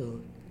how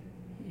to,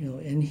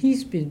 and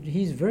he's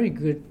very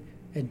good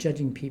at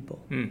judging people.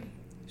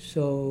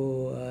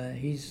 So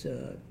he's,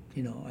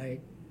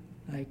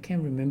 I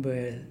can't remember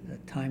a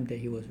time that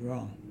he was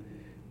wrong.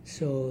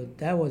 So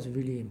that was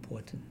really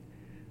important.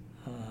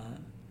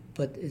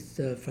 But it's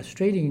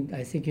frustrating.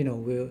 I think, I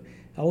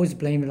always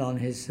blame it on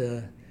his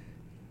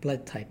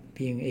blood type,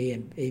 being A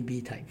and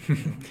AB type.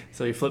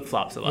 So he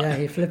flip-flops a lot. Yeah,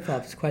 he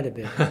flip-flops quite a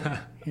bit.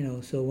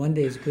 So one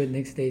day is good,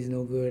 next day is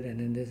no good, and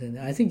then this and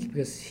that. I think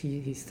because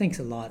he thinks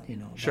a lot,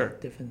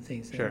 about different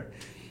things. Sure.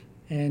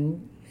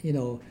 And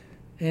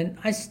and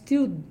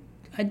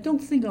I don't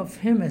think of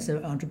him as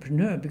an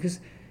entrepreneur, because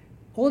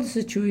all the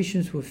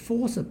situations were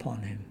forced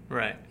upon him.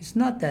 Right. It's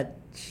not that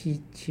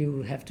he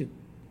will have to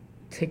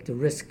take the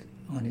risk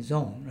on his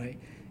own, right?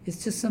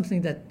 It's just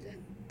something that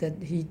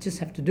he just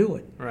have to do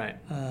it. Right.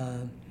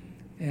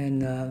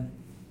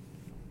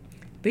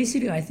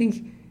 Basically, I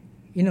think,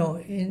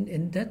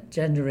 in that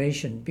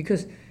generation,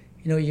 because,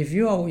 if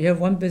you have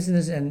one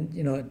business and,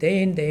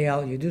 day in, day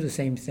out, you do the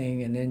same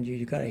thing, and then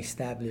you got to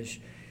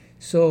establish.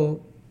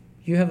 So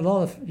you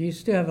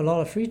still have a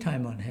lot of free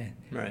time on hand.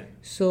 Right.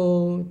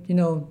 So,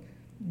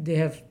 they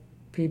have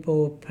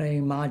people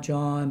playing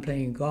mahjong,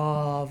 playing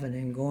golf, and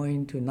then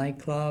going to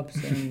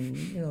nightclubs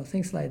and,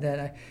 things like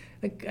that.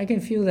 I can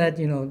feel that,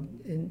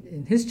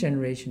 in his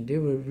generation, they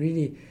will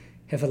really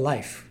have a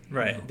life.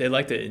 Right. They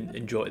like to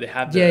enjoy. They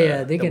have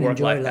they can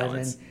enjoy life.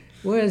 Balance. And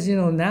whereas,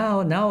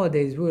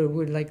 nowadays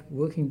we're like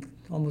working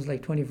almost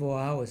like 24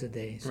 hours a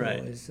day. So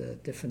it's a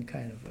different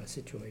kind of a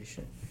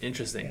situation.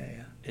 Interesting.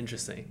 Yeah.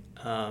 Interesting.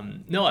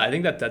 No, I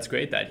think that's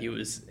great that he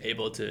was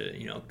able to,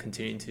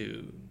 continue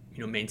to,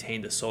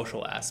 maintain the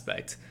social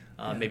aspect,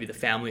 maybe the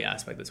family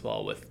aspect as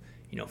well, with,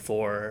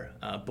 4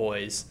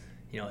 boys,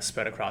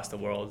 spread across the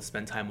world,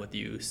 spend time with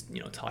you,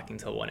 talking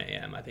till 1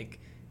 a.m. I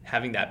think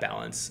having that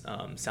balance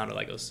sounded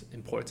like it was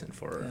important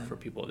for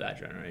people of that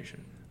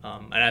generation.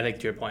 And I think,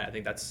 to your point, I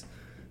think that's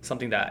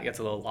something that gets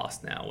a little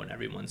lost now when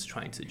everyone's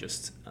trying to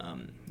just,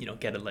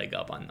 get a leg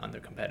up on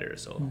their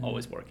competitors, so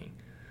always working.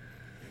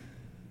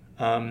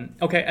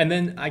 Okay, and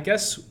then I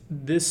guess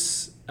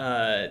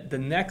the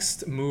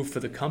next move for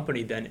the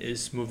company then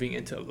is moving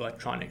into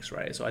electronics,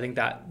 right? So I think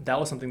that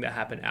was something that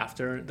happened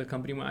after the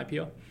company went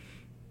IPO?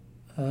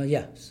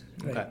 Yes.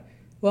 Right. Okay.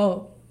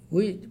 Well,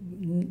 we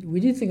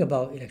didn't think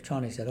about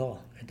electronics at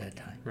all at that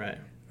time. Right.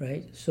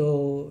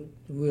 So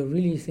we're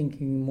really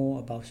thinking more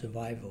about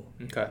survival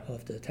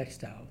of the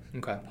textiles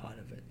part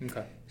of it.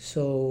 Okay.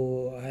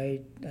 So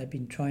I've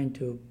been trying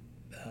to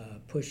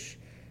push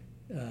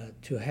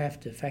to have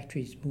the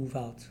factories move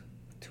out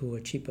to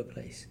a cheaper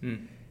place.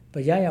 Mm.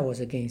 But Yaya was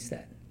against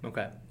that.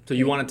 Okay. So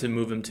you wanted to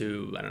move him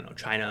to, I don't know,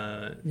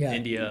 China,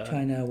 India?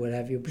 China, what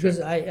have you. Because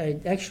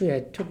Sure. I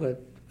took a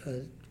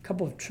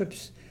couple of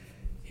trips,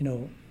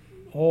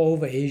 all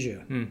over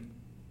Asia. Mm.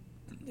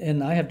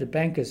 And I have the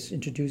bankers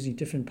introducing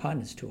different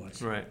partners to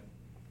us. Right.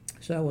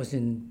 So I was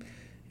in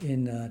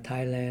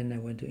Thailand, I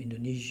went to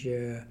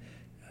Indonesia,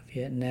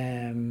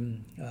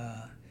 Vietnam.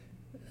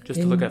 Just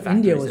to look at factories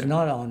India was there.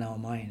 not on our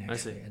mind,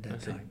 actually, at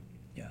that time.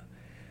 Yeah.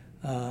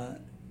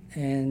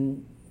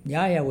 And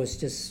Yaya was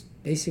just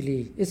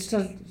basically, it's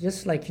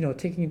just like,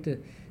 taking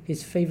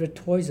his favorite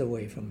toys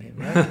away from him,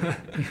 right?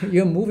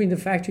 You're moving the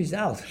factories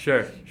out.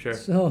 Sure.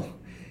 So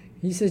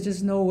he said,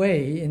 just no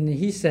way. And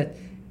he said,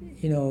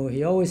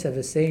 he always have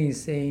a saying,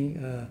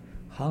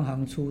 "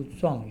行出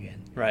状元."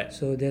 Right.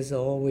 So there's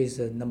always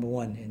a number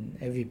one in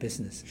every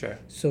business. Sure.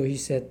 So he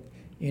said,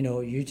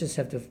 you just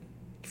have to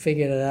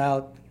figure it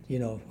out,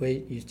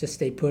 you just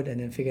stay put and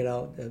then figure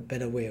out a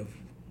better way of,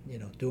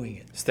 doing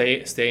it.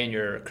 Stay in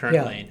your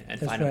current lane and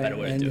find a better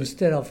way to do it.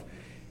 Instead of,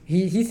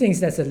 he thinks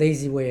that's a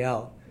lazy way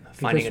out.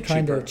 Finding because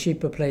a trying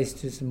cheaper place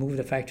to move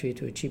the factory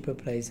to a cheaper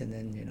place, and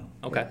then,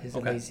 it's a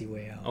lazy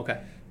way out. Okay.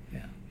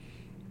 Yeah.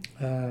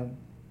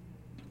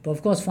 But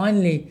of course,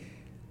 finally,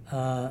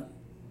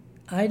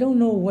 I don't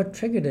know what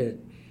triggered it.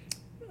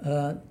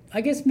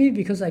 I guess maybe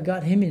because I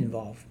got him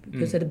involved.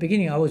 Because at the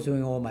beginning I was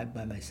doing all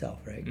by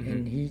myself, right? Mm-hmm.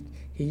 And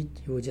he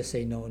would just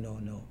say no.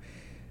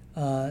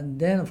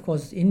 Then of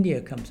course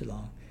India comes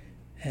along,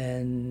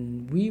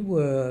 and we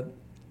were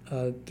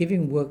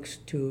giving works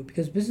to,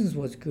 because business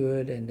was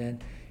good, and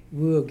then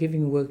we were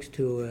giving works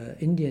to an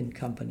Indian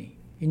company,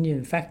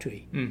 Indian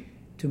factory,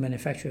 to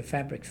manufacture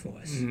fabrics for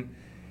us. Mm-hmm.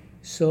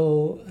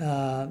 So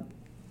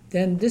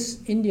then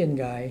this Indian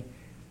guy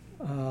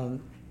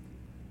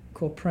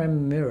called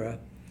Prem Mira,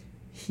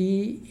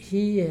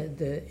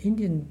 the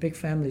Indian big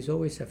families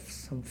always have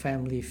some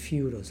family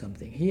feud or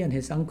something. He and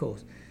his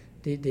uncles,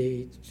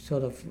 they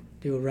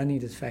were running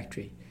this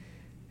factory,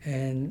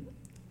 and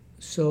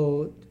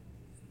so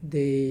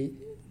they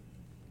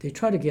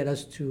try to get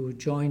us to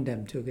join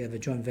them, to have a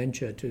joint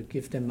venture, to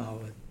give them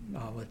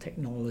our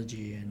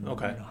technology and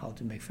how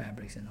to make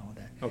fabrics and all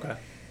that. Okay.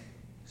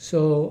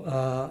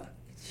 So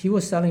he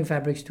was selling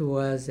fabrics to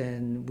us,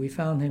 and we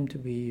found him to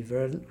be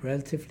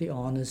relatively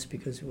honest,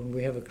 because when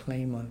we have a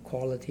claim on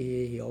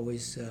quality, he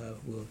always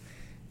will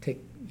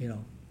take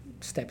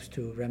steps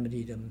to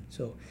remedy them.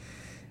 So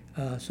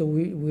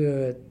we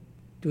were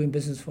doing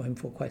business for him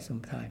for quite some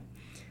time.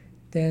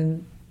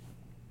 Then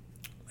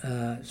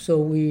so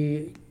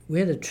we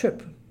had a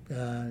trip.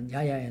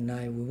 Yaya and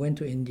I, we went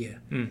to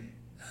India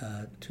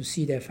to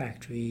see their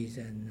factories,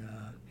 and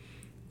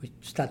we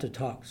start to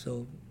talk.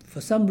 So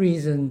for some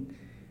reason,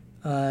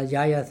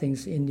 Yaya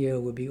thinks India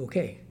would be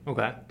okay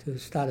to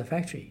start a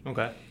factory.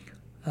 Okay.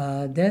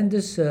 Then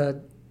this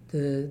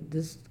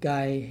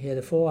guy had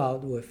a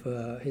fallout with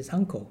his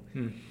uncle,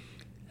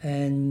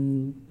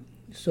 and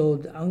so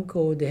the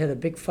uncle, they had a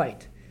big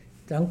fight.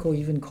 The uncle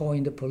even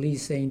calling the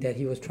police, saying that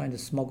he was trying to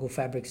smuggle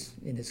fabrics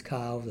in his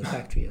car out of the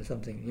factory or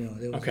something.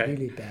 It was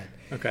really bad.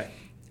 Okay.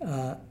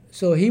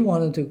 So he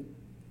wanted to.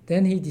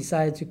 Then he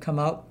decided to come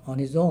out on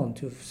his own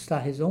to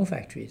start his own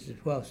factories as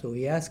well. So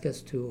he asked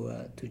us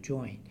to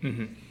join.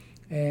 Mm-hmm.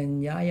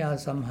 And Yaya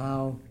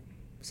somehow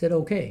said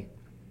okay.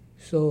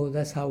 So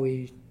that's how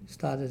we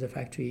started a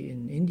factory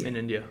in India. In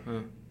India.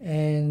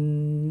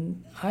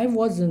 And I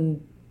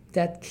wasn't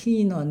that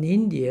keen on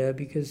India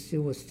because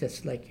it was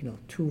just like,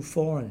 too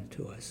foreign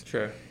to us.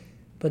 Sure.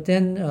 But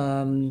then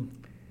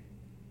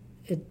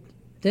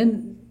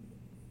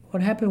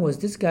what happened was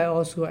this guy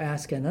also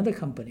asked another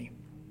company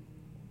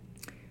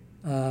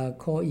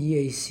called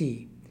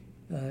EAC,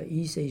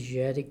 East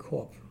Asiatic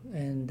Corp,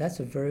 and that's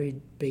a very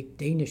big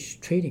Danish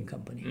trading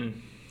company.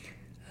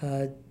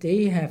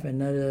 They have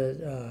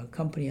another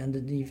company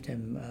underneath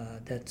them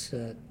that's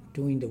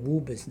doing the wool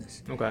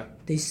business. Okay.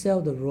 They sell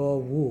the raw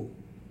wool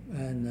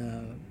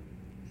and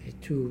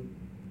to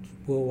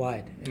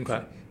worldwide.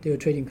 Okay. They were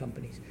trading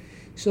companies.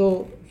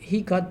 So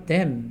he got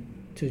them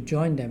to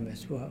join them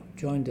as well,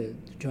 join the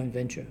joint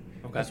venture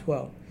as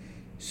well.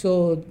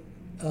 So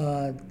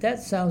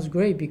that sounds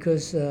great,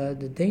 because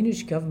the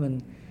Danish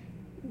government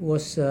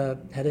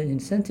had an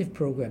incentive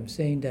program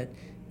saying that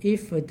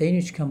if a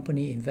Danish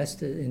company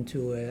invested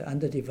into an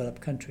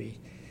underdeveloped country,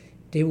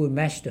 they will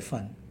match the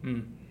fund.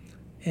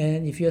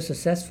 And if you're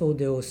successful,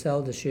 they will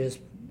sell the shares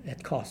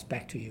at cost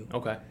back to you.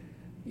 Okay.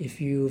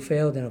 If you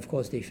fail, then of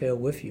course they fail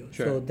with you.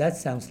 Sure. So that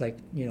sounds like,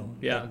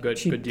 cheap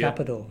good deal.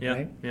 capital,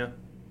 right? Yeah.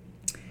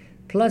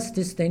 Plus,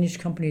 this Danish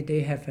company,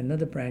 they have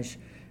another branch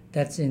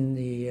that's in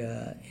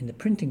the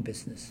printing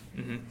business,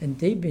 and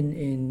they've been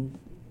in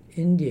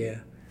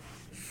India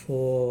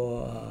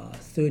for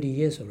 30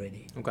 years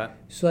already. Okay.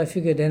 So I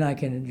figured then I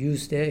can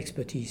use their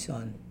expertise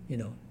on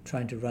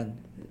trying to run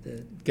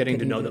getting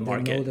to know the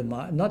market.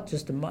 Not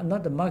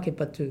the market,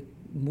 but to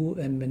move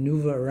and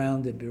maneuver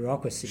around the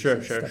bureaucracy.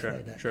 Like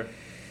that. Sure.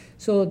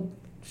 So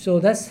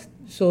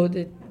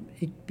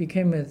it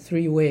became a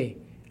three-way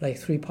like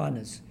 3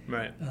 partners.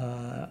 Right.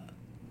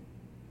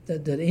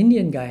 The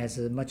Indian guy has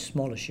a much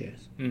smaller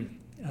shares. Mm.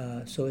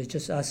 So it's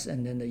just us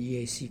and then the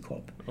EAC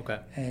Corp. Okay.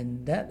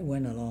 And that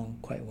went along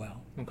quite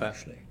well, Okay.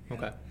 actually. Yeah.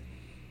 Okay.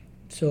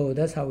 So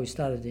that's how we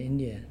started the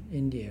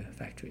India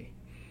factory.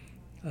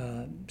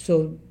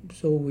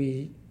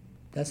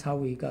 That's how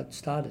we got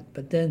started.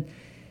 But then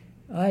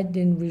I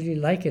didn't really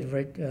like it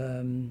right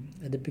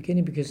at the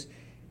beginning because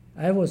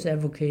I was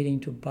advocating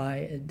to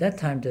buy. At that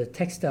time, the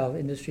textile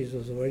industries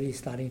was already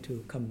starting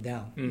to come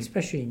down,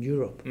 especially in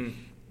Europe. Mm.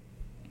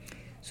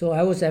 So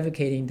I was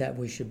advocating that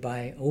we should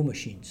buy old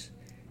machines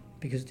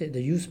because they're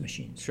used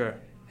machines. Sure.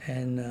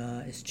 And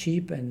it's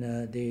cheap and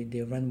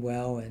they run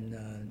well and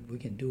we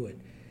can do it.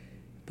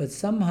 But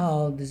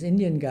somehow this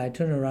Indian guy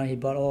turned around, he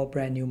bought all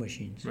brand new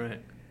machines. Right.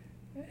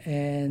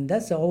 And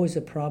that's always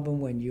a problem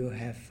when you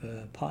have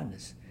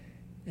partners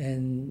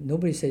and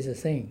nobody says a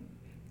thing.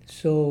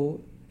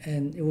 So,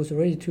 and it was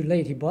already too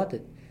late, he bought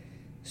it.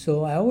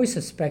 So I always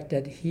suspect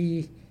that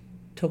he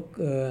took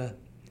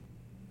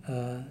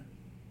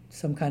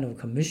some kind of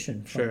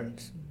commission from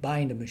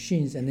buying the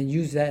machines and then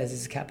use that as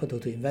his capital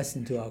to invest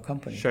into our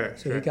company. Sure.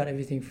 So he got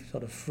everything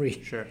sort of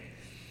free. Sure.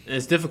 And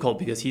it's difficult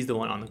because he's the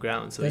one on the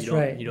ground, so That's you don't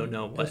right. you don't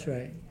know what That's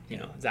right.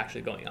 is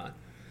actually going on.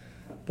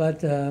 But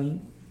the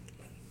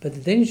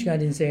Danish guy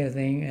didn't say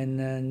anything, and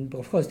then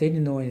of course they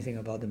didn't know anything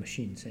about the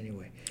machines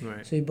anyway.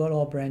 Right. So he bought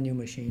all brand new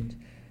machines,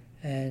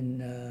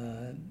 and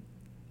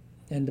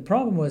the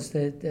problem was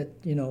that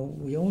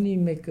we only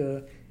make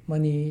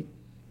money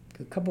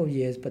a couple of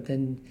years, but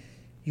then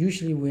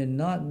usually you're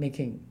not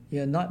making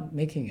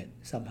it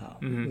somehow.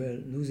 Mm-hmm. We're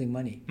losing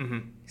money. Mm-hmm.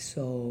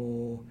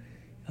 So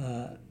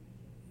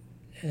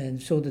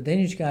and so the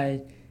Danish guy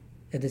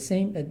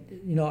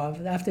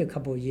after a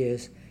couple of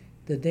years,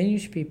 the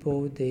Danish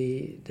people,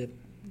 the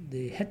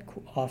head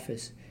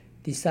office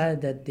decided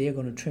that they're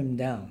going to trim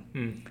down,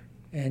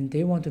 and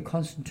they want to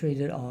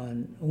concentrate it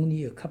on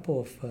only a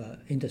couple of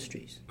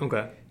industries.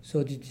 Okay.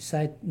 So they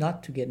decide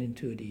not to get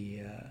into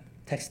the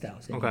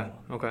textiles anymore.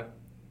 Okay.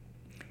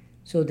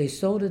 So they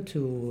sold it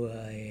to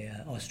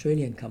an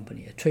Australian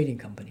company, a trading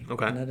company,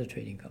 another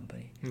trading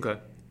company. Okay.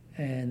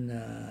 And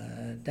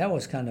that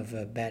was kind of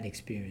a bad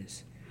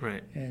experience.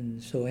 Right.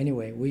 And so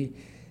anyway, we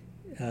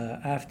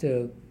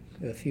after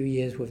a few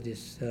years with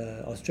this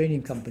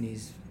Australian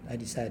companies, I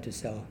decided to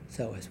sell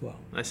as well.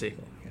 I see.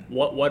 So, yeah.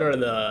 What are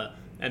the,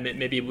 and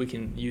maybe we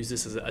can use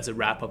this as a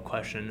wrap-up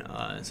question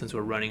since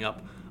we're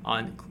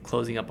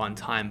closing up on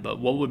time, but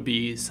what would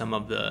be some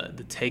of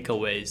the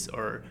takeaways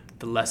or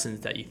the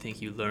lessons that you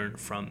think you learned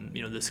from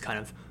this kind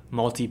of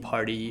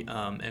multi-party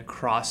and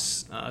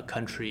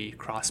cross-country,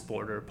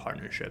 cross-border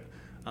partnership?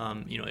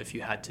 If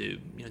you had to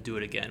do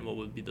it again, what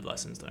would be the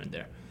lessons learned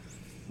there?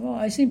 Well,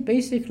 I think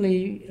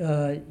basically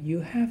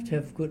you have to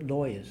have good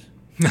lawyers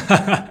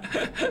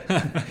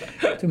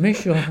to make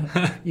sure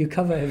you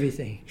cover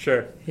everything.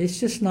 Sure. It's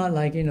just not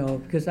like,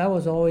 because I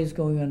was always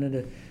going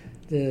under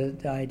the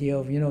idea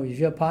of, if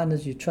you're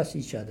partners, you trust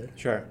each other.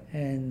 Sure.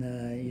 And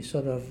you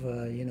sort of,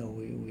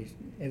 we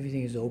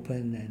everything is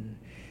open,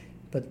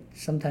 but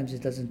sometimes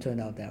it doesn't turn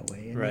out that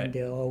way. And right. then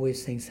there are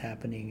always things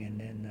happening, and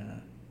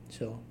then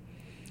so.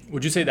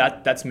 Would you say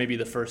that that's maybe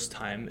the first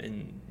time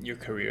in your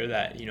career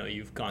that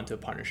you've gone to a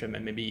partnership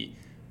and maybe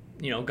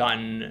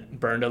gotten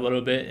burned a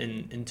little bit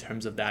in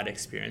terms of that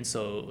experience?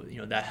 So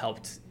that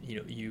helped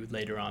you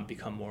later on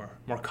become more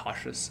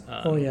cautious.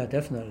 Oh yeah,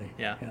 definitely.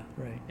 Yeah. Yeah.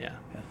 Right. Yeah.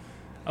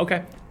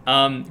 Okay.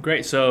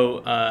 Great.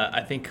 So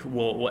I think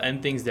we'll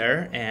end things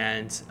there,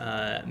 and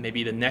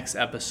maybe the next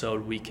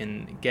episode we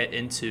can get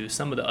into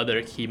some of the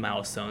other key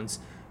milestones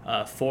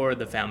for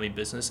the family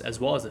business as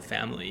well as the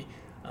family.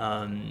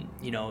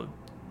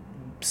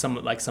 Some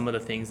of the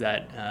things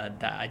that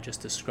I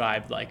just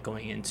described, like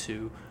going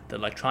into the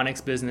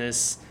electronics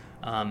business,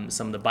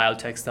 some of the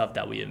biotech stuff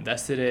that we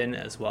invested in,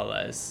 as well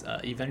as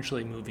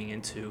eventually moving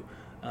into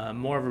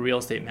more of a real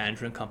estate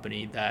management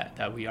company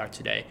that we are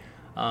today,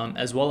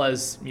 as well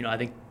as I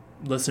think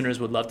listeners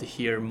would love to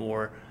hear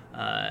more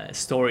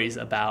stories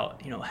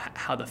about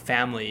how the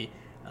family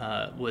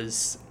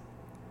was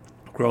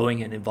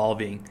growing and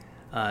evolving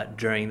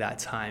during that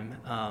time,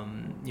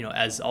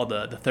 as all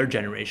the third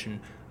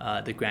generation,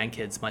 the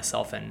grandkids,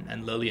 myself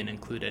and Lillian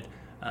included,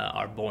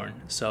 are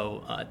born.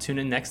 So tune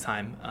in next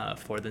time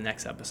for the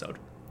next episode.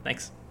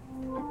 Thanks.